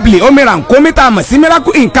báwùlì ibli omiran kọ́mítà mọ̀ sí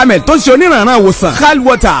miracle in camel tó ṣe onírànra ìwòsàn hal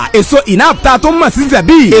water èso inapta tó mọ̀ sí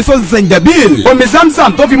zabi èso zenjabil omi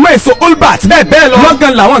zamzam tó fi mọ́ èso olbat bẹ́ẹ̀ bẹ́ẹ̀ lọ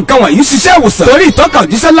lọ́gán làwọn nǹkan wọ̀nyí ṣiṣẹ́ ìwòsàn torí ìtọ́ka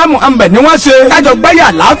òjíṣẹ́ lámù ambẹ̀ ni wọ́n ṣe kájọ gbáyà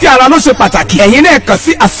àlàáfíà ara ló ṣe pàtàkì ẹ̀yin náà kàn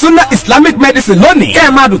sí As-Sunnah Islamic Medicine lónìí kẹ́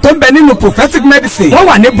ẹ̀ máa dùn tó ń bẹ nínú prophetic medicine wọ́n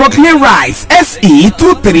wà ní Brooklyn Rise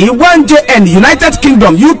SE231JN United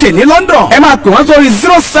Kingdom UK ní London ẹ máa pè wọ́n sórí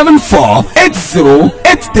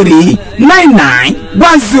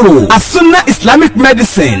 07480839910 As-Sunnah Islamic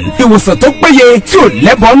Medicine ìwòsàn tó péye tí ò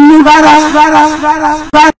lẹ́bọ̀ nú rárá.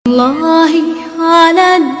 الله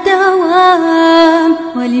على الدوام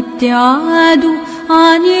والابتعاد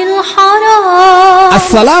عن الحرام.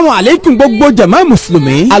 Asalaamu aleykum gbogbo jama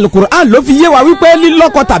Mùsùlùmí. Alukur'an ló fi yé wa wípé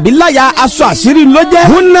lílọ́kọ tàbí láya aṣọ àṣírí ló jẹ́.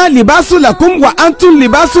 Hunna libasu lakum wa antum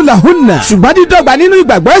libasu lahunna. Ṣùgbọ́n dídọ́gba nínú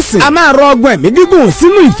ìgbàgbọ́ ẹ̀sìn. A máa rọ ọgbọ́n ẹ̀mí gígùn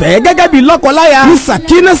sínú ìfẹ́ gẹ́gẹ́ bí lọ́kọ-láya. Ní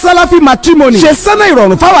Sakina Salafi matrimony. Ṣe sẹ́nà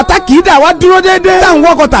ìrọ̀rùn fáwọn tá kì í dà wá dúró déédéé. Táwọn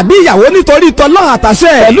wọkọ tàbí ìyàwó nítorí tọ́lọ́hàn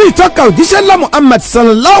àtàṣẹ. Pẹ̀lú ìtọ́ka òjíṣẹ́ ńlá Muhammad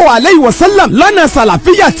sallallahu alayhi wa sallam. Lọ́nà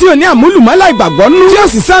sàlàfíyà tí ò ní àmúlùmọ́lá ìgbàgbọ́ nú. Tí ó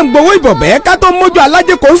sì sá ń gbowó ìbọ̀bẹ́ ká tó mójú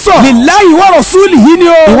alájẹ kò ń sọ. Lillahi wa rasulihi ni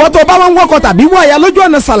o. Ìwọ tó bá wọn wọkọ tàbí wáyà lójú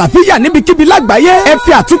ọ̀nà sàlàfíyà níbikíbi lágbàáyé. Ẹ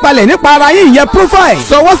fi àtúpalẹ̀ nípa ara yín ìyẹn profile.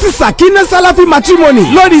 Sọwọ́ sí Sakina Salafi matrimony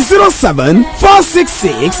lórí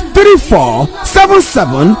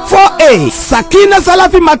 07466347748. Sakina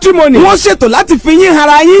Salafi matrimony. Wọ́n ṣètò láti fi yín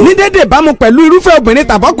hara yín. Ní dédé ìbámu pẹ̀lú irúfẹ́ obìnrin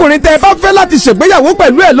tàbọ́kùnrin tẹ́ ẹ bá fẹ́ láti ṣègbéyàwó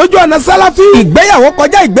pẹ̀lú ẹ̀ lójú ọ̀nà Salafi. Ìgbéyàwó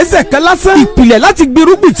kọjá ìgbésẹ̀ kan lásán. Ìpìlẹ̀ láti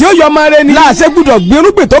gbirúgbìn tí ó yọ ọmọ rẹ ni. Láàṣẹ gbúdọ̀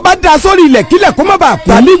gbirúgbìn tó bá da sórí ilẹ̀ kílẹ̀ kó má bàa kú.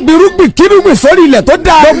 Tàbí gbirúgbìn kírúgbìn sórí ilẹ̀ tó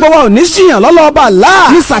da. Gbogbo wa ò ní ṣìyàn lọ́lọ́ọ̀bà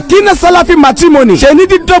láà. Ní Sakina Salafi matrimony. Ṣe ní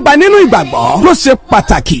dídọ́gba nínú ìgbàgbọ́ ló ṣe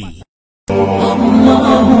pàtàkì.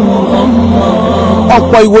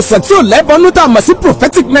 Ọ̀pọ̀ ìwòsàn tí ò lẹ́bọnú tá a mọ̀ sí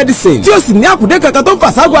prophetic medicine tí ó sì ní àkùdé kankan tó ń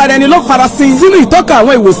fàṣàgọ́ ara ẹni ló farasin sínú ìtọ́ka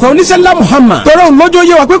àwọn ìwòsàn oníṣẹ́ ńlá Muhammad. Tọ́rọ òun lójó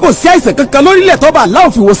yé wa pé kò sí àìsàn kankan lórílẹ̀ tó bá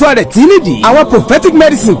aláwọ̀ fi ìwòsàn rẹ̀ tí nídìí. Àwọn prophetic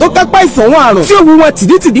medicine tó kápá ìsàn wọn àrùn tí òun wọn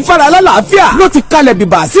tìdítìdí fara alálàáfíà ló ti kalẹ̀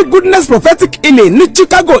bìbà sí Goodness Prophetic Healing ní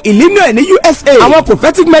Chicago, Illinois ní USA. Àwọn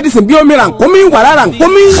prophetic medicine bí omi rànkómi, wàrà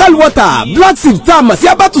rànkómi, hell water, black seed tá a mọ̀ sí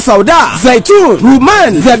abatu sauda, zaitun,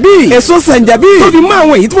 ruman, zabi, èso sẹ̀njàbí. Tóbi mọ́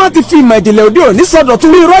àwọn èyí tí wọ́n ti fi ìmọ̀ ìjìnlẹ̀ òde òní sọ̀dọ̀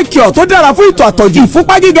tún rí rọ́ìkìọ̀ tó dára fún ìtọ̀ àtọ̀jù,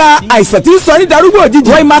 ìfúnpá gíga, àìsàn tí ń sọ ní darúgbò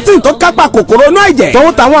òjijì, rheumatism tó kápá kòkòrò inú ẹ̀jẹ̀,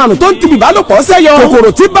 tòun táwọn àrùn tó ń tibì ìbálòpọ̀ sẹ́yọ,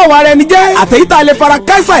 kòkòrò tí bá wa rẹ ni jẹ́, àtẹ̀yí tá a lè fara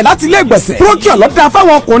káísà láti ilé ìgbẹ̀sẹ̀. Procure lọ́dà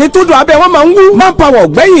fáwọn ọkùnrin tó dùn abẹ́ wọn máa ń wú. Manpower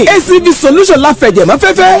ọ̀gbẹ́yìn ACV solution la fẹ̀jẹ̀ mọ́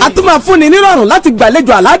fẹ́fẹ́. A tún máa fúnni nírọ̀rùn láti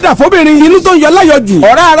gbàlejò àládà fóbìnrin. Inú tó ń yọ láyọjù,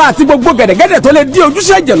 ọ̀rá ara àti gbogbo gẹ̀dẹ̀gẹ̀dẹ̀ tó lè dí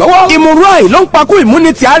ojúṣe ẹ̀jẹ̀ lọ́wọ́. Ìmúrọ̀ì ló ń pakú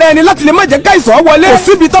ìmúnitì ara ẹni láti lè má jẹ́ káìsàn wọlé. Kò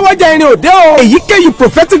síbi tọ́wọ́jà irin òde o. Èyíkéyìí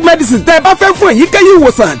prophetic medicine tẹ́ ẹ bá fẹ́ fún èyíkéyìí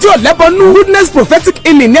ìwòsàn tí ò lẹ́bọnú. Goodness Prophetic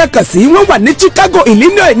Healing ní ẹ̀kan sí. Wọ́n wà ní Chicago,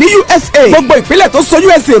 Illinois ní USA. Gbogbo ìpínlẹ̀ tó so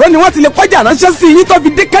USA rọ́ ni wọ́n ti lè kọjá ránṣẹ́ sí yín tó fi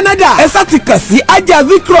dé Canada. Ẹ sá ti kàn sí Ajah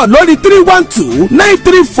Vikro lórí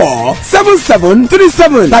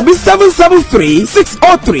 312-934-7737 tàbí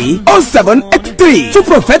 773-603-0783 fún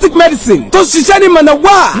prophetic medicine tó ṣiṣẹ́ ní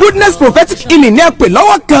Manawa. Goodness Prophetic Healing ní ẹ̀pẹ̀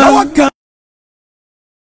lọ́wọ́ kan.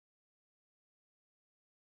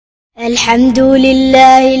 الحمد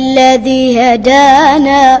لله الذي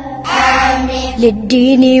هدانا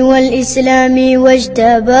للدين والإسلام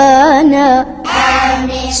واجتبانا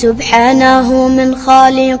سبحانه من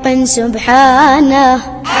خالق سبحانه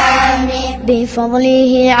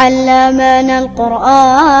بفضله علمنا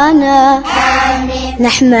القرآن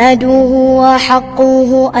نحمده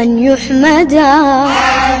وحقه أن يحمدا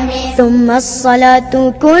ثم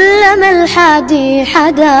الصلاة كلما الحادي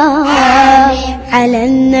حدا على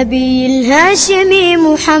النبي الهاشمي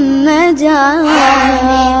محمدا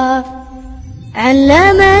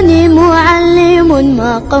علمني معلم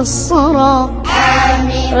ما قصرا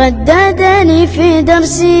رددني في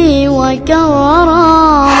درسي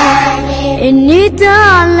وكررا إني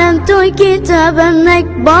تعلمت كتابا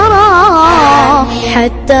أكبرا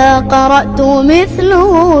حتى قرأت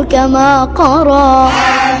مثله كما قرأ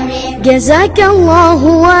جزاك الله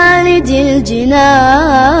والدي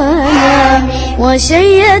الجنان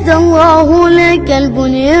وشيد الله لك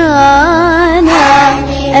البنيان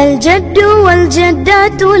الجد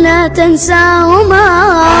والجدات لا تنساهما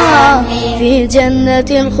في جنة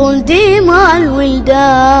الخلد مع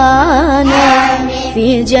الولدان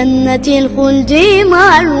في جنة الخلد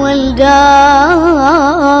مع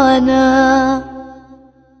الولدان.